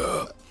doing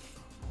here?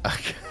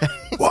 okay.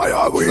 Why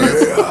are we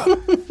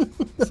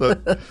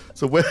here?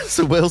 So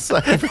will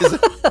save. Is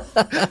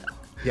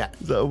Yeah.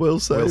 that a will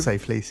save? Will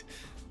save, please.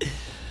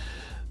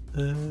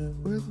 Where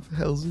the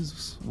hell's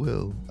his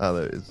will? Oh,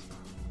 there it is.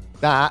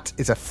 That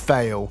is a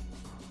fail.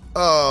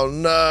 Oh,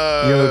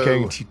 no. You're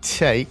going to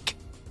take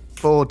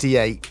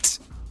 4d8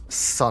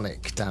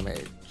 sonic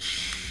damage.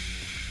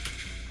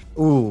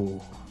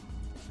 Ooh.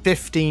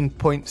 15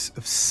 points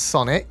of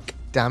sonic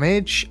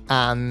damage,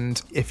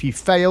 and if you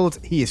failed,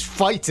 he is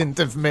frightened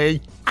of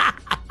me.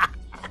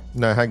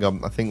 No, hang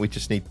on. I think we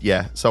just need...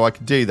 Yeah, so I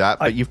can do that,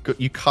 but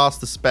you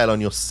cast the spell on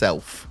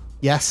yourself.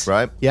 Yes.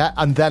 Right. Yeah,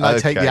 and then I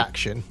take Okay. the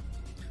action.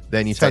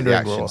 Then you take the Thundering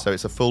action. Roar. So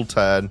it's a full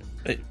turn.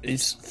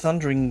 It's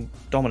Thundering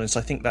Dominance.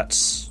 I think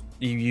that's...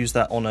 You use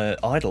that on a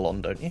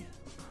Eidolon, don't you?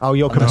 Oh,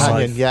 your Unless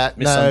companion. I've Yeah.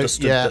 No,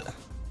 misunderstood yeah. that.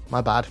 My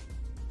bad.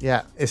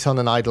 Yeah, it's on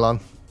an Eidolon.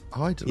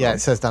 Eidolon? Yeah, it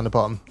says down the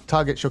bottom.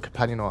 Targets your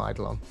companion or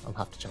Eidolon. I'll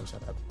have to change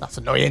that up. That's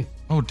annoying.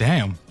 Oh,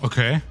 damn.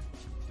 Okay.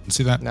 Didn't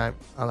see that. No,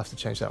 I'll have to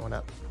change that one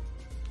up.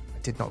 I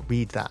did not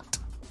read that.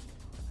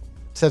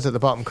 It says at the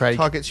bottom, Craig.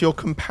 Targets your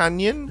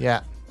companion?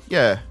 Yeah.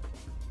 Yeah.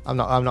 I'm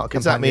not a companion.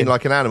 Does that mean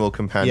like an animal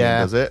companion,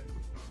 Yeah. does it?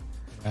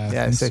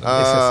 Yeah, it's a thing.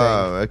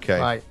 Oh, okay.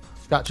 Right.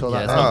 Scratch all Yeah,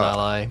 that it's out. not an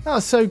ally. That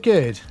was so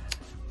good.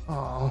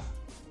 Oh.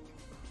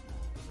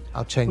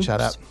 I'll change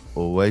that up.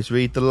 Always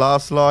read the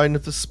last line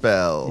of the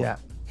spell. Yeah.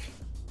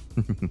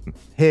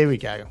 Here we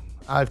go.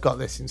 I've got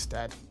this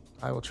instead.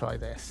 I will try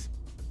this.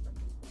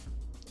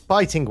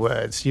 Biting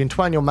words. You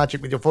entwine your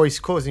magic with your voice,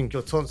 causing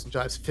your taunts and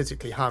jibes to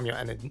physically harm your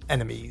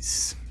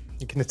enemies.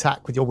 You can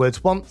attack with your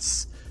words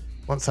once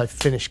I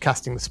finish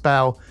casting the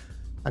spell,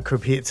 and can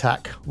repeat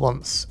attack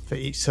once for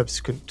each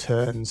subsequent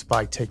turns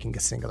by taking a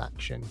single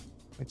action,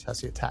 which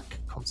has the attack,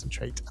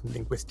 concentrate, and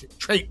linguistic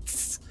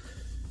traits.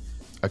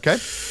 Okay.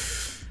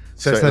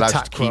 So it's it an allows you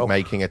attack to keep roll.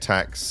 making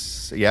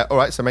attacks. Yeah, all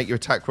right. So make your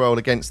attack roll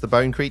against the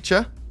bone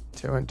creature.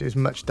 So it won't do as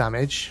much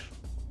damage.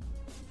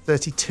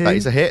 32. That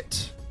is a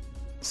hit.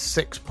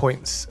 6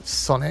 points of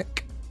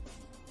sonic.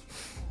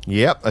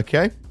 Yep,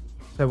 okay.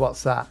 So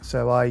what's that?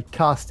 So I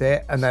cast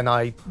it and then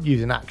I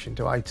use an action,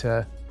 do I,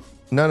 to...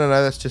 No,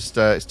 that's just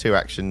it's 2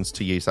 actions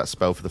to use that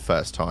spell for the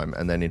first time,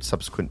 and then in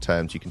subsequent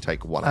turns you can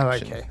take 1 Oh,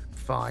 action. okay.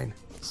 Fine.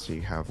 So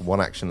you have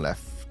 1 action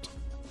left.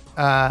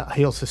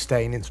 Heal,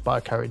 sustain,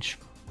 inspire courage.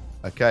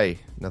 Okay,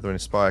 another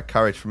inspire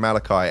courage from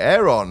Malachi.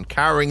 Aaron,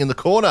 cowering in the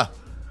corner.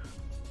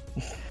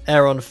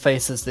 Aaron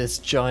faces this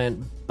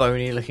giant,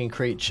 bony-looking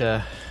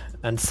creature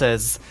and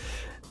says,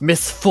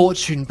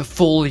 "Misfortune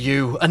befall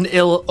you, an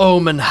ill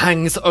omen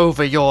hangs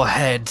over your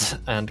head,"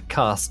 and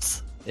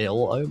casts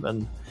Ill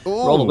Omen.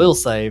 Roll a will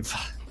save.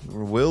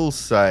 Will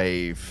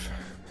save.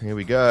 Here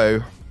we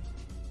go.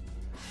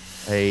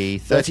 A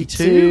 32.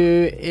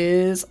 32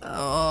 is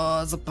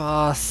as a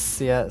pass.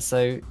 Yeah,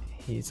 so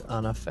he's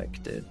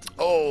unaffected.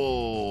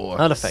 Oh,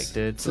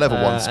 Unaffected. It's level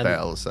 1 and-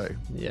 spell, so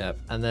Yeah,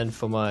 and then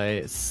for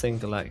my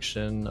single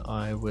action,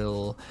 I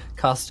will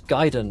cast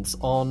Guidance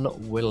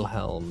on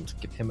Wilhelm to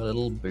give him a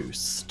little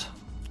boost.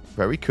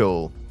 very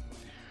cool.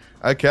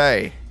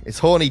 Okay, it's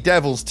Horny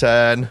Devil's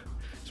turn.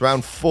 It's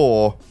round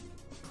 4.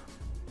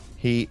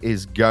 he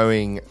is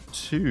going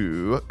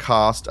to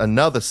cast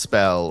another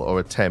spell or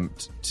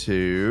attempt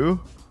to...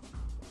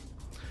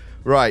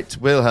 Right,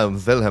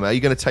 Wilhelm, are you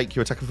going to take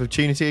your attack of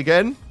opportunity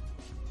again?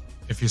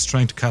 If he's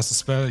trying to cast a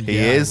spell, He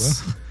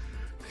is.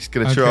 He's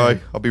going to try.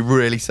 I'll be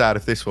really sad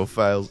if this one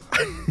fails.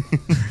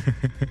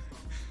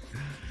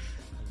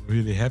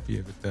 Really happy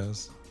if it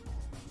does.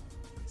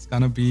 It's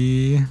gonna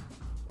be... Ooh,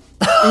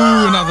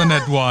 another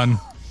net one.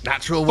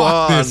 Natural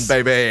Fuck one, this.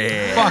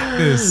 baby. Fuck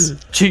this.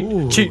 Cheat.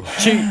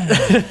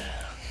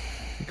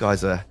 You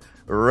guys are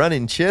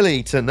running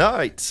chilly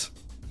tonight.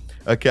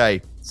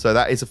 Okay, so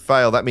that is a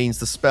fail. That means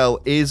the spell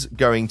is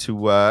going to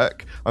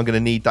work. I'm going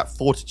to need that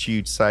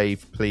fortitude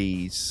save,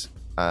 please,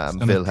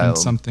 Wilhelm. I'm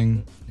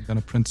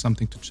gonna print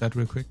something to chat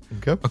real quick.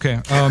 Okay.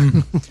 Okay.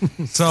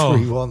 So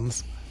 3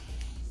 ones.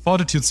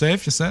 fortitude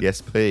save, you said?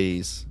 Yes,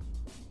 please.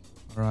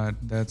 All right.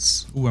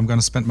 That's. Ooh, I'm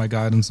gonna spend my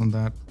guidance on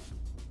that.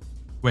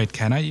 Wait,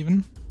 can I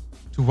even?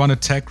 To one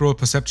attack roll,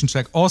 perception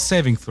check, or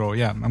saving throw.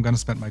 Yeah, I'm gonna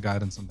spend my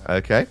guidance on that.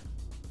 Okay.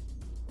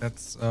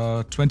 That's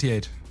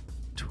 28.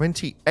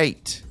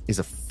 28 is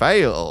a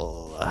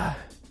fail.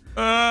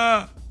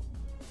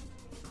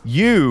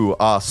 You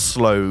are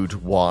slowed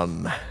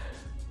 1.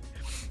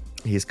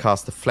 He has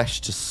cast the Flesh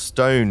to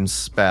Stone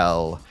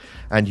spell,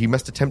 and you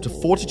must attempt a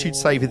fortitude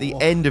save at the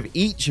end of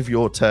each of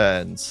your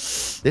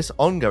turns. This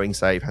ongoing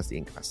save has the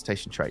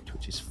incapacitation trait,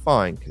 which is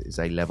fine because it is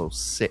a level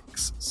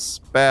 6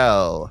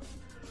 spell.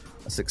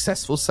 A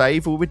successful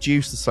save will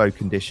reduce the slow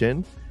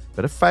condition,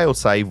 but a failed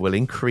save will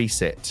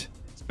increase it.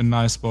 It's been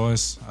nice,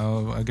 boys.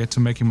 I get to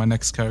making my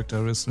next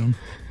character real soon.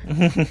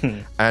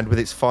 And with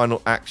its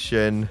final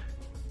action,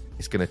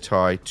 it's going to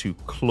try to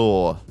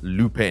claw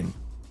Lupin.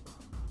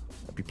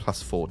 That'd be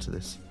 +4 to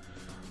this.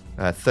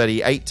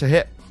 38 to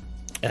hit.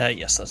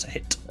 Yes, that's a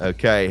hit.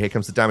 Okay, here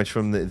comes the damage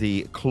from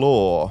the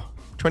claw.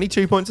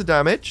 22 points of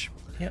damage.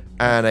 Yep.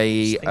 And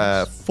a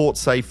Thanks. fort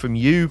save from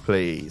you,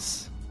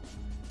 please.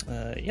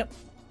 Yep.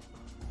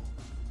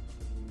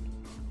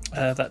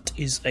 That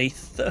is a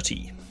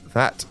 30.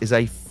 That is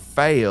a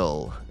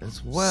fail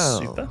as well.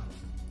 Super.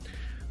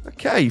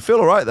 Okay, you feel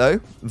all right, though.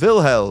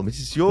 Wilhelm, it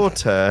is your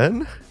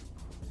turn.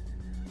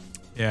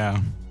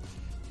 Yeah.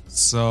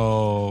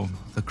 So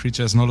the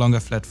creature is no longer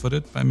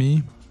flat-footed by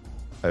me.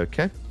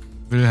 Okay.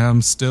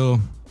 Wilhelm, still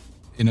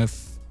in a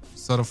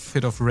sort of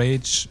fit of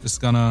rage, is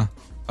gonna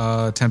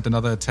attempt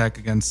another attack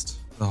against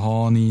the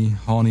horny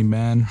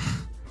man.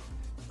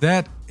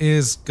 That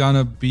is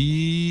gonna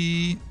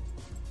be...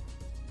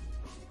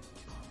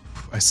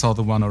 I saw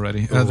the one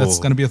already. That's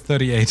gonna be a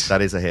 38.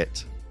 That is a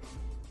hit.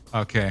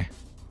 Okay.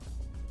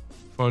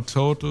 For a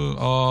total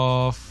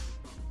of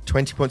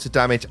 20 points of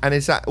damage. And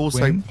is that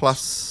also Wind?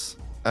 plus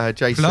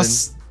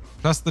Jason?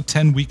 plus the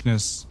 10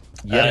 weakness.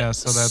 Yeah.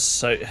 So that's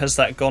So has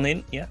that gone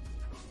in? Yeah.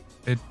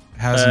 it.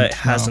 Hasn't. It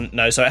hasn't.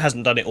 No, so it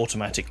hasn't done it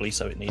automatically.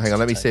 So it needs. Hang on, to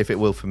let me take- see if it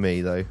will for me,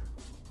 though.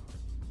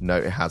 No,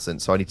 it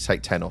hasn't. So I need to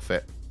take 10 off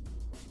it.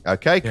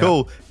 Okay, Yeah.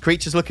 cool.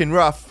 Creature's looking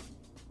rough.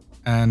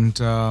 And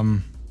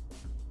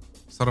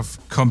sort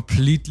of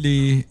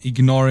completely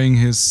ignoring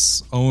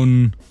his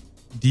own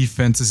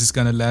defenses, he's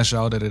gonna lash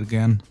out at it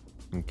again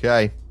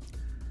Okay.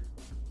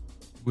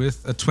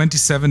 with a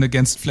 27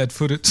 against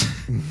flat-footed.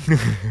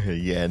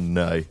 Yeah,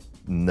 no.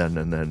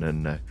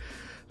 No.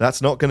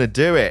 That's not going to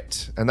do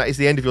it. And that is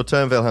the end of your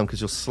turn, Wilhelm, because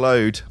you're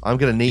slowed. I'm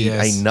going to need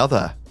Yes.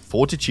 another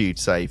fortitude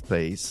save,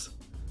 please.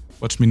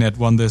 Watch me net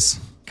one this.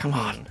 Come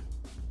on.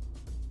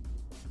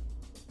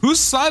 Whose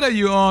side are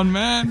you on,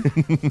 man?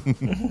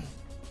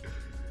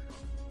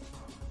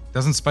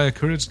 Doesn't Spire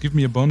Courage give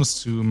me a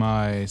bonus to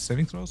my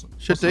saving throws?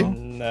 Should do.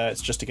 No,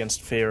 it's just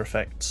against fear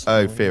effects.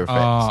 Oh, fear effects.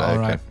 Ah, okay.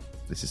 alright.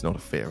 This is not a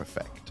fear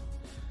effect.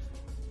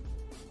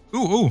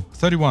 Ooh,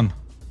 31.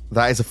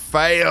 That is a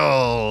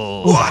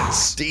fail. What?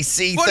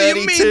 DC 32. What do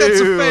you mean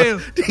that's a fail?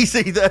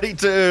 DC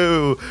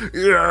 32.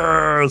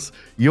 Yes.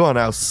 You are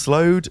now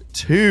slowed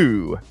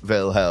 2,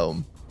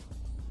 Wilhelm.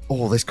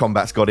 Oh, this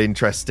combat's got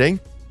interesting.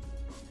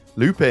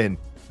 Lupin.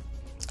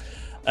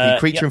 The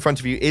creature Yep. in front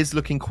of you is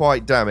looking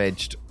quite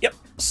damaged. Yep.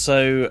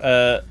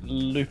 So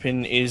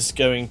Lupin is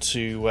going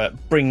to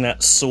bring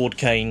that sword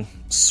cane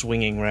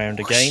swinging round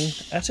again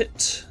at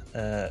it,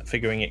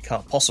 figuring it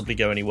can't possibly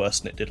go any worse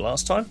than it did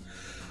last time.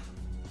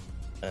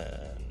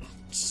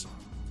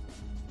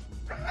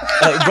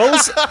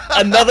 Rolls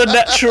another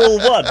natural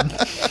 1.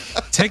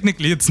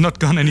 Technically, it's not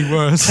gone any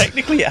worse.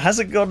 Technically, it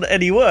hasn't gone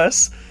any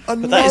worse.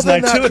 But that is now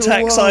Another 2 natural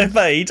attacks one. I've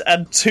made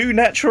and 2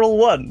 natural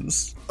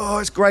 1s. Oh,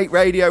 it's great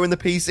radio and the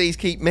PCs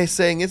keep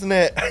missing, isn't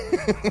it?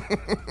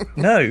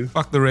 No.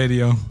 Fuck the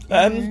radio.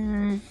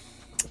 Oh,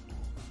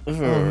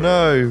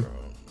 no.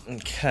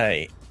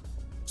 Okay.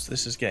 So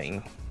this is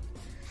getting...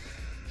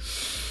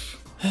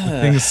 The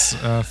thing is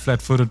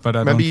flat-footed, but I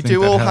Remember, don't you think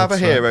do that all have a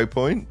helps, right? hero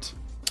point.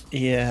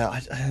 Yeah,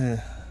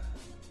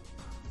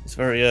 it's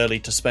very early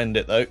to spend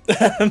it though.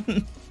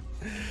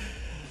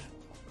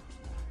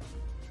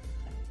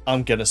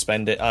 I'm gonna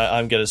spend it.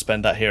 I'm gonna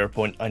spend that hero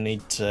point.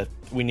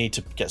 We need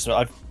to get some.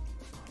 I've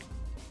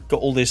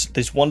got all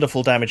this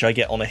wonderful damage I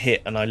get on a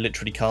hit, and I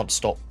literally can't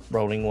stop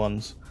rolling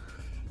ones.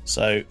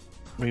 So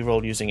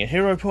Reroll using a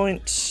hero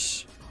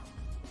point.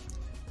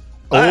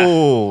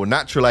 Oh,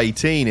 natural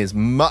 18 is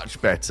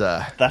much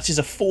better. That is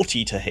a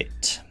 40 to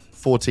hit.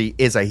 40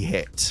 is a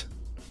hit.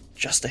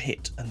 Just a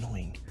hit.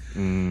 Annoying.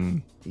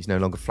 He's no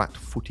longer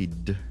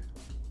flat-footed.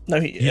 No,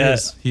 He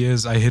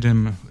is. I hit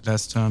him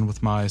last turn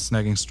with my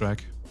snagging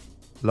strike.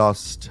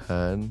 Last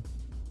turn.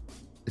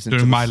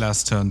 During my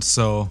last turn,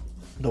 so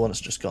the one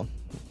that's just gone.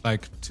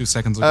 like 2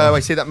 seconds ago. Oh, I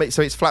see.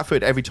 So it's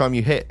flat-footed every time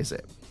you hit, is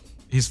it?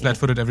 He's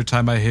flat-footed every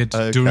time I hit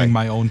during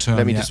my own turn.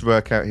 Let me just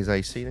work out his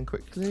AC then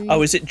quickly.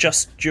 Oh, is it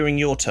just during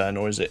your turn,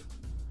 or is it?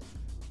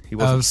 He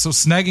wasn't. So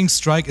snagging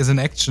strike is an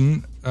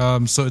action,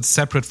 so it's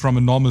separate from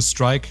a normal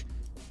strike.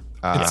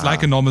 It's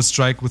like a normal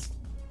strike with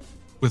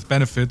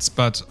benefits,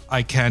 but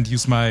I can't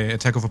use my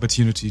attack of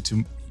opportunity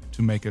to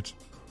make it.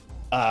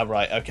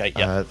 Right, okay,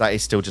 yeah. That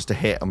is still just a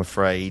hit, I'm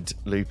afraid,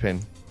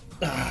 Lupin.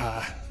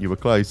 You were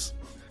close.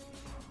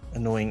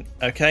 Annoying.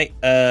 Okay,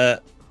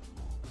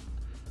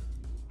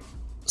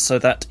 so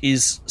that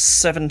is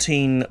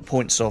 17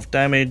 points of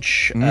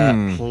damage,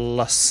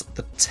 plus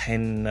the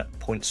 10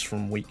 points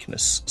from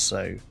weakness,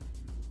 so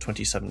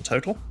 27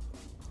 total.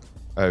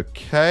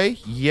 Okay,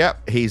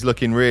 yep, he's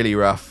looking really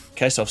rough.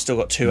 Okay, so I've still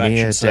got 2 Near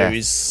actions, so death.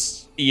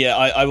 he's... Yeah,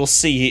 I will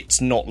see it's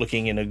not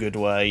looking in a good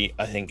way,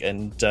 I think,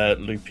 and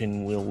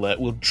Lupin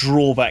will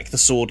draw back the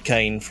sword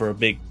cane for a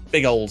big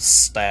old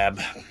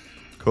stab.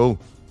 Cool.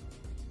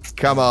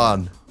 Come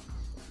on.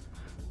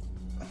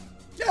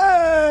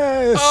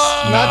 Yes!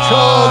 Nice.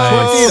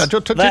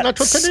 Natural 20,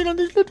 natural 20,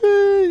 natural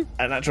 20.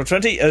 A natural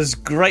 20, as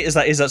great as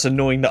that is, that's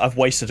annoying that I've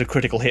wasted a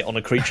critical hit on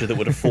a creature that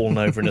would have fallen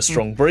over in a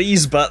strong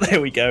breeze, but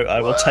there we go. I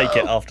will take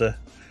it after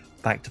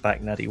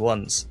back-to-back natty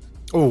ones.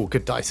 Oh,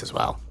 good dice as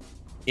well.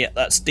 Yeah,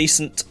 that's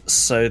decent.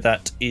 So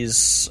that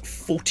is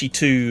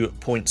 42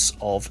 points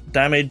of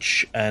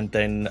damage, and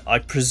then I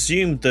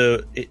presume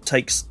it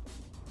takes...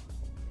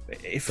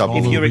 If Double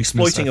you're weakness,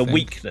 exploiting I a think.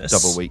 weakness...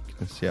 Double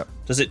weakness, yep.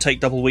 Does it take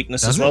double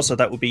weakness Does as well? it? So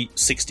that would be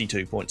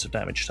 62 points of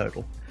damage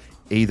total.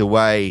 Either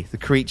way, the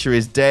creature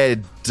is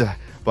dead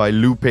by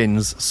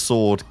Lupin's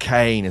sword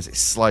cane as it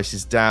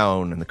slices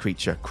down and the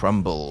creature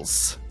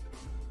crumbles.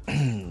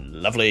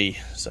 Lovely.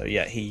 So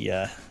yeah, he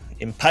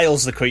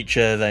impales the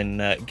creature,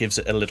 then gives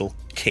it a little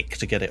kick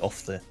to get it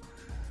off the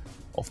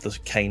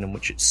cane on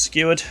which it's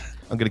skewered.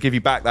 I'm going to give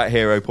you back that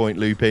hero point,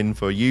 Lupin,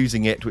 for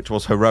using it, which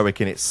was heroic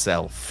in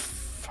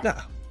itself.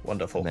 Ah,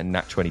 wonderful. And then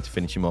nat 20 to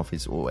finish him off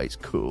is always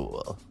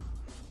cool.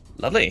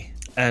 Lovely.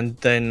 And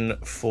then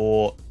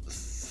for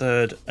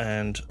third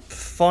and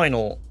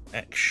final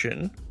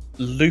action,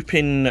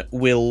 Lupin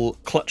will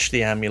clutch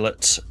the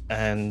amulet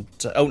and...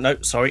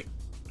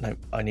 No,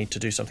 I need to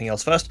do something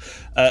else first.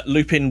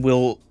 Lupin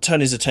will turn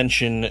his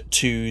attention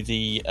to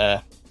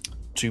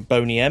to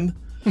Boney M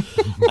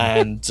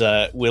and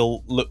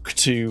will look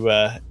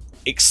to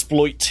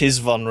exploit his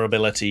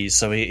vulnerabilities.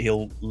 So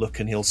he'll look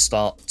and he'll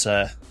start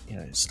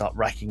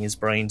racking his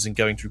brains and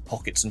going through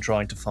pockets and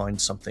trying to find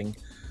something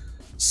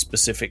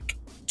specific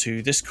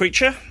to this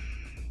creature.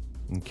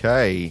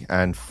 Okay,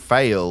 and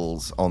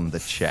fails on the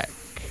check.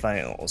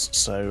 Fails,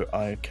 so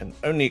I can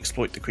only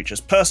exploit the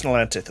creature's personal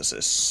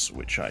antithesis,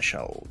 which I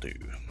shall do.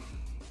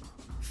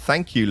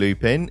 Thank you,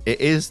 Lupin. It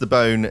is the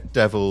Bone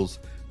Devil's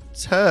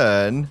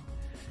turn.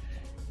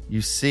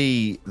 You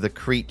see the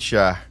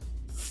creature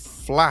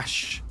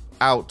flash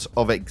out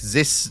of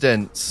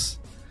existence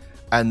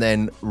and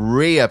then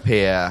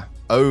reappear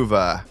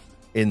over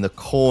in the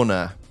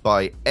corner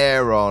by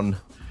Aaron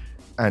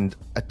and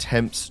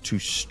attempts to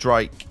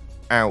strike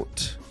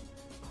out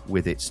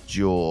with its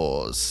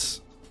jaws.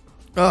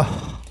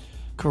 Oh,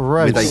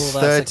 gross. With a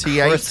Ooh, that's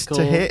 38 critical-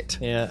 to hit.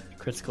 Yeah,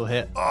 critical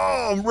hit.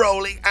 Oh, I'm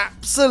rolling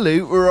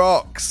absolute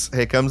rocks.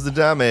 Here comes the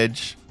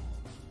damage.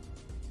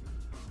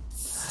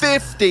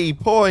 50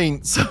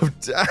 points of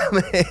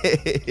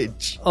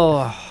damage.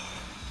 Oh,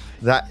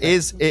 That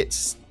is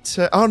its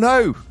oh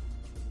no.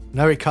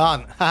 No, he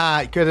can't. Ha,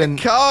 he couldn't.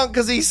 Can't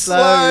because he's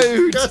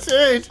slowed.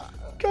 Gutted.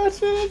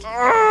 Gutted.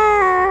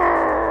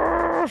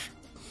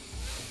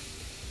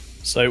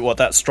 So what,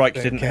 that strike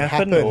didn't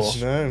happen? Or?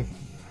 No.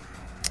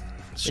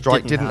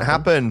 Strike didn't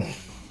happen.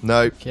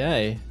 No.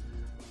 okay.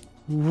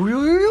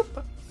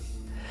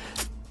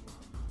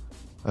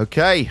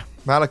 Okay,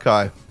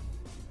 Malachi.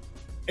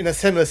 In a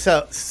similar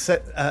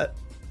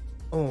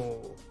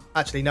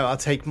actually, no, I'll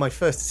take my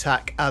first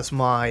attack as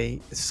my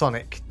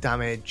sonic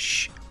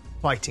damage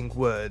fighting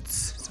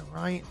words. Is that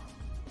right?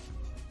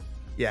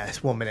 Yeah,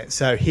 it's 1 minute.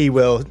 So he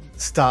will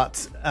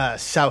start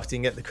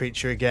shouting at the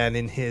creature again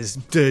in his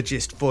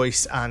dirgiest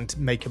voice and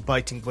make a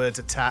biting words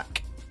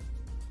attack,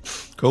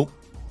 Cool.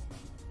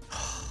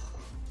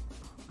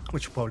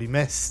 which will probably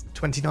miss.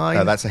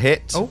 29. That's a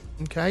hit. Oh,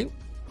 okay.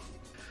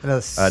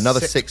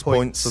 Another 6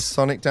 points of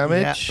sonic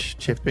damage. Yep.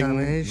 Chipping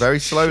Damage. very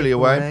slowly Chip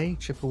away.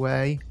 Chip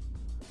away.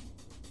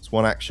 It's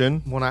one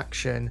action. One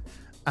action,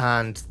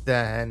 and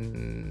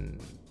then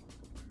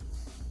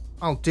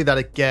I'll do that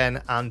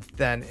again, and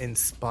then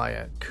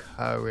inspire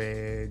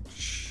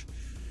courage.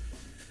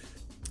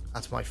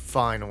 That's my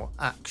final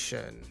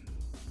action.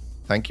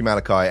 Thank you,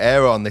 Malachi.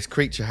 Aaron, this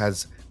creature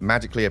has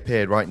magically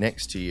appeared right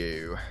next to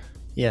you.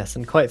 Yes,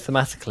 and quite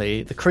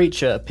thematically, the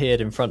creature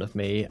appeared in front of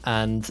me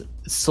and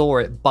saw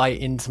it bite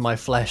into my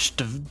flesh,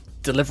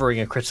 delivering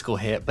a critical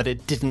hit, but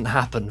it didn't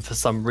happen for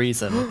some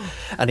reason.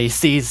 And he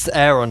sees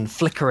Aaron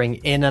flickering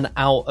in and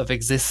out of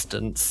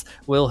existence.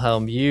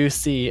 Wilhelm, you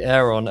see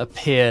Aaron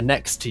appear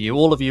next to you.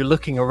 All of you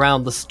looking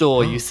around the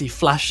store, you see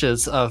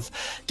flashes of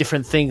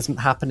different things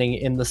happening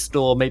in the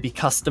store, maybe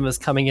customers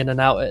coming in and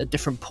out at a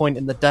different point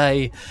in the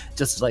day,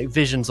 just like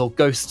visions or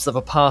ghosts of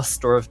a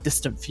past or of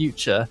distant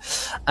future.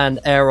 And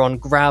Aaron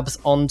grabs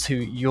onto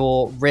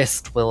your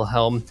wrist,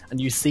 Wilhelm, and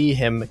you see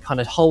him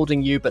kind of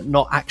holding you but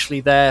not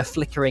actually there,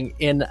 flickering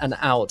in and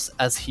out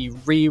as he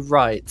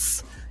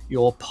rewrites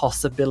your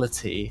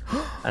possibility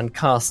and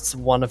casts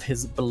one of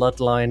his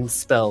bloodline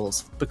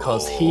spells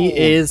because he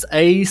is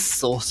a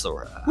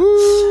sorcerer.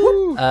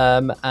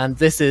 And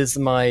this is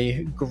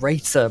my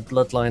greater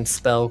bloodline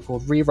spell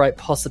called Rewrite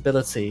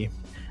Possibility.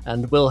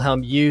 And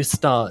Wilhelm, you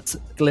start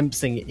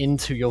glimpsing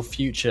into your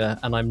future,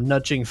 and I'm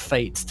nudging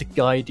fate to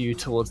guide you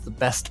towards the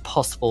best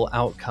possible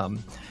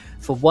outcome.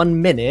 For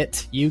 1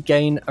 minute, you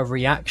gain a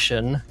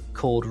reaction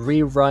called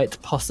Rewrite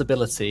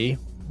Possibility,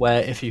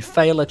 where if you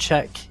fail a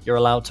check, you're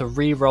allowed to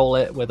re-roll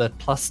it with a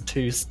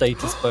 +2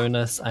 status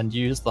bonus and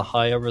use the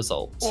higher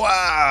result.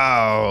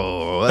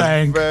 Wow,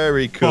 that's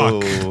very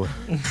cool.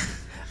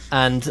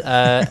 And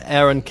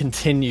Aaron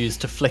continues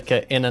to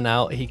flicker in and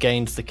out. He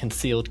gains the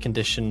concealed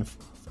condition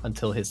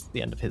until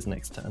the end of his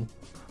next turn.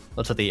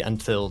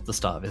 Until the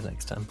start of his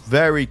next turn.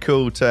 Very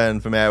cool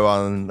turn from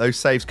Aaron. Those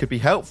saves could be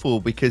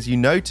helpful because you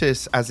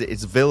notice as it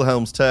is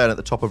Wilhelm's turn at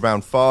the top of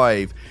round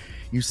 5,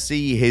 you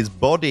see his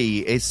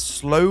body is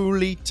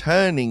slowly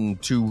turning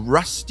to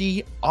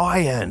rusty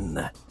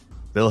iron.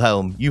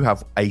 Wilhelm, you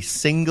have a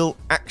single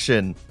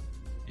action.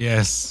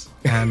 Yes,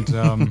 and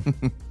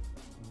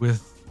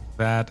with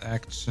that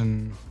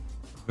action,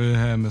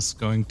 Wilhelm is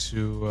going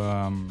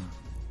to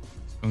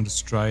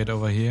stride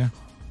over here,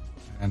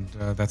 and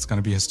that's going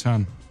to be his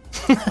turn.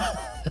 Then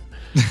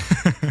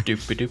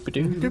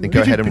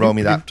go ahead and roll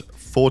me that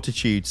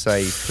fortitude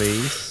save,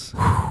 please.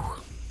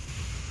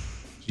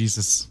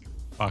 Jesus.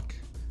 Fuck.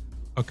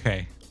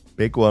 Okay.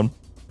 Big one.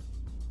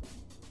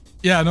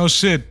 Yeah, no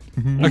shit.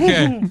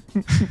 Okay.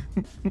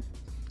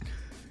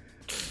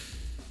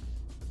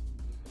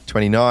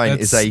 29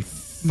 is a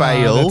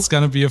fail. No, that's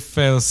gonna be a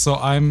fail. So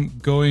I'm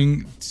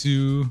going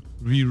to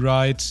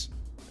rewrite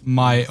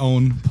my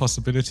own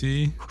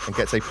possibility. And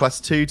gets a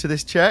 +2 to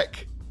this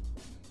check.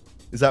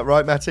 Is that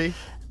right, Matty?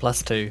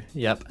 +2,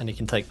 yep, and you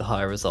can take the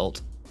higher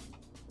result.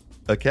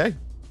 Okay.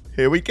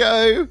 Here we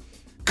go.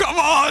 Come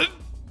on!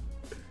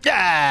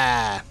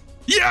 Yeah!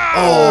 Yeah!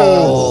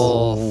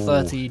 Oh,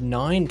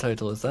 39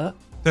 total, is that?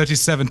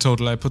 37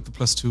 total. I put the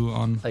 +2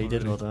 on. Oh, you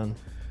did, well done.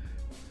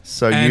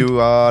 So And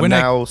you are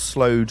now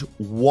slowed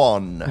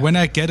 1. When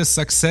I get a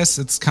success,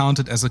 it's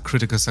counted as a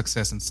critical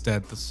success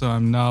instead. So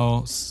I'm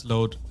now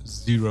slowed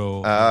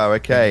 0. Oh,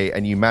 okay.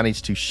 And you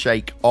managed to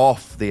shake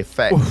off the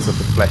effects of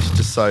the Flesh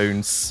to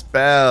Stone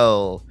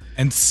spell.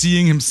 And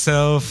seeing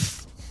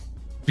himself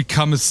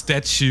become a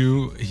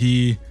statue,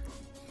 he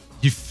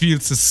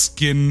feels his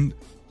skin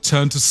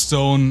turn to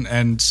stone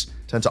and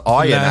Turn to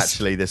iron,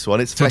 actually, this one.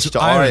 It's Flesh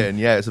to Iron.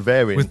 Yeah, it's a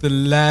variant. With the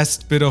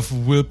last bit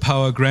of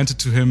willpower granted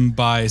to him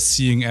by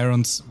seeing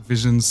Aaron's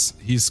visions,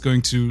 he's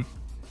going to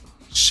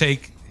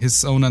shake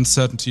his own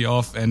uncertainty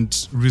off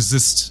and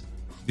resist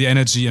the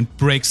energy and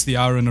breaks the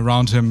iron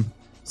around him,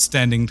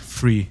 standing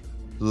free.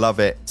 Love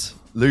it.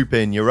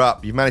 Lupin, you're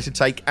up. You've managed to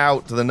take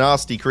out the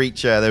nasty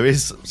creature. There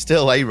is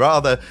still a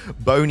rather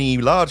bony,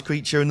 large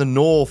creature in the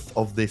north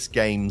of this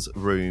game's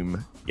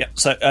room. Yeah,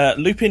 so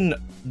Lupin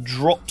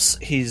drops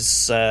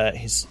his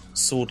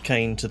sword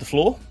cane to the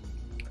floor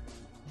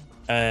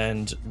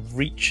and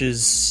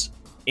reaches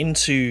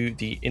into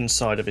the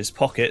inside of his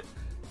pocket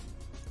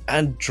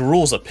and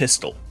draws a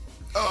pistol.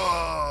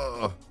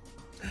 Oh!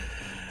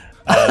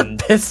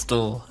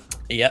 Pistol?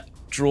 Yep,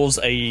 draws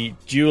a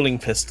dueling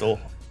pistol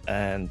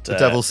and... The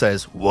devil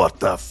says, "What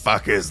the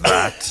fuck is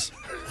that?"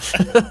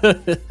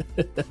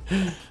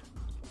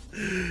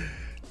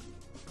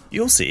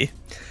 You'll see.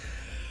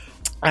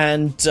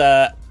 And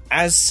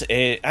as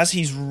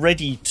he's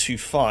ready to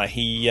fire,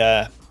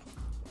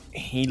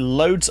 he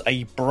loads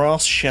a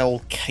brass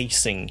shell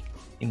casing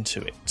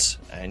into it,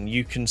 and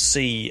you can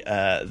see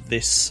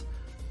this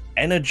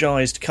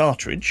energized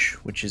cartridge,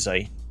 which is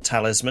a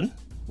talisman,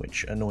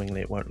 which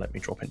annoyingly it won't let me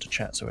drop into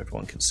chat so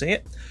everyone can see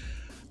it,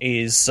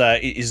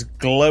 is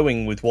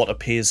glowing with what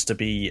appears to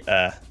be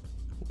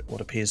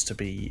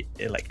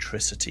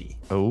electricity.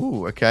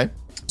 Oh, okay.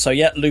 So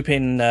yeah,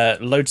 Lupin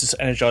loads this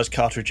energized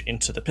cartridge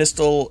into the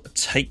pistol,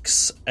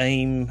 takes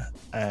aim,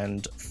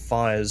 and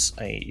fires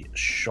a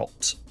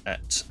shot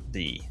at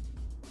the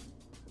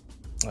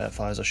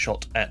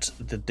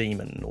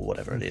demon or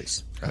whatever it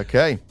is.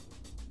 Okay.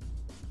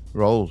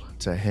 Roll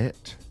to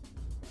hit.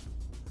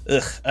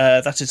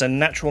 That is a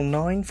natural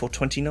 9 for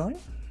 29.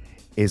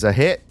 Is a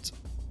hit.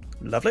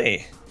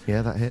 Lovely.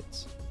 Yeah, that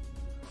hits.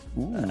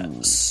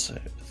 So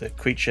the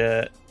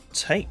creature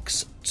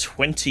takes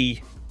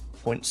 20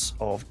 points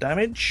of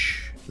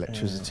damage.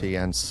 Electricity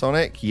and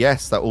sonic.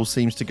 Yes, that all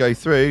seems to go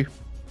through.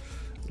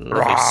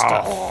 Lovely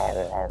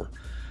stuff.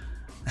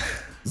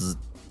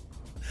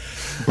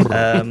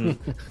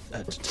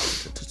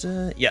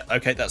 Yeah,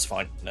 okay, that's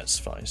fine. That's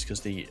fine. It's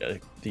because the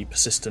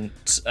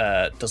persistent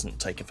doesn't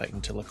take effect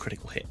until a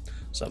critical hit.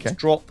 So it's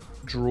drop,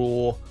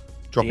 draw.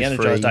 Drop the is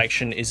energized free.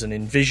 action is an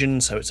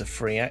envision, so it's a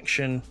free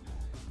action.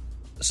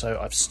 So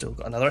I've still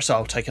got another. So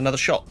I'll take another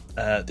shot.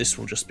 This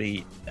will just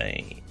be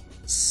a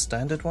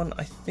standard one,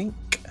 I think.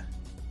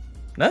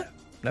 No,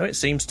 it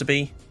seems to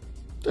be.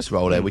 Just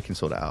roll it. We can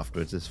sort it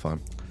afterwards. It's fine.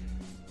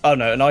 Oh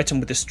no, an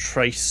item with this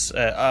trait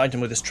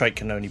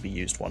can only be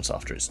used once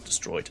after it's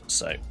destroyed,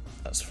 so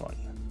that's fine.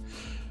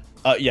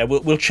 Yeah,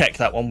 we'll check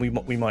that one. We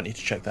might need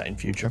to check that in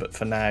future, but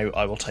for now,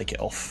 I will take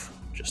it off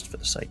just for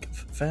the sake of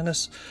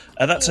fairness.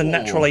 That's a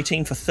natural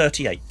 18 for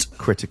 38.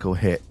 Critical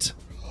hit.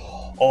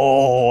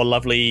 Oh,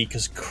 lovely,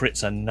 because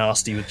crits are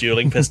nasty with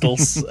dueling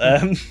pistols.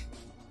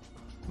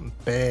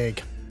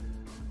 Big.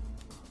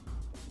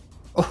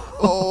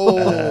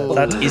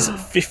 That is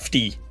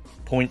 50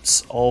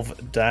 points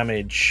of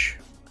damage.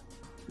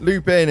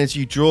 Lupin, as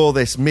you draw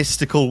this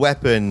mystical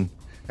weapon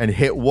and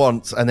hit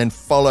once and then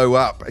follow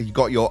up, you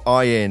got your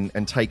eye in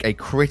and take a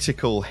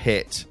critical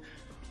hit.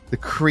 The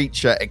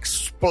creature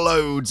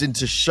explodes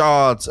into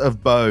shards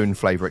of bone,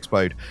 flavor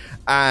explode,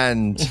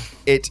 and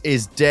it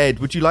is dead.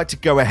 Would you like to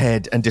go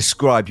ahead and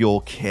describe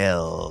your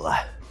kill?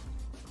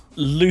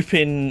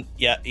 Lupin,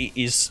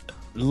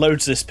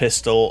 loads this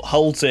pistol,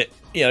 holds it,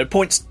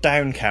 points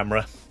down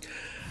camera,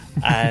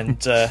 and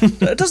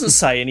doesn't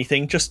say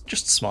anything,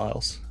 just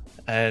smiles.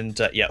 And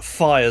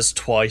fires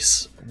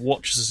twice,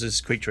 watches as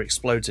his creature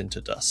explodes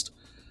into dust.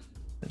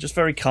 And just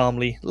very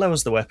calmly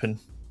lowers the weapon,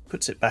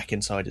 puts it back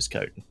inside his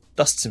coat, and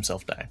dusts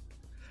himself down.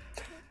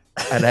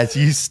 And as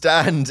you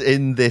stand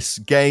in this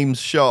games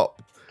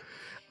shop,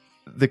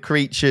 the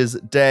creature's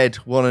dead,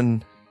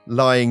 one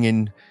lying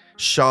in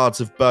shards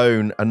of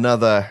bone,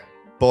 another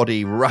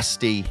body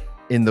rusty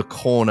in the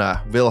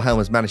corner. Wilhelm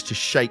has managed to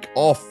shake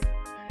off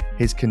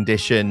his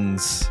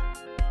conditions.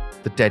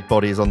 The dead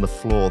body is on the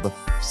floor. The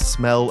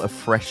smell of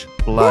fresh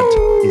blood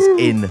is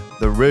in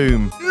the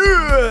room.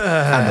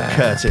 And the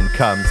curtain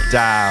comes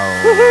down.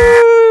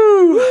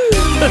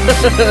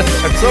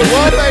 Episode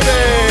 1, baby!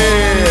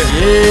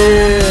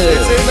 Yeah.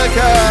 It's in the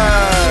can!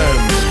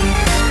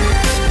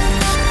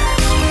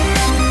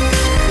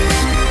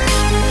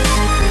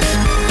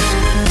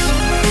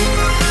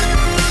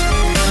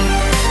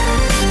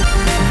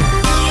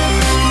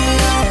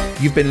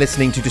 You've been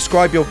listening to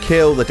Describe Your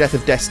Kill, The Death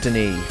of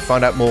Destiny.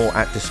 Find out more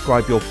at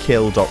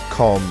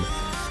describeyourkill.com.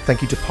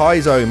 Thank you to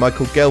Paizo,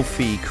 Michael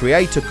Gelfi,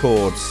 Creator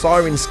Chord,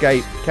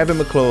 Sirenscape, Kevin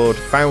McLeod,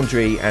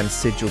 Foundry, and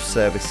Sigil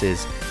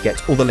Services.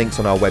 Get all the links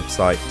on our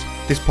website.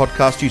 This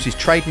podcast uses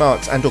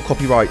trademarks and or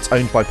copyrights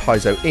owned by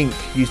Paizo Inc.,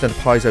 used under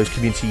Paizo's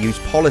community use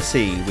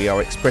policy. We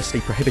are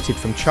expressly prohibited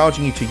from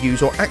charging you to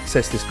use or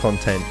access this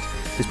content.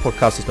 This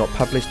podcast is not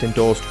published,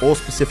 endorsed, or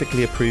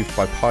specifically approved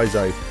by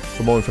Paizo.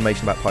 For more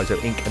information about Paizo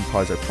Inc. and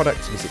Paizo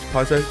products, visit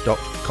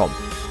paizo.com.